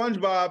watch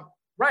SpongeBob.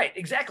 Right,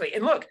 exactly.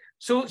 And look,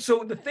 so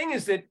the thing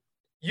is that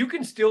you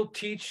can still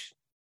teach.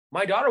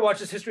 My daughter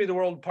watches History of the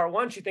World Part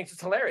 1. She thinks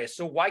it's hilarious.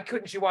 So why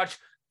couldn't she watch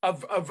a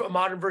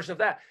modern version of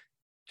that?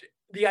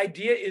 The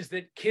idea is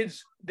that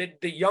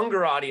the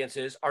younger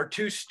audiences are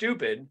too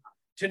stupid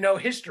to know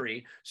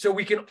history, so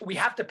we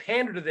have to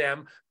pander to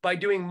them by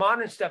doing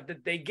modern stuff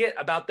that they get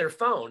about their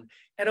phone.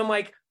 And I'm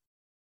like,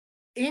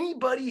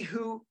 anybody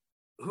who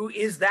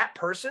is that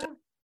person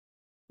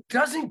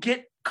doesn't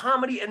get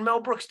comedy and Mel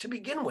Brooks to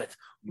begin with.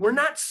 We're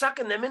not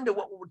sucking them into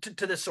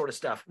to this sort of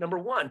stuff. Number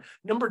one.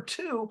 Number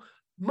two,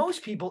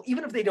 most people,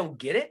 even if they don't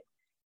get it,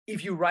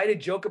 if you write a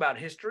joke about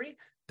history,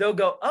 they'll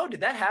go, oh,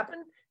 did that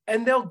happen?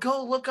 And they'll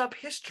go look up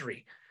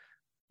history.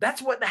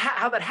 That's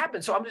how that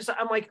happened. So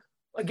I'm like,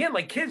 again,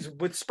 like kids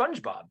with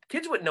SpongeBob,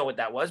 kids wouldn't know what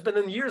that was, but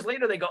then years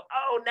later they go,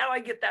 oh, now I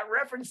get that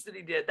reference that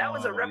he did. That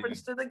was a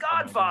reference to The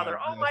Godfather.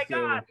 Oh my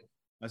God.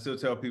 I still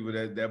tell people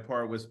that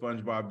part where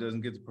SpongeBob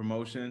doesn't get the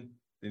promotion,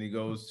 then he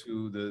goes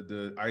to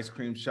the ice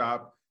cream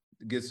shop.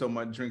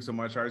 drink so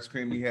much ice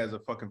cream, he has a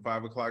fucking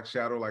 5 o'clock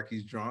shadow like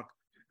he's drunk.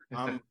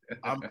 I'm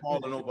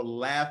falling over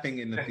laughing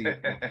in the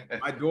theater.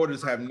 My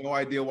daughters have no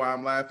idea why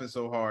I'm laughing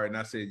so hard, and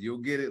I said, "You'll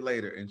get it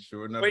later." And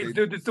sure enough, wait,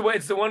 dude, it's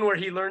the one where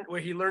he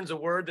learns a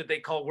word that they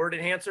call word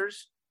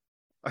enhancers.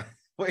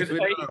 Wait,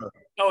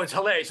 oh, it's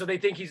hilarious. So they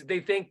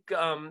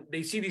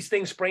see these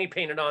things spray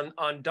painted on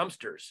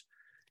dumpsters,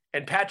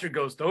 and Patrick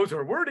goes, "Those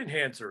are word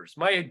enhancers.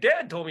 My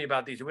dad told me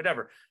about these or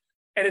whatever,"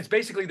 and it's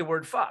basically the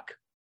word "fuck."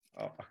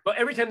 Oh. But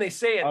every time they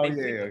say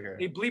it,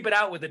 they bleep it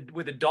out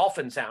with a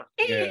dolphin sound.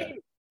 Yeah.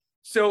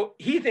 So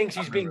he thinks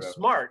he's being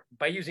smart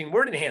by using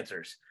word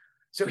enhancers.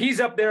 So he's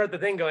up there at the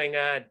thing going,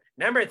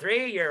 number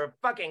 3, your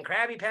fucking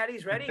Krabby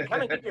Patties ready?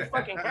 Come and get your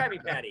fucking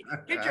Krabby Patty.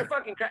 Get your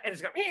fucking and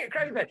it's going,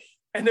 Krabby Patty.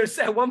 And there's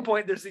at one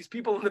point, there's these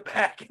people in the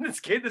back, and this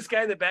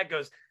guy in the back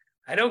goes,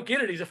 I don't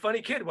get it. He's a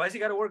funny kid. Why's he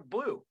got to work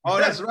blue? Oh,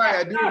 that's right.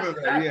 I do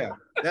remember that. Yeah.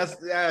 That's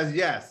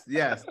yes.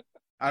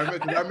 I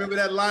remember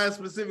that line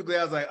specifically.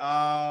 I was like,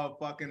 oh,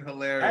 fucking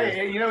hilarious.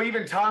 Hey,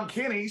 even Tom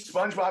Kenny,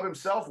 SpongeBob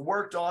himself,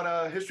 worked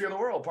on History of the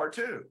World Part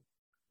 2.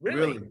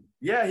 Really?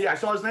 Yeah, I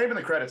saw his name in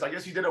the credits. I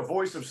guess he did a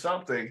voice of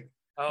something.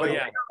 Oh, but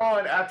yeah. later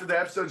on, after the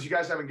episodes you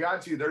guys haven't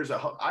gotten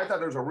to, I thought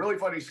there was a really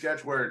funny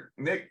sketch where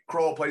Nick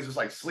Kroll plays this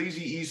like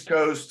sleazy East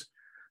Coast,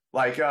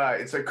 like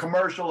it's a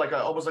commercial,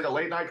 almost like a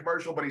late night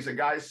commercial, but he's a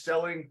guy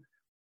selling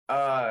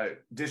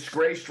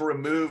disgraced,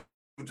 removed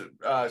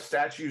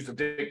statues of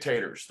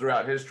dictators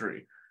throughout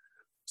history.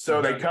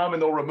 So they come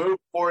and they'll remove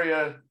for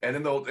you, and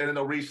then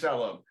they'll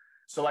resell them.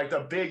 So like the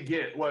big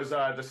get was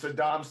the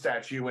Saddam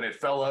statue when it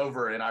fell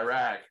over in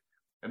Iraq,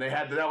 and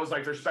that was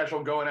like their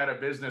special going out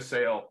of business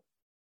sale.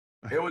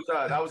 It was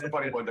that was a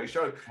funny one. They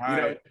showed,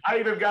 I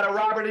even got a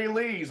Robert E.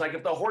 Lee's. Like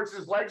if the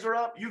horse's legs are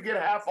up, you get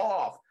half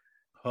off.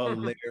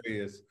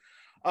 Hilarious.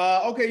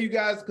 Okay, you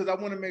guys, because I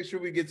want to make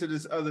sure we get to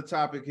this other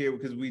topic here,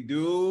 because we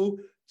do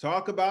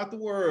talk about the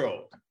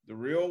world, the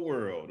real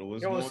world.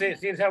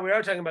 Seeing how we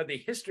are talking about the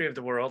history of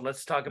the world,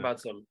 let's talk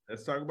about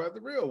Let's talk about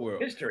the real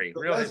world. History,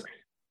 So real history.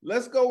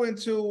 Let's go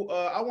into,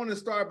 I want to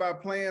start by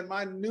playing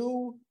my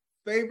new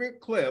favorite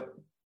clip,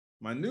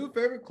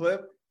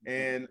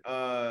 and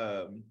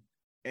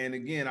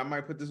again, I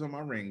might put this on my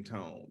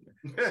ringtone.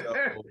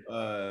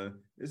 So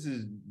this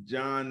is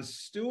Jon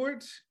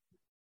Stewart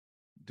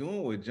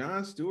doing what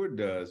Jon Stewart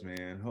does,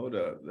 man. Hold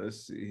up,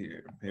 let's see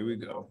here. Here we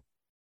go.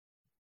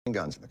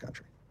 Guns in the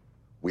country.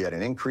 We had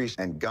an increase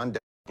in gun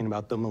deaths. Talking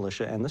about the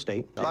militia and the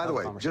state. By the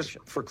way, just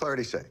for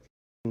clarity's sake.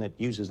 That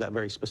uses that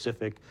very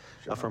specific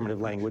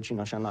affirmative language,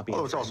 shall not be.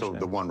 Well, it's also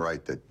the one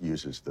right that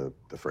uses the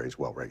phrase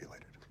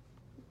well-regulated.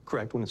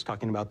 Correct, when it's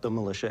talking about the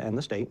militia and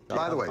the state.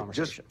 By the way,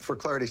 just for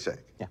clarity's sake.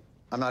 Yeah.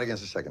 I'm not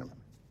against the Second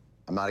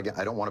Amendment.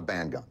 I don't want to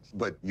ban guns.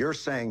 But you're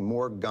saying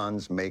more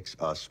guns makes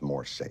us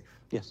more safe.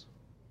 Yes.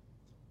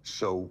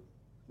 So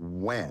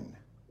when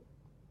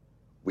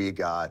we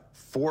got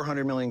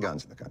 400 million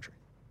guns in the country,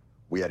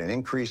 we had an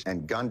increase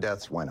and gun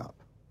deaths went up.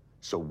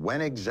 So when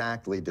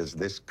exactly does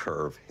this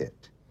curve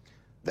hit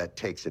that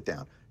takes it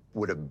down?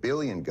 Would 1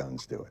 billion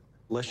guns do it?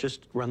 Let's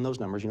just run those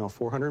numbers,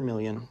 400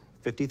 million,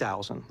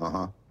 50,000.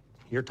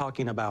 You're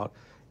talking about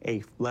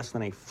less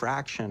than a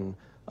fraction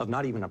of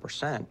not even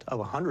 1%, of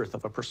 100th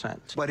of a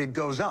percent. But it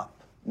goes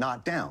up,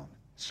 not down.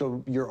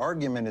 So your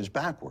argument is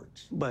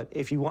backwards. But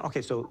if you want,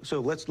 okay, so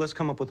let's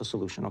come up with a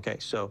solution. Okay,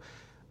 so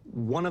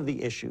one of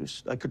the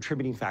issues, a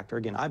contributing factor,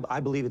 again, I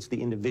believe it's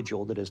the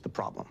individual that is the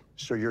problem.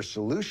 So your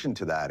solution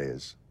to that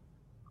is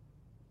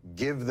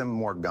give them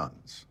more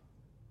guns.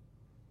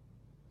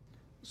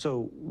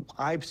 So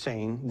I'm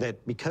saying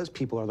that because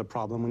people are the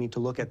problem, we need to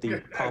look at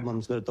the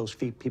problems that those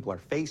people are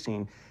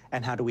facing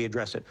and how do we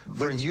address it.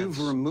 But you've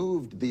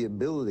removed the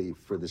ability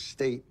for the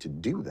state to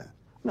do that.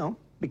 No,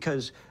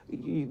 because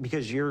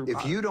you're...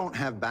 If you don't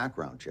have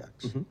background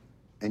checks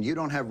and you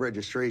don't have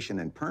registration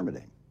and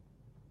permitting,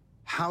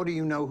 how do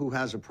you know who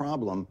has a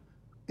problem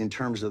in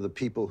terms of the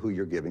people who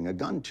you're giving a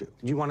gun to?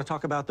 Do you want to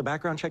talk about the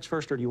background checks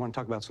first, or do you want to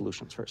talk about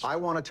solutions first? I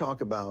want to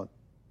talk about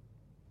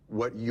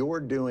what you're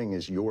doing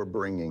is you're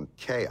bringing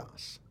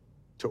chaos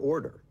to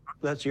order.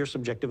 That's your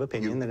subjective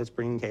opinion, that it's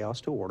bringing chaos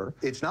to order.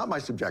 It's not my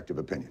subjective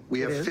opinion. We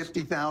have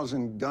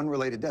 50,000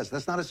 gun-related deaths.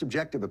 That's not a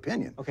subjective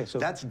opinion. Okay, so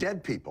that's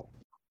dead people.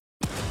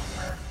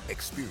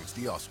 Experience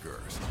the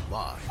Oscars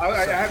live.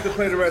 I have to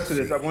play the rest of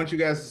this. I want you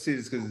guys to see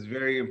this because it's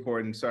very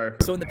important. Sorry.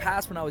 So in the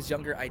past, when I was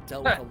younger, I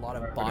dealt with a lot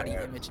of body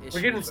image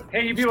issues.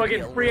 You people are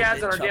getting free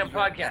ads on our damn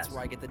podcast. That's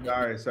where I get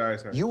the Sorry.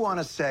 You want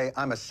to say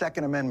I'm a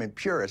Second Amendment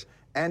purist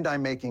and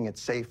I'm making it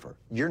safer.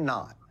 You're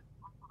not.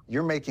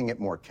 You're making it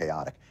more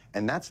chaotic.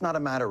 And that's not a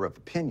matter of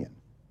opinion.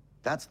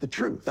 That's the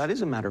truth. That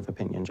is a matter of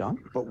opinion, John.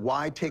 But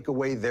why take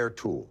away their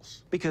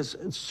tools? Because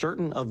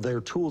certain of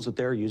their tools that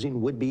they're using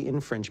would be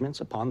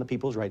infringements upon the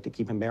people's right to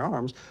keep and bear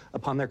arms,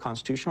 upon their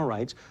constitutional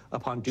rights,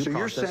 upon due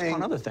process,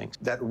 upon other things.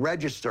 That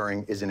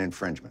registering is an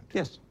infringement?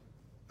 Yes.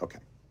 Okay.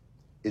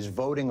 Is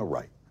voting a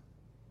right?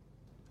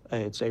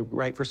 It's a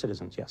right for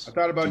citizens, yes. I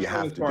thought about do you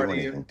have to do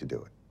anything to do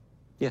it?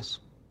 Yes.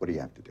 What do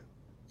you have to do?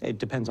 It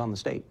depends on the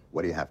state.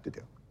 What do you have to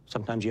do?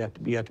 Sometimes you have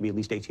to be at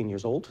least 18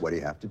 years old. What do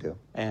you have to do?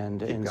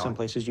 And in some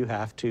places you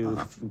have to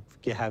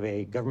have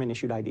a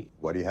government-issued ID.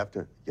 What do you have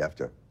to? You have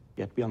to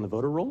be on the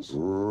voter rolls?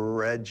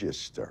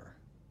 Register.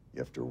 You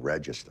have to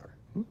register.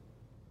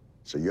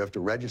 So you have to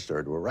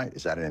register to a right.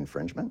 Is that an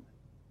infringement?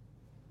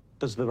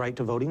 Does the right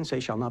to voting say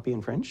shall not be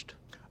infringed?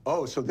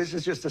 Oh, so this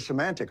is just a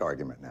semantic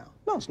argument now.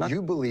 No, it's not.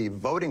 You believe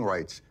voting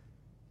rights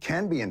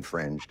can be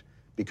infringed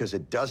because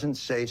it doesn't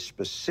say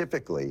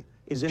specifically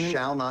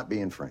shall not be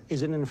infringed.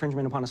 Is it an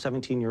infringement upon a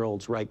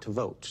 17-year-old's right to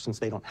vote, since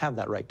they don't have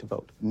that right to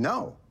vote?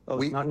 No. Oh,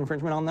 it's not an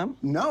infringement on them?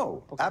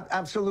 No,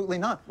 absolutely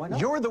not. Why not?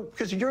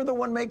 Because you're the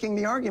one making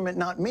the argument,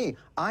 not me.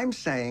 I'm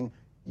saying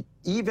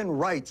even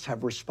rights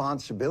have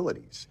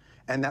responsibilities,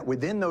 and that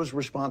within those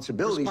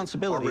responsibilities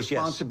are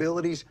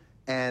responsibilities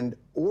and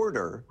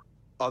order.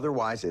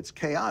 Otherwise, it's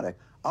chaotic.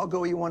 I'll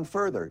go you one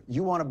further.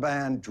 You want to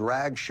ban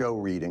drag show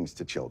readings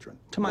to children.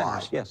 To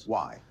minors, yes.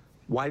 Why?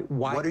 Why?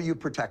 What are you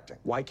protecting?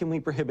 Why can we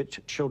prohibit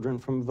children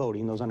from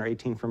voting, those under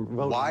 18 from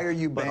voting? Why are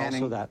you but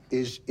banning? Also that?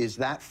 Is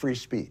that free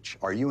speech?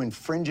 Are you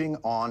infringing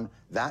on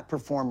that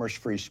performer's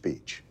free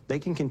speech? They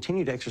can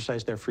continue to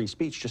exercise their free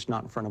speech, just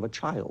not in front of a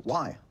child.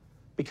 Why?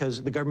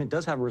 Because the government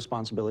does have a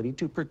responsibility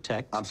to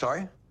protect. I'm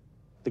sorry?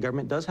 The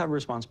government does have a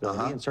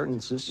responsibility in certain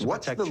instances to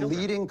What's protect the children.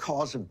 leading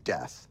cause of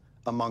death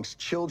amongst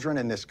children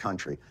in this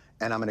country?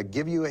 And I'm going to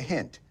give you a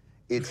hint.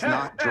 It's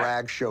not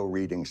drag show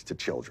readings to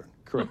children.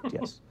 Correct,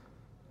 yes.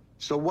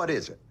 So what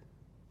is it?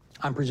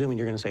 I'm presuming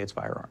you're going to say it's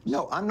firearms.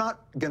 No, I'm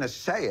not going to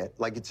say it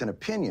like it's an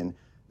opinion.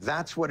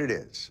 That's what it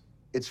is.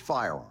 It's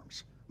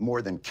firearms.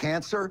 More than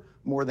cancer,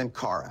 more than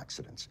car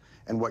accidents.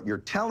 And what you're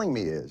telling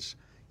me is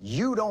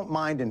you don't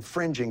mind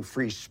infringing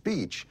free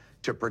speech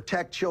to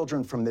protect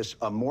children from this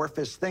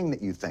amorphous thing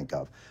that you think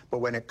of. But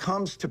when it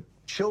comes to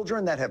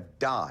children that have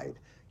died,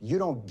 you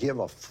don't give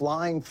a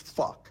flying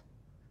fuck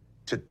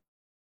to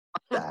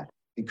that,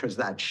 because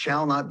that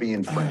shall not be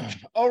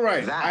infringed. All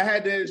right, That I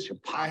had to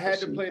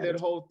hypocrisy, play that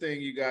whole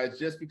thing, you guys,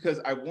 just because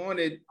I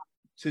wanted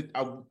to.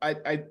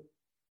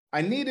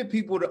 I needed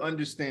people to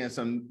understand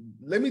something.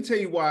 Let me tell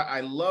you why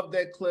I love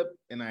that clip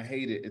and I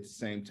hate it at the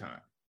same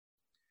time.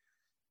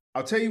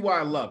 I'll tell you why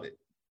I love it,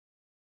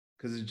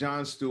 because it's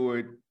Jon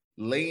Stewart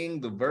laying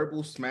the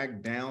verbal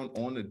smack down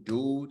on a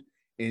dude.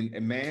 And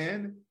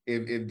man,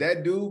 if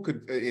that dude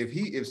could,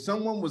 if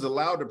someone was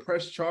allowed to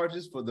press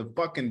charges for the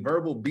fucking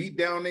verbal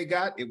beatdown they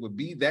got, it would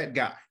be that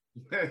guy.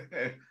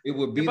 It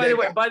would be. By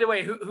the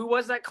way, who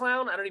was that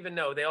clown? I don't even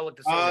know. They all look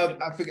the same.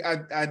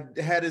 I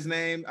had his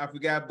name. I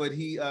forgot, but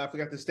I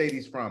forgot the state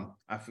he's from.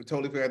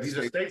 Totally forgot. He's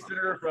a state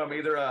senator from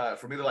either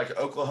like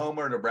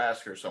Oklahoma or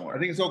Nebraska or somewhere. I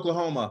think it's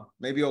Oklahoma,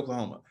 maybe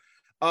Oklahoma.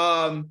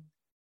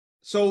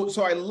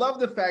 So I love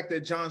the fact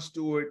that Jon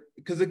Stewart,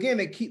 because again,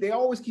 they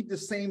always keep the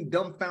same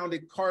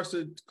dumbfounded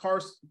Carson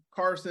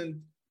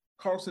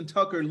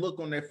Tucker look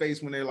on their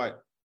face when they're like,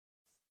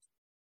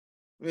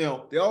 they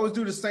always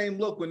do the same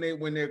look when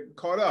they're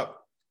caught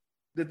up.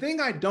 The thing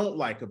I don't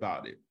like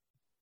about it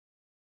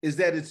is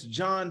that it's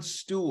Jon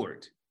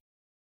Stewart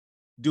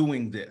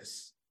doing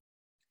this,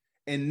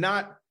 and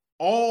not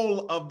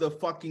all of the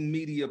fucking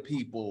media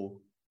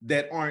people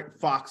that aren't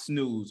Fox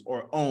News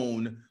or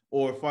OWN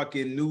or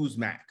fucking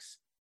Newsmax.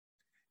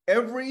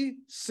 Every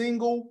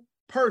single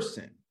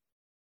person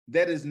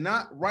that is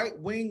not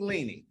right-wing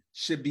leaning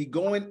should be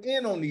going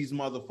in on these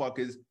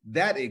motherfuckers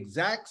that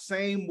exact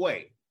same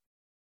way.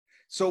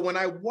 So when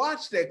I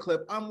watched that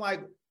clip, I'm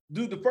like,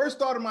 dude, the first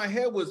thought in my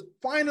head was,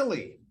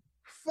 finally,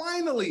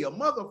 a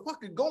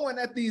motherfucker going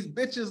at these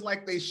bitches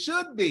like they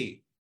should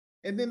be.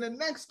 And then the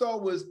next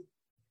thought was,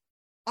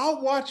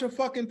 I'll watch a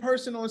fucking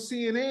person on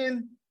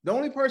CNN. The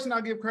only person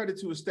I'll give credit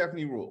to is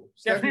Stephanie Rule.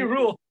 Stephanie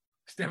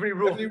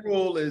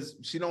Rule is,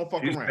 she don't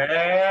fuck She's around.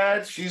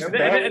 Bad. She's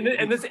bad.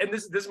 And this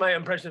is my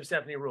impression of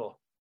Stephanie Rule.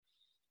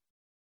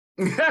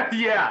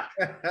 Yeah.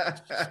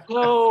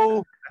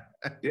 So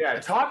yeah,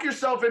 talk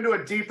yourself into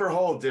a deeper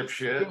hole,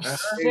 dipshit.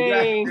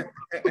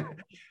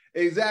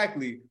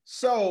 Exactly.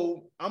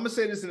 So I'm gonna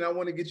say this, and I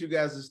want to get you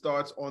guys'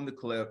 thoughts on the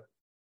clip.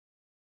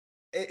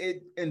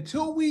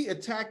 Until we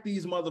attack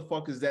these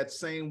motherfuckers that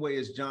same way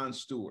as Jon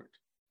Stewart.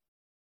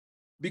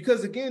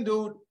 Because again,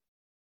 dude,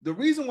 the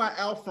reason why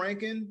Al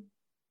Franken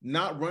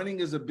not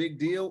running is a big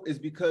deal is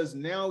because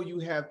now you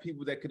have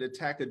people that could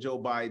attack a Joe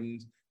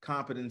Biden's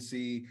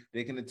competency.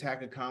 They can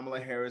attack a Kamala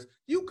Harris.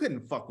 You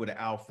couldn't fuck with an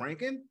Al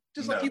Franken,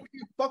 just like you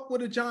can't fuck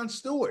with a Jon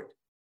Stewart.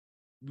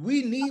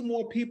 We need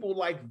more people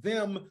like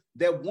them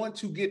that want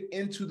to get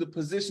into the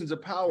positions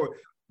of power.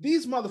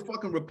 These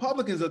motherfucking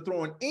Republicans are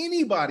throwing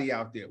anybody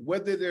out there,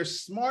 whether they're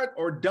smart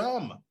or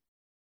dumb.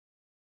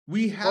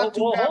 We have to.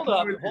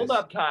 Hold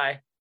up, Ty.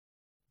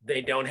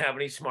 They don't have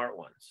any smart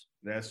ones.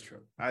 That's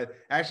true. I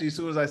actually, as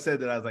soon as I said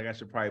that, I was like, I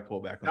should probably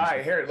pull back on All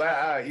right, here,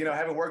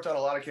 having worked on a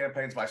lot of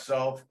campaigns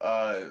myself,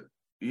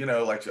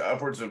 like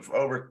upwards of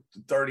over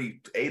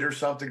 38 or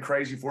something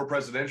crazy for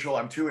presidential.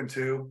 I'm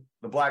 2-2.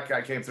 The black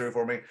guy came through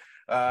for me.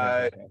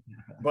 But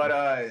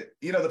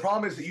the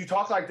problem is that you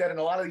talk like that in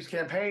a lot of these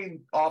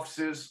campaign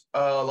offices,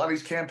 a lot of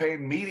these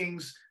campaign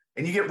meetings,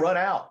 and you get run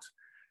out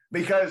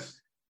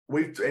because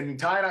and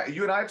Ty and I,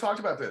 you and I have talked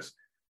about this.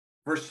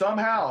 For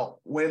somehow,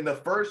 when the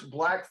first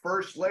black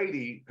first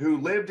lady who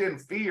lived in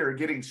fear,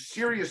 getting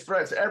serious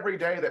threats every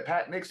day that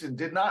Pat Nixon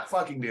did not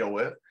fucking deal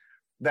with,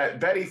 that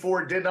Betty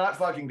Ford did not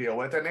fucking deal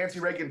with, that Nancy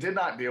Reagan did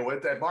not deal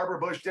with, that Barbara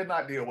Bush did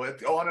not deal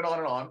with, on and on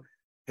and on.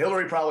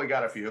 Hillary probably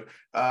got a few.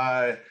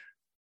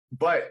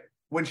 But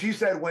when she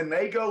said, when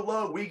they go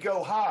low, we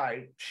go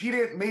high, she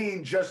didn't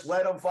mean just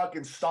let them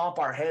fucking stomp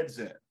our heads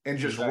in and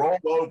just roll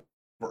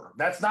over.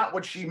 That's not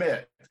what she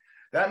meant.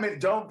 That meant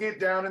don't get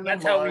down in the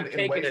mud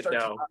and waste our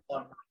time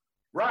on.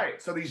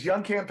 Right. So these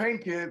young campaign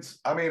kids,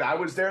 I mean, I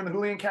was there in the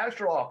Julian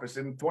Castro office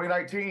in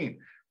 2019.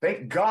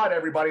 Thank God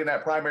everybody in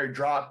that primary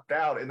dropped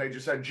out and they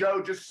just said,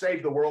 Joe, just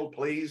save the world,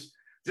 please.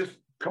 Just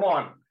come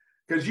on.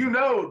 Because you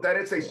know that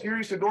it's a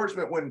serious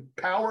endorsement when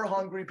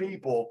power-hungry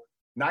people,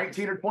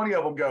 19 or 20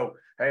 of them go,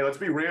 hey, let's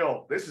be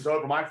real. This is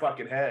over my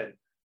fucking head.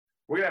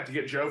 We're going to have to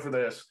get Joe for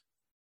this.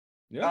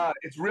 Yeah.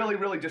 It's really,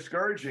 really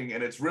discouraging,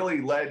 and it's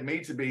really led me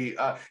to be,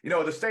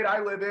 the state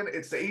I live in,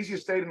 it's the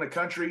easiest state in the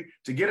country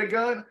to get a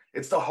gun.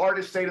 It's the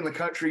hardest state in the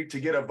country to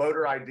get a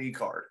voter ID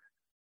card,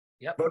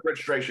 voter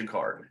registration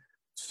card.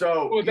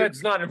 So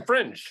that's not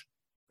infringed.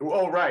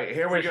 Oh, right.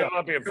 Here we go.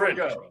 Not be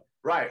infringed.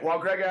 Right. While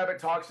Greg Abbott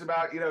talks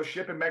about,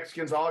 shipping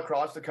Mexicans all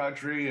across the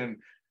country, and,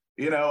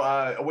 we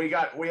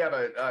have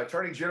a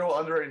attorney general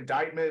under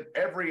indictment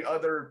every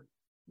other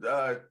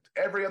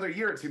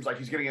year. It seems like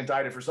he's getting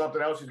indicted for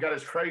something else. He's got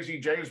his crazy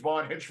James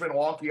Bond henchman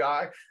wonky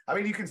eye. I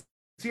mean, you can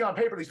see on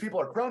paper these people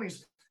are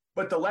cronies,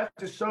 but the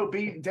left is so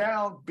beaten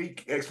down,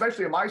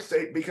 especially in my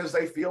state, because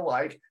they feel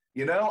like,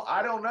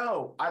 I don't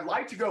know. I'd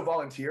like to go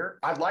volunteer.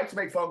 I'd like to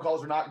make phone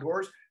calls or knock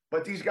doors,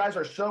 but these guys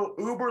are so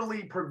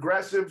uberly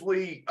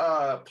progressively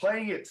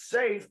playing it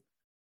safe.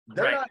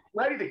 They're not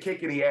ready to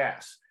kick any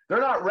ass. They're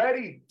not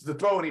ready to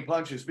throw any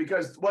punches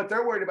because what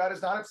they're worried about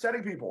is not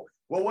upsetting people.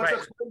 Well, what's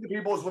upsetting to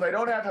people is when they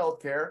don't have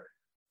health care,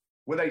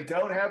 when they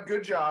don't have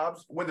good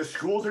jobs, when the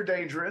schools are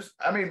dangerous.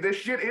 I mean, this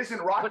shit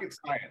isn't rocket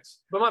science.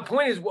 But my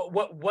point is,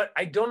 what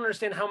I don't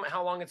understand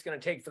how long it's going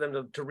to take for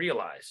them to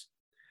realize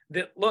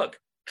that, look,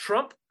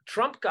 Trump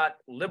got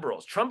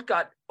liberals. Trump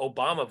got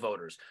Obama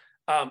voters.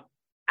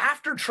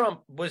 After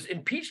Trump was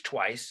impeached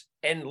twice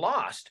and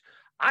lost,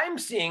 I'm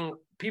seeing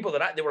people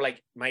that they were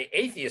like my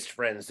atheist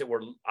friends that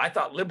were, I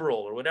thought, liberal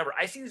or whatever.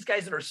 I see these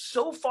guys that are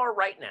so far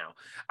right now.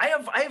 I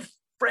have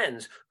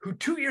friends who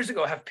 2 years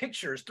ago have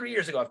pictures, 3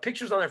 years ago have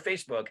pictures on their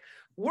Facebook.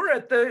 We're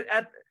at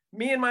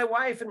me and my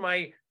wife and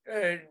my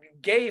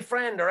gay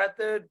friend are at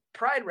the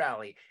Pride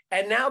rally.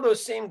 And now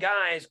those same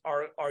guys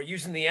are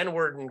using the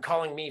N-word and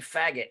calling me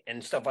faggot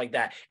and stuff like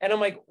that. And I'm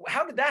like,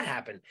 how did that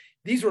happen?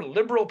 These were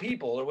liberal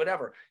people or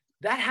whatever.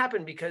 That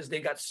happened because they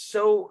got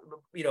so,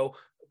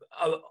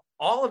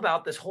 all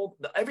about this whole,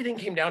 everything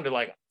came down to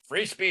like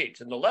free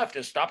speech, and the left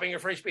is stopping your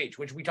free speech,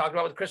 which we talked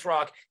about with Chris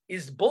Rock,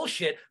 is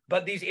bullshit.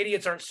 But these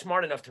idiots aren't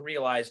smart enough to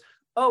realize,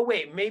 oh,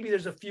 wait, maybe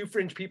there's a few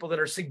fringe people that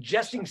are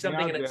suggesting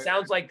something and it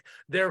sounds like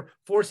they're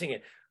forcing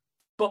it.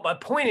 But my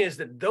point is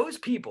that those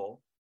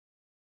people,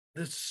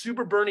 the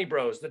super Bernie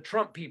bros, the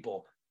Trump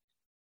people,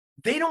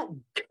 they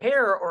don't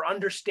care or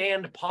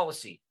understand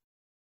policy.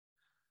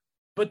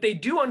 But they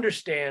do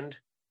understand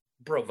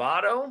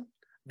bravado.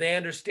 They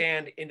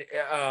understand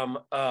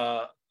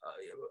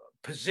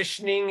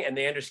positioning, and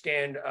they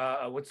understand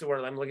what's the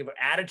word I'm looking for?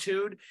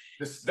 Attitude.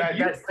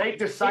 That fake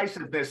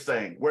decisiveness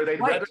thing, where they'd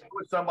rather go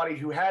with somebody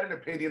who had an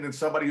opinion than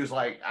somebody who's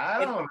like,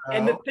 I don't know.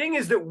 And the thing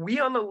is that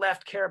we on the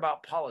left care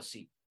about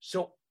policy.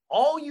 So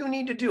all you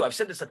need to do, I've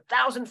said this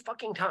 1,000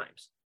 fucking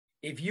times,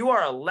 if you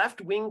are a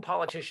left-wing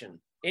politician,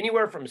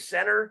 anywhere from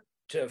center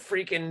to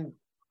freaking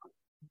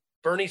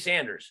Bernie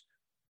Sanders,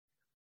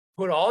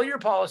 put all your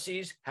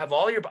policies, have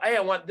all your, hey, I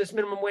want this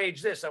minimum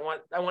wage, this, I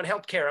want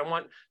health care, I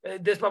want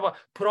this, blah, blah.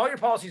 Put all your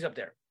policies up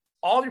there.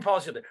 All of your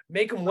policies up there.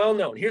 Make them well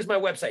known. Here's my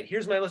website.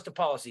 Here's my list of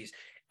policies.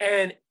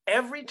 And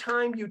every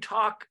time you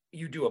talk,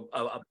 you do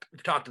a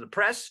talk to the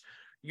press,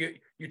 you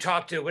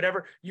talk to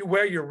whatever, you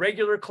wear your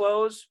regular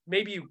clothes,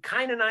 maybe you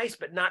kind of nice,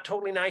 but not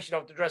totally nice. You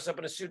don't have to dress up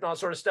in a suit and all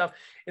sort of stuff,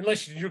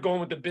 unless you're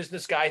going with the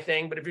business guy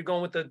thing. But if you're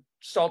going with the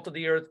salt of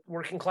the earth,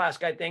 working class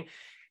guy thing,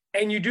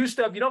 and you do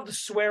stuff, you don't have to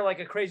swear like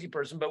a crazy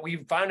person, but we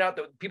found out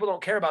that people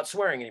don't care about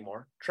swearing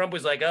anymore. Trump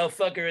was like, oh,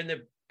 fuck her in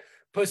the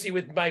pussy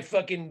with my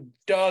fucking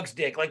dog's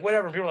dick, like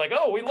whatever. People are like,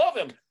 oh, we love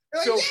him.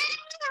 So,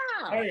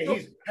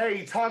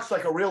 he talks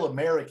like a real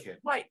American.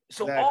 Right.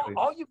 So exactly.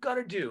 all you've got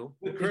to do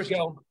is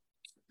go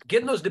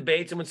get in those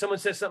debates, and when someone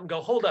says something,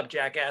 go, hold up,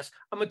 jackass.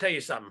 I'm going to tell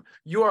you something.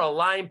 You are a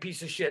lying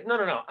piece of shit.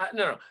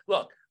 No.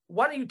 Look.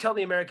 Why don't you tell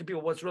the American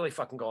people what's really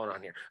fucking going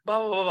on here? Blah,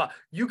 blah, blah, blah.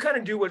 You kind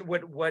of do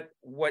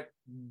what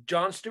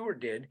Jon Stewart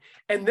did.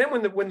 And then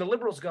when the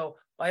liberals go,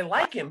 I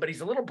like him, but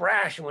he's a little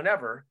brash and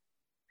whatever.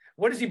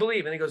 What does he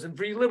believe? And he goes, and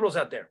for you liberals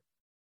out there,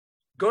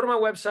 go to my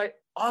website.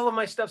 All of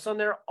my stuff's on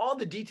there. All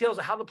the details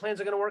of how the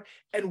plans are going to work.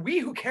 And we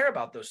who care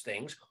about those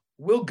things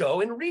will go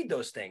and read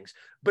those things.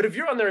 But if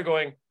you're on there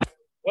going,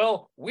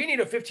 well, we need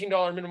a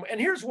 $15 minimum, and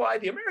here's why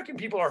the American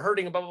people are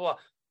hurting, and blah, blah, blah.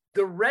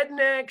 the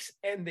rednecks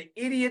and the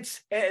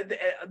idiots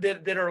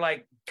that are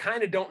like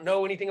kind of don't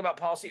know anything about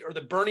policy, or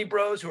the Bernie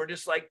bros who are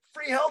just like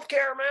free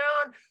healthcare,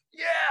 man.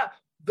 Yeah,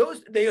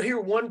 they hear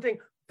one thing.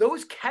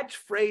 Those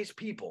catchphrase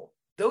people,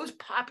 those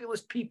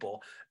populist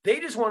people, they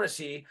just want to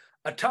see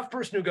a tough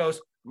person who goes,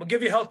 "I'm gonna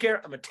give you healthcare.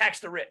 I'm gonna tax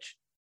the rich."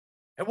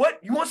 And what?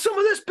 You want some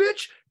of this,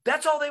 bitch?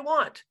 That's all they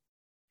want.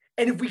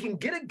 And if we can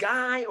get a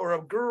guy or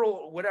a girl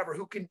or whatever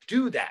who can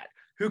do that,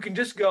 who can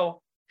just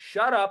go,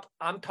 "Shut up,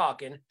 I'm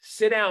talking.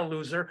 Sit down,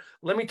 loser.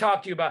 Let me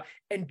talk to you about,"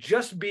 and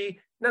just be,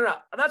 no,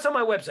 that's on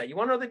my website. You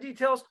want to know the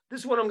details? This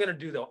is what I'm going to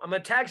do, though. I'm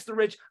going to tax the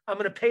rich. I'm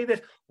going to pay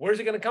this. Where's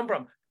it going to come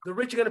from? The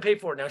rich are going to pay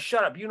for it. Now,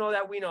 shut up. You know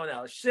that. We know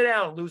now. Sit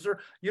down, loser.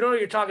 You don't know what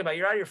you're talking about.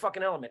 You're out of your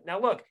fucking element. Now,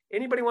 look,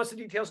 anybody wants the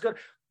details, good.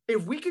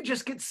 If we could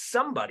just get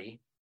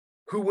somebody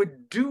who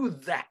would do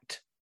that,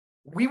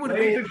 we would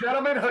Ladies and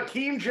gentlemen,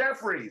 Hakeem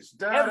Jeffries.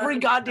 Every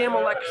goddamn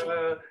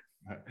election.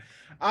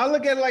 I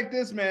look at it like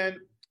this, man.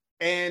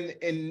 And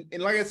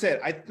like I said,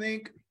 I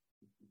think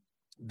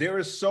there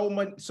is so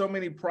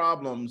many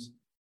problems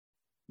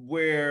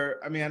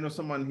where, I mean, I know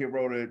someone here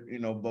wrote it, you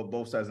know,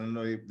 both sides. I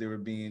know they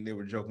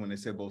were joking when they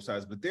said both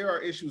sides, but there are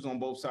issues on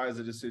both sides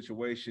of the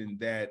situation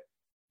that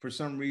for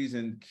some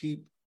reason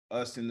keep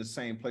us in the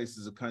same place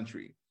as a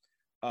country.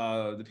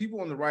 The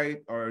people on the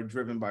right are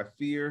driven by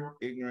fear,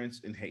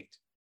 ignorance, and hate.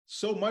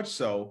 So much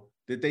so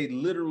that they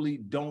literally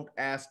don't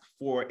ask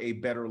for a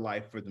better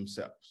life for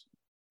themselves.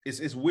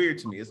 It's weird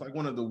to me. It's like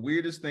one of the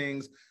weirdest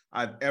things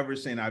I've ever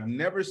seen. I've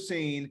never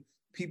seen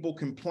people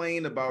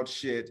complain about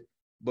shit,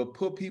 but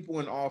put people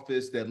in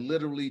office that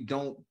literally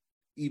don't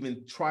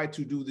even try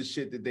to do the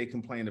shit that they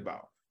complain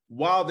about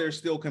while they're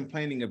still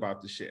complaining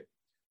about the shit.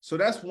 So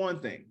that's one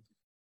thing.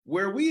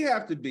 Where we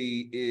have to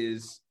be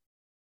is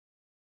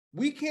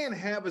we can't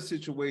have a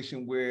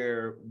situation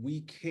where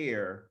we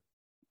care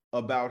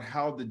about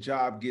how the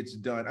job gets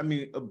done. I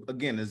mean,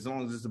 again, as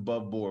long as it's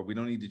above board, we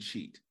don't need to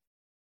cheat.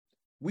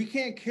 We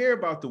can't care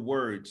about the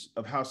words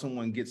of how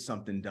someone gets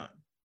something done.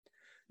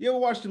 You ever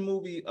watch the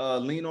movie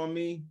Lean on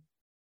Me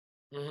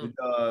with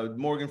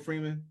Morgan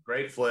Freeman?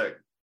 Great flick.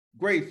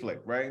 Great flick,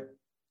 right?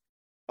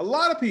 A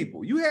lot of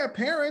people, you have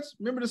parents,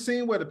 remember the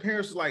scene where the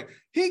parents was like,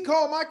 "He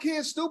called my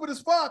kid stupid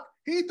as fuck.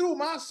 He threw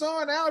my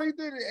son out. He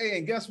did it." Hey,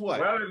 and guess what?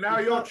 Well, now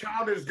your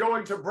child is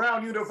going to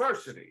Brown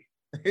University.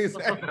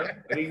 Exactly.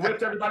 And he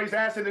whipped everybody's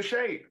ass into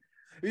shape.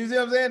 You see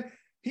what I'm saying?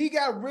 He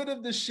got rid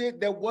of the shit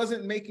that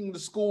wasn't making the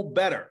school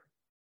better.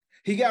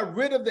 He got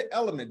rid of the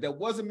element that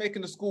wasn't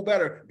making the school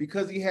better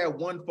because he had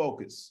one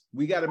focus.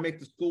 We got to make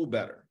the school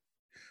better.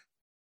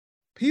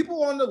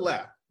 People on the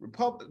left,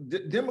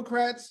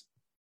 Democrats,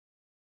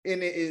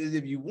 and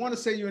if you want to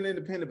say you're an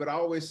independent, but I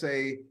always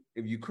say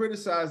if you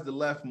criticize the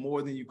left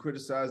more than you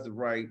criticize the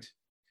right,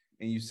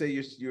 and you say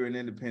you're an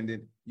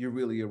independent, you're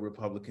really a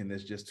Republican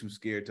that's just too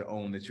scared to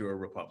own that you're a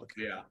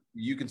Republican. Yeah.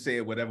 You can say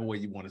it whatever way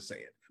you want to say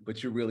it,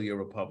 but you're really a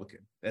Republican.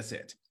 That's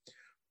it.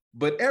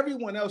 But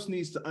everyone else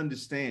needs to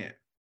understand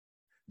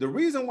the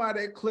reason why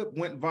that clip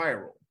went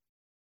viral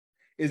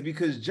is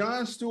because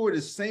Jon Stewart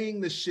is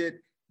saying the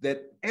shit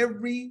that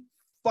every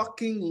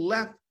fucking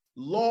left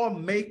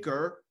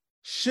lawmaker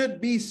should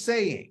be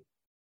saying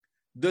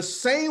the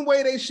same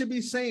way they should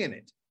be saying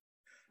it.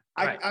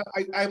 Right.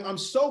 I'm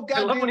so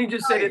goddamn. I love when he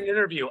just said in an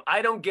interview,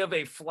 "I don't give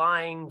a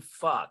flying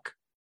fuck."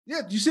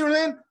 Yeah, you see what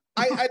I'm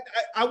saying?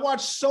 I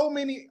watch so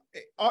many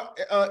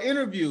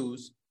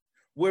interviews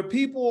where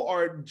people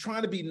are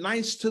trying to be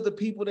nice to the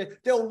people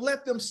that they'll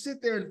let them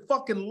sit there and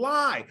fucking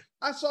lie.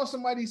 I saw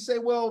somebody say,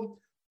 "Well,"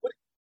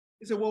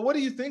 he said, "Well, what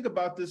do you think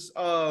about this?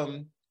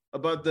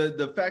 About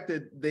the fact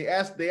that they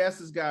asked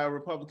this guy, a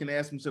Republican,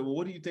 asked him, said, well,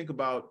 what do you think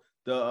about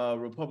the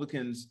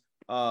Republicans,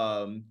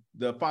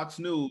 the Fox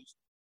News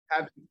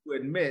having to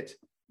admit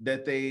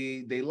that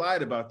they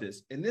lied about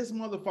this?" And this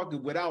motherfucker,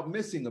 without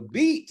missing a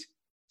beat,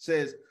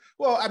 says,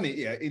 "Well, I mean,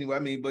 yeah, anyway, I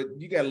mean, but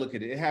you got to look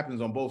at it. It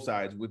happens on both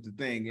sides with the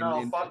thing."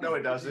 No,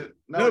 it doesn't.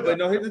 No, but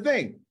here's the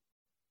thing.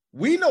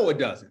 We know it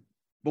doesn't.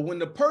 But when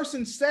the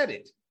person said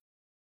it,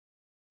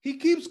 he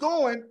keeps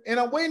going, and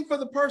I'm waiting for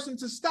the person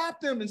to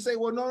stop them and say,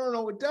 "Well,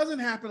 no, it doesn't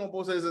happen on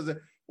both sides."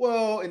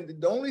 Well, and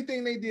the only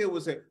thing they did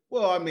was say,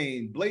 "Well, I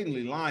mean,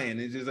 blatantly lying."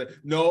 It's just like,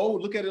 no,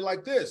 look at it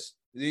like this.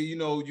 You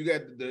know, you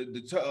got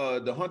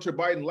the Hunter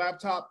Biden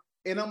laptop,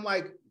 and I'm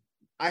like,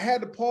 I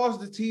had to pause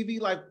the TV.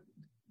 Like,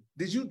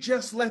 did you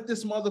just let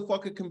this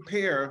motherfucker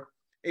compare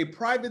a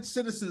private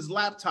citizen's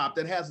laptop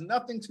that has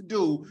nothing to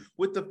do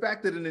with the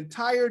fact that an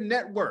entire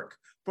network,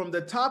 from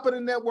the top of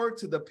the network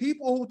to the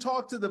people who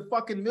talk to the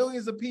fucking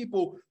millions of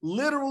people,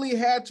 literally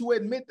had to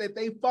admit that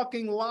they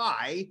fucking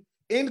lie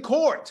in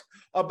court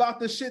about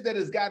the shit that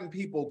has gotten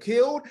people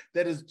killed,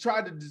 that has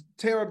tried to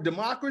tear up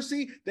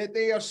democracy, that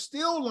they are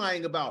still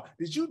lying about?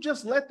 Did you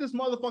just let this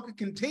motherfucker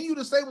continue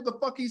to say what the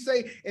fuck he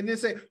say and then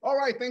say, "All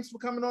right, thanks for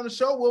coming on the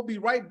show. We'll be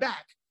right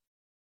back"?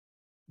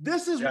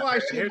 This is why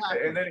shit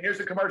happens. And then here's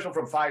the commercial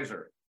from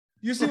Pfizer.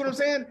 You see what I'm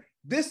saying?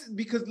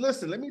 Because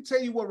listen, let me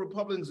tell you what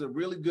Republicans are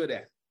really good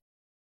at.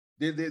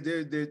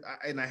 They're,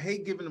 and I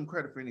hate giving them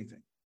credit for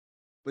anything,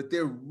 but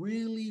they're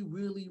really,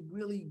 really,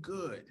 really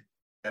good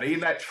And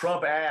eating that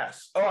Trump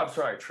ass. Oh, I'm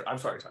sorry. I'm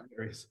sorry, Tom.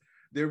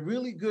 They're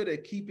really good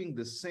at keeping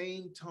the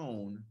same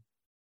tone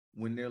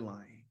when they're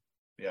lying.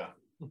 Yeah.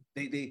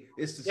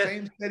 It's the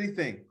same steady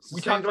thing.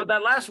 We talked about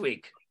that last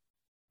week.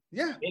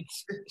 Yeah.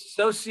 It's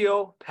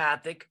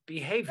sociopathic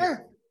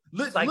behavior.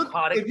 Yeah.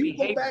 Psychotic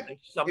behavior. There's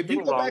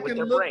something wrong with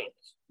their brains.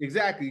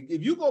 Exactly.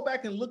 If you go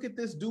back and look at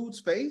this dude's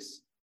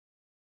face,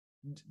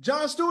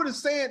 Jon Stewart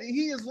is saying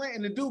he is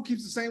laying, the dude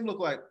keeps the same look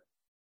like.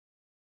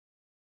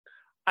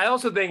 I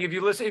also think if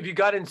you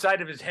got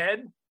inside of his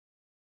head,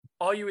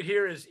 all you would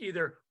hear is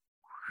either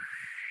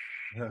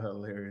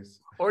hilarious,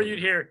 or you'd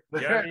hear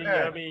yummy,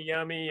 yummy,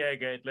 yummy. I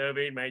got love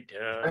in my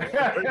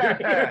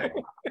tongue.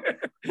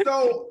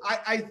 So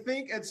I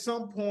think at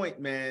some point,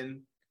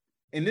 man,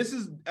 and this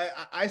is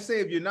I say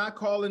if you're not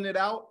calling it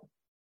out,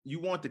 you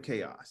want the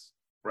chaos,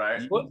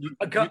 right? Well,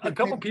 a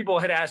couple people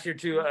had asked here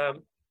too.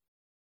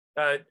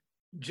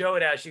 Joe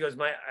had asked. She goes,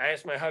 I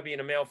asked my hubby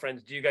and a male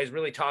friend, do you guys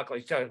really talk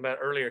like talking about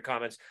earlier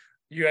comments?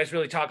 You guys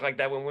really talk like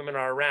that when women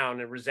are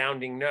around? A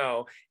resounding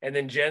no. And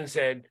then Jen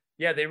said,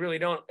 yeah, they really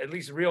don't. At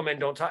least real men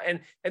don't talk.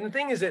 And the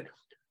thing is that,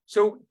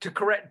 so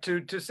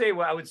to say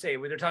what I would say,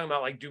 when they're talking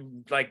about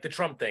like the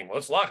Trump thing, well,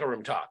 it's locker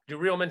room talk. Do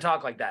real men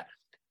talk like that?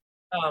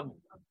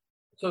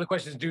 So the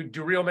question is,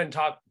 do real men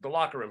talk the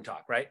locker room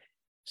talk, right?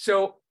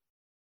 So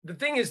the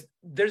thing is,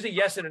 there's a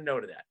yes and a no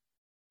to that.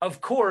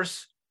 Of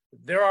course,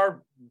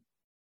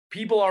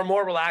 people are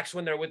more relaxed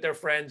when they're with their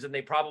friends, and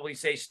they probably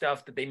say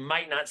stuff that they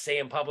might not say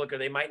in public, or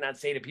they might not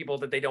say to people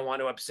that they don't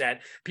want to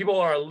upset. People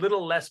are a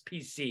little less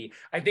PC.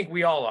 I think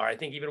we all are. I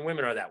think even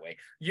women are that way.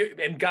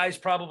 And guys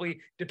probably,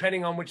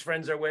 depending on which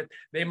friends they're with,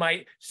 they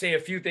might say a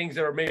few things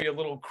that are maybe a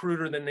little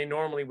cruder than they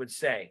normally would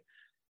say.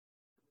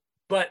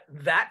 But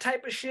that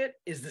type of shit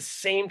is the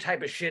same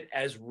type of shit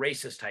as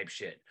racist type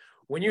shit.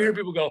 When you hear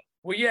people go,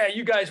 well, yeah,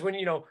 you guys, when,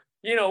 when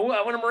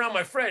I'm around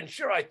my friends,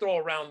 sure, I throw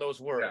around those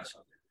words.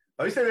 Yeah.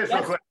 Let me say this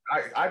real quick.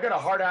 I've got a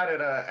hard out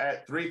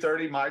at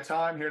 3:30 my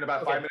time here in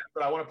about 5 minutes,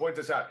 but I want to point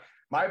this out.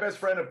 My best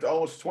friend of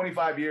almost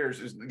 25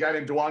 years is a guy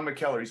named DeJuan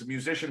McKellar. He's a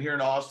musician here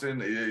in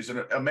Austin. He's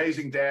an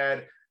amazing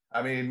dad.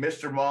 I mean,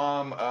 Mr.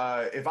 Mom.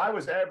 If I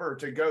was ever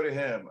to go to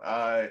him,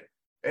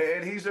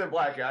 and he's a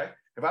black guy,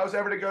 if I was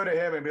ever to go to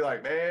him and be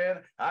like,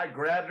 man, I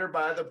grabbed her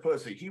by the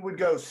pussy, he would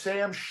go,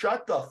 Sam,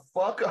 shut the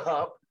fuck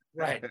up.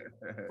 Right.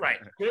 Right.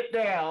 Sit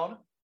down.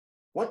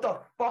 What the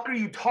fuck are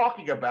you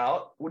talking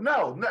about? Well,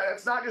 no,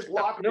 it's not just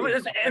locker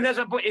room. And that's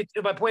my point.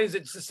 My point is,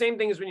 it's the same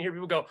thing as when you hear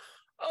people go,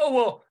 oh,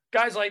 well,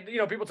 guys, like,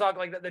 people talk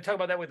like that. They talk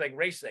about that with like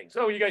race things.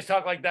 Oh, you guys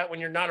talk like that when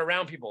you're not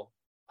around people.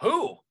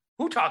 Who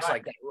talks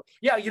like that?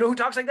 Yeah. You know who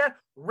talks like that?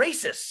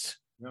 Racists.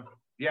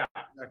 Yeah.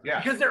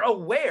 Because they're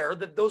aware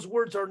that those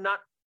words are not.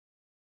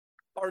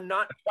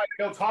 That's why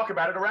they don't talk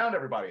about it around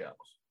everybody else.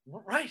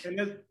 Right.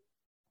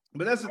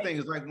 But that's the thing,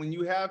 is like when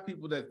you have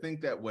people that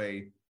think that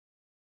way,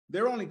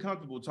 they're only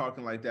comfortable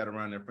talking like that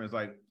around their friends.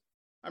 Like,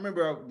 I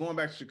remember going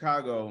back to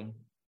Chicago,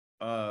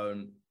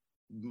 my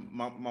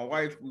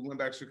wife, we went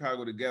back to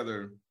Chicago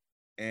together,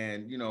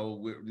 and,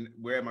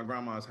 we're at my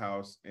grandma's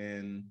house,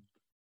 and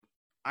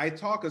I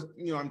talk,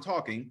 I'm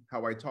talking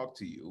how I talk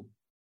to you.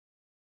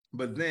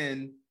 But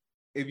then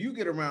if you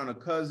get around a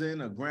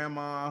cousin, a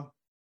grandma,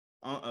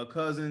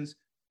 cousins,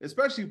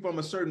 especially from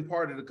a certain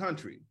part of the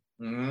country,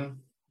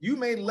 you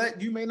may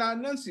not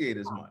enunciate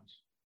as much.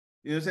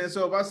 You know what I'm saying?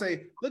 So if I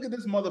say, look at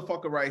this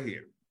motherfucker right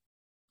here.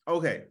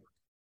 Okay.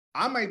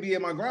 I might be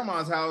at my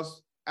grandma's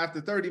house after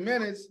 30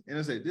 minutes and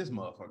I say, this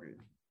motherfucker.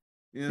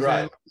 You know what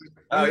I'm saying?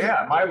 Oh,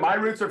 yeah. My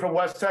roots are from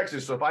West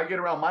Texas. So if I get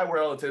around my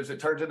relatives,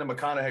 it turns into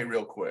McConaughey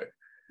real quick.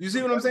 You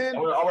see what I'm saying?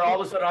 Or all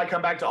of a sudden I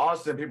come back to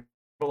Austin, people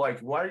are like,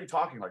 why are you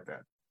talking like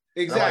that?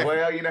 Exactly.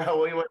 Like,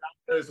 well, we went out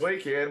this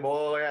weekend.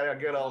 Boy, we had a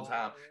good old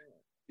time.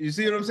 You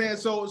see what I'm saying?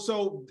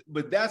 So,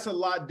 but that's a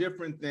lot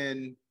different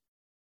than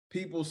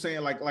people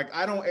saying like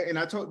I don't, and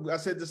I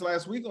said this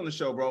last week on the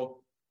show, bro.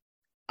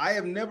 I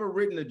have never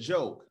written a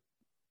joke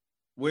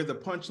where the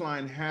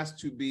punchline has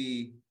to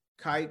be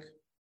kike,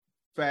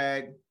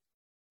 fag,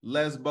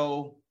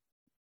 lesbo,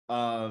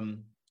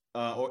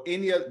 or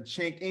any other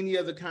chink, any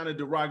other kind of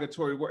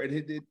derogatory word.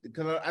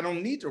 Because I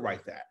don't need to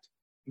write that.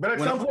 But at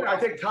some point, I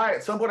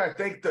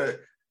think the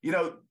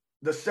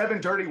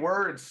 7 dirty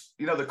words,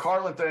 the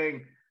Carlin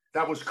thing,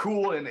 that was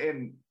cool,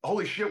 and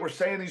holy shit, we're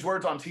saying these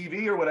words on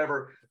TV or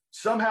whatever.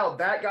 Somehow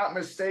that got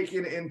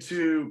mistaken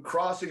into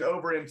crossing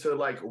over into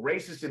like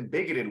racist and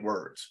bigoted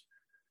words.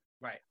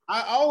 Right.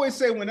 I always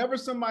say whenever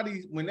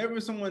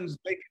someone's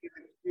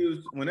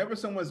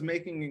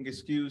making an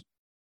excuse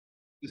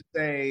to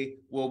say,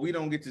 well, we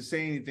don't get to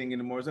say anything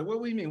anymore. It's like,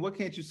 what do you mean? What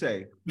can't you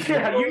say?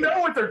 Yeah, you know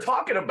what they're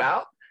talking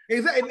about.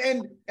 Exactly.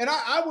 And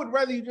I would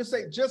rather you just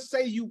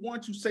say you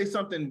want to say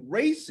something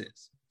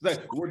racist.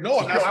 Like, well, no,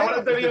 I'm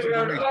not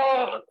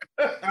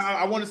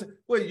I want to say,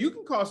 well, you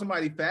can call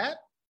somebody fat.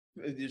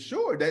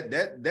 Sure,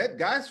 that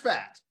guy's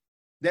fat.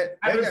 That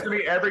happens to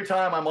me every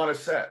time I'm on a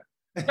set.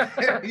 You know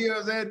what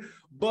I'm saying?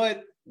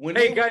 But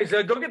guys,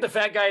 go get the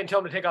fat guy and tell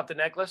him to take off the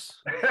necklace.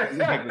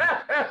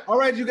 All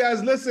right, you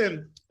guys,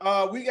 listen.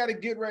 We got to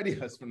get ready.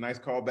 That's a nice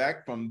call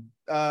back from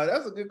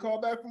That's a good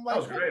callback from That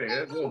was great.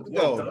 Nice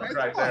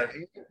right there.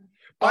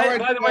 By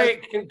the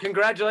way,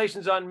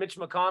 congratulations on Mitch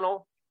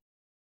McConnell.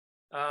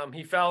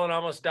 He fell and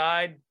almost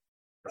died.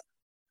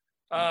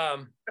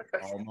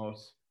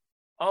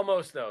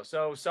 Almost though.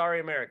 So sorry,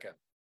 America.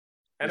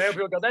 And I hope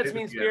people go, that's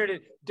mean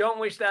spirited. Don't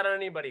wish that on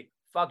anybody.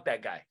 Fuck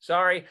that guy.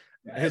 Sorry.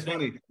 It's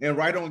funny. And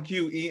right on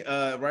cue,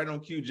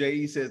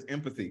 JE says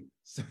empathy.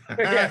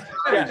 Yeah.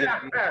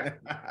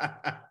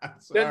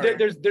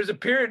 There's a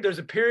period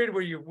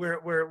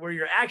where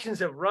your actions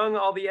have wrung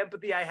all the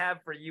empathy I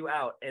have for you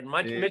out. And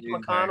Mitch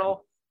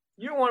McConnell,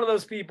 you're one of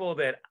those people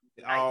that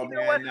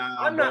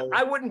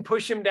I wouldn't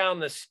push him down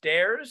the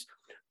stairs.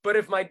 But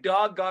if my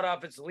dog got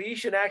off its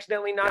leash and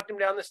accidentally knocked him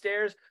down the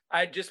stairs,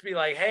 I'd just be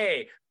like,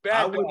 "Hey,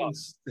 I wouldn't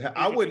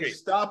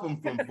stop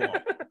him from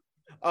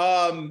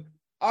falling."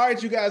 All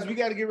right, you guys, we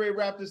got to get ready to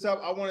wrap this up.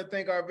 I want to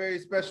thank our very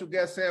special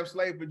guest, Sam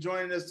Slade, for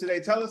joining us today.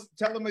 Tell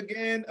them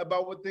again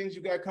about what things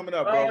you got coming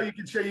up, bro. You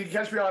can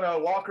catch me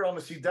on Walker on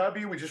the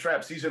CW. We just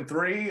wrapped season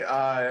 3.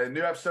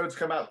 New episodes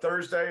come out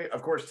Thursday.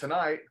 Of course,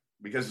 tonight,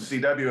 because the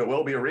CW, it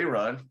will be a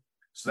rerun.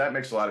 So that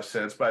makes a lot of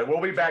sense. But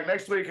we'll be back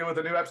next week with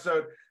a new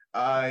episode.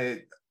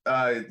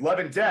 Love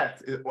and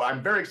Death.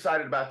 I'm very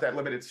excited about that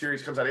limited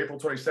series. Comes out April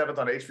 27th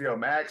on HBO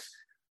Max.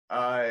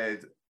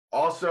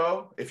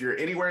 Also, if you're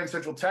anywhere in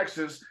Central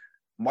Texas,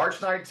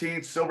 March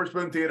 19th, Silver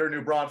Spoon Theater,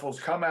 New Braunfels,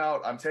 come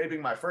out. I'm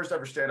taping my first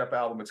ever stand-up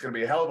album. It's going to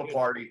be a hell of a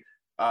party.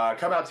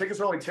 Come out. Tickets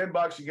are only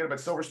 $10. You get them at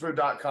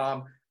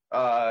silverspoon.com.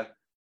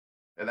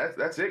 And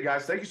that's it,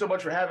 guys. Thank you so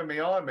much for having me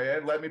on,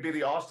 man. Let me be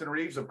the Austin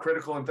Reeves of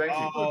Critical and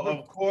Thinking. Oh,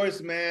 of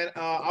course, man.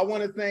 I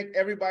want to thank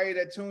everybody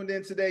that tuned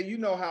in today. You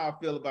know how I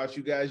feel about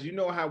you guys. You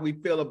know how we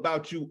feel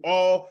about you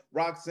all.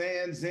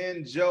 Roxanne,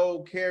 Zen,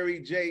 Joe,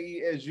 Carrie,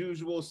 J.E. as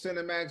usual,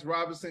 Cinemax,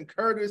 Robinson,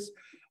 Curtis,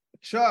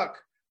 Chuck.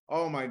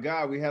 Oh my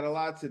God, we had a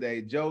lot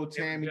today. Joe,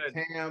 Tammy,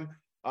 Tam,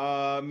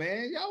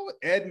 man, y'all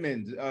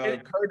Edmund,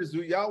 Curtis,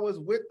 y'all was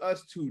with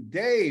us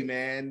today,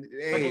 man.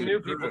 Hey,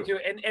 new people too.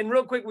 And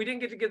real quick, we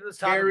didn't get to this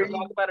topic. We'll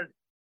talk about it.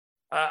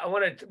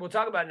 We'll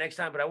talk about it next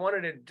time, but I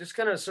wanted to just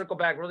kind of circle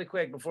back really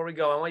quick before we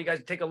go. I want you guys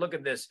to take a look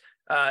at this.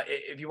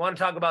 If you want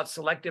to talk about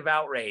selective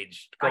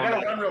outrage, I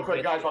gotta run real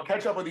quick, guys. I'll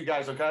catch up with you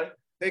guys, okay?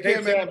 Take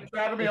care, man. Thanks for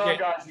having me on,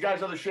 guys. You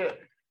guys are the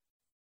shit.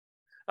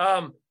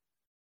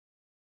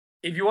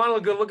 If you want to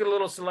go look at a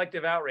little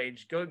selective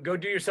outrage, go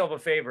do yourself a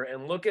favor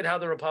and look at how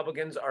the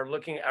Republicans are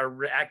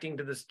reacting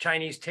to this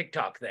Chinese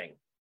TikTok thing.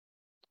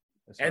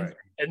 And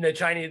the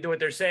Chinese, what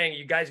they're saying,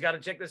 you guys got to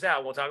check this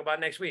out. We'll talk about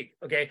it next week.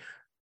 Okay.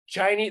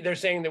 They're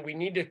saying that we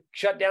need to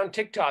shut down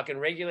TikTok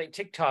and regulate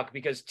TikTok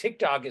because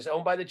TikTok is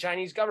owned by the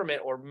Chinese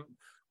government or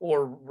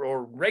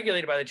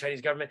regulated by the Chinese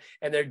government,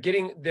 and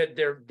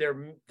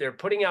they're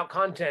putting out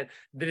content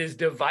that is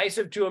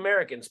divisive to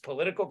Americans,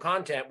 political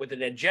content with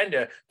an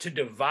agenda to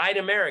divide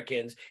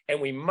Americans,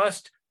 and we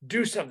must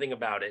do something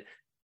about it.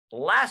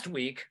 Last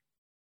week,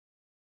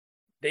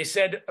 they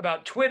said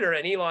about Twitter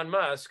and Elon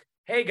Musk,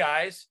 hey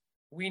guys,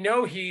 we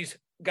know he's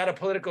got a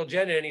political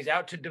agenda and he's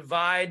out to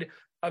divide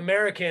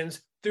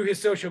Americans through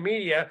his social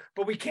media,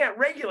 but we can't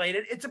regulate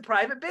it. It's a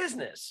private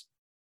business.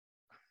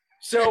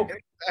 So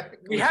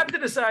we have to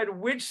decide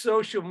which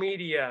social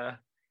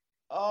media.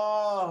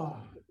 Look,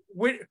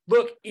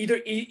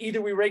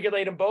 either we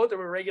regulate them both or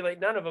we regulate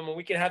none of them, and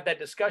we can have that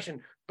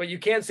discussion. But you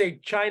can't say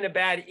China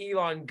bad,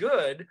 Elon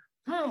good.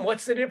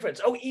 What's the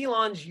difference? Oh,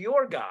 Elon's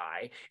your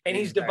guy, and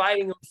he's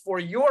dividing them for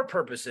your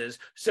purposes,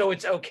 so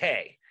it's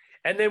okay.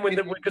 And then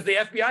because the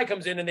FBI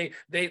comes in and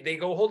they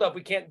go, hold up,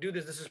 we can't do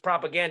this. This is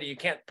propaganda. You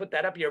can't put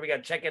that up here. We got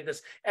to check in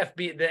this.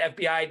 The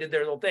FBI did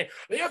their little thing.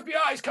 The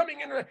FBI is coming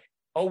in.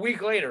 A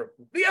week later,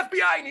 the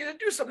FBI needs to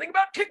do something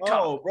about TikTok.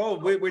 Oh, bro,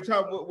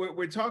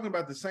 we're talking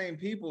about the same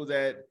people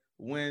that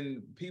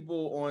when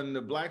people on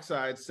the black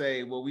side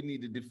say, well, we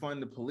need to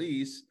defund the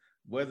police,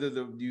 whether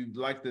you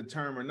like the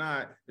term or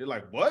not, they're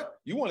like,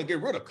 what? You want to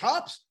get rid of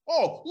cops?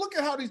 Oh, look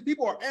at how these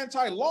people are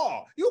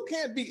anti-law. You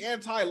can't be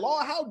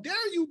anti-law. How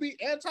dare you be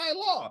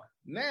anti-law?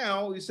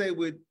 Now you say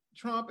with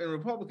Trump and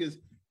Republicans,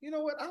 you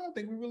know what? I don't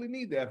think we really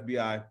need the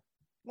FBI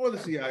or the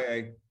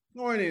CIA.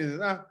 I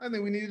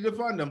think we need to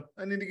defund them.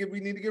 We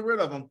need to get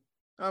rid of them.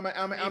 I'm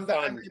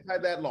anti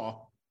that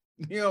law.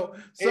 So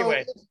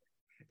anyway,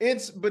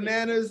 it's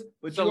bananas.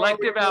 But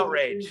selective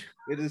outrage.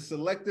 It is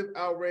selective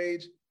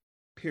outrage,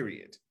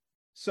 period.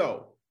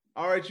 So,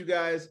 all right, you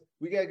guys,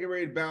 we gotta get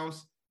ready to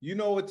bounce. You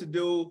know what to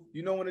do.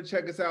 You know when to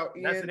check us out.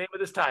 Ian. That's the name of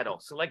this title,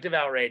 Selective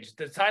Outrage.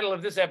 The title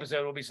of this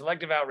episode will be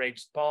Selective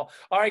Outrage, Paul.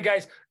 All right,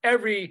 guys,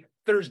 every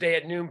Thursday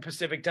at noon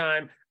Pacific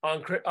time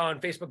on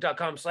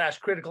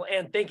Facebook.com/critical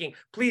and thinking.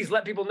 Please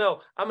let people know.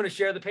 I'm going to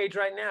share the page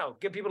right now.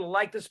 Get people to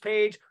like this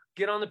page,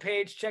 get on the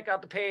page, check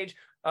out the page,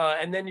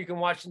 and then you can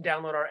watch and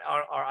download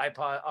our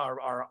iPod,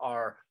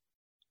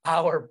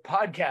 our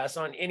podcasts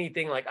on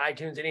anything like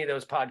iTunes, any of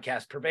those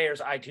podcast purveyors,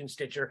 iTunes,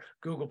 Stitcher,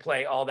 Google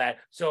Play, all that.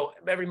 So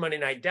every Monday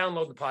night,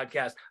 download the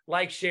podcast,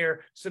 like,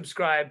 share,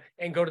 subscribe,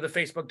 and go to the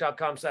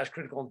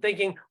Facebook.com/critical and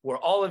thinking, where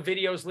all the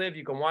videos live.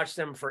 You can watch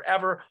them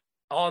forever.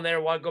 All in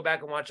there. Go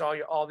back and watch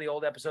all the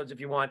old episodes if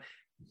you want.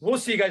 We'll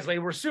see you guys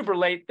later. We're super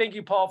late. Thank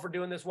you, Paul, for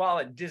doing this while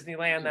at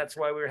Disneyland. That's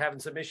why we were having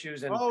some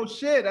issues. And oh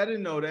shit, I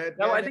didn't know that.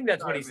 No, Yeah, I think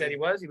that's what he said he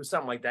was. He was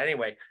something like that.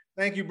 Anyway.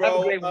 Thank you, bro.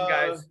 Have a great one,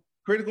 guys.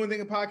 Critical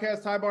Thinking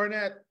Podcast, Ty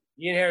Barnett.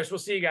 Ian Harris. We'll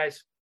see you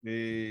guys.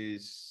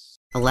 Peace.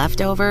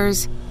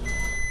 Leftovers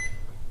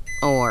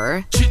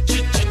or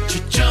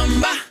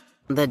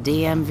the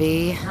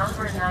DMV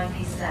Number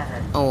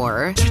 97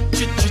 or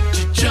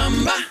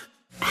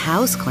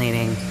house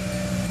cleaning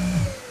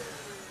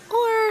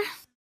or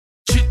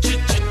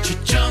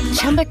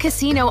Chumba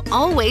Casino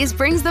always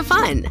brings the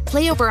fun.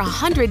 Play over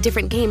 100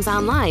 different games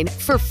online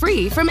for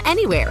free from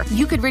anywhere.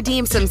 You could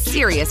redeem some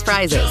serious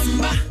prizes.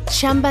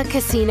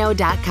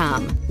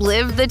 ChumbaCasino.com.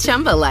 Live the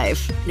Chumba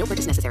life. No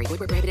purchase necessary. Void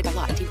where prohibited by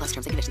law. 18+ terms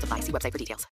and conditions apply. See website for details.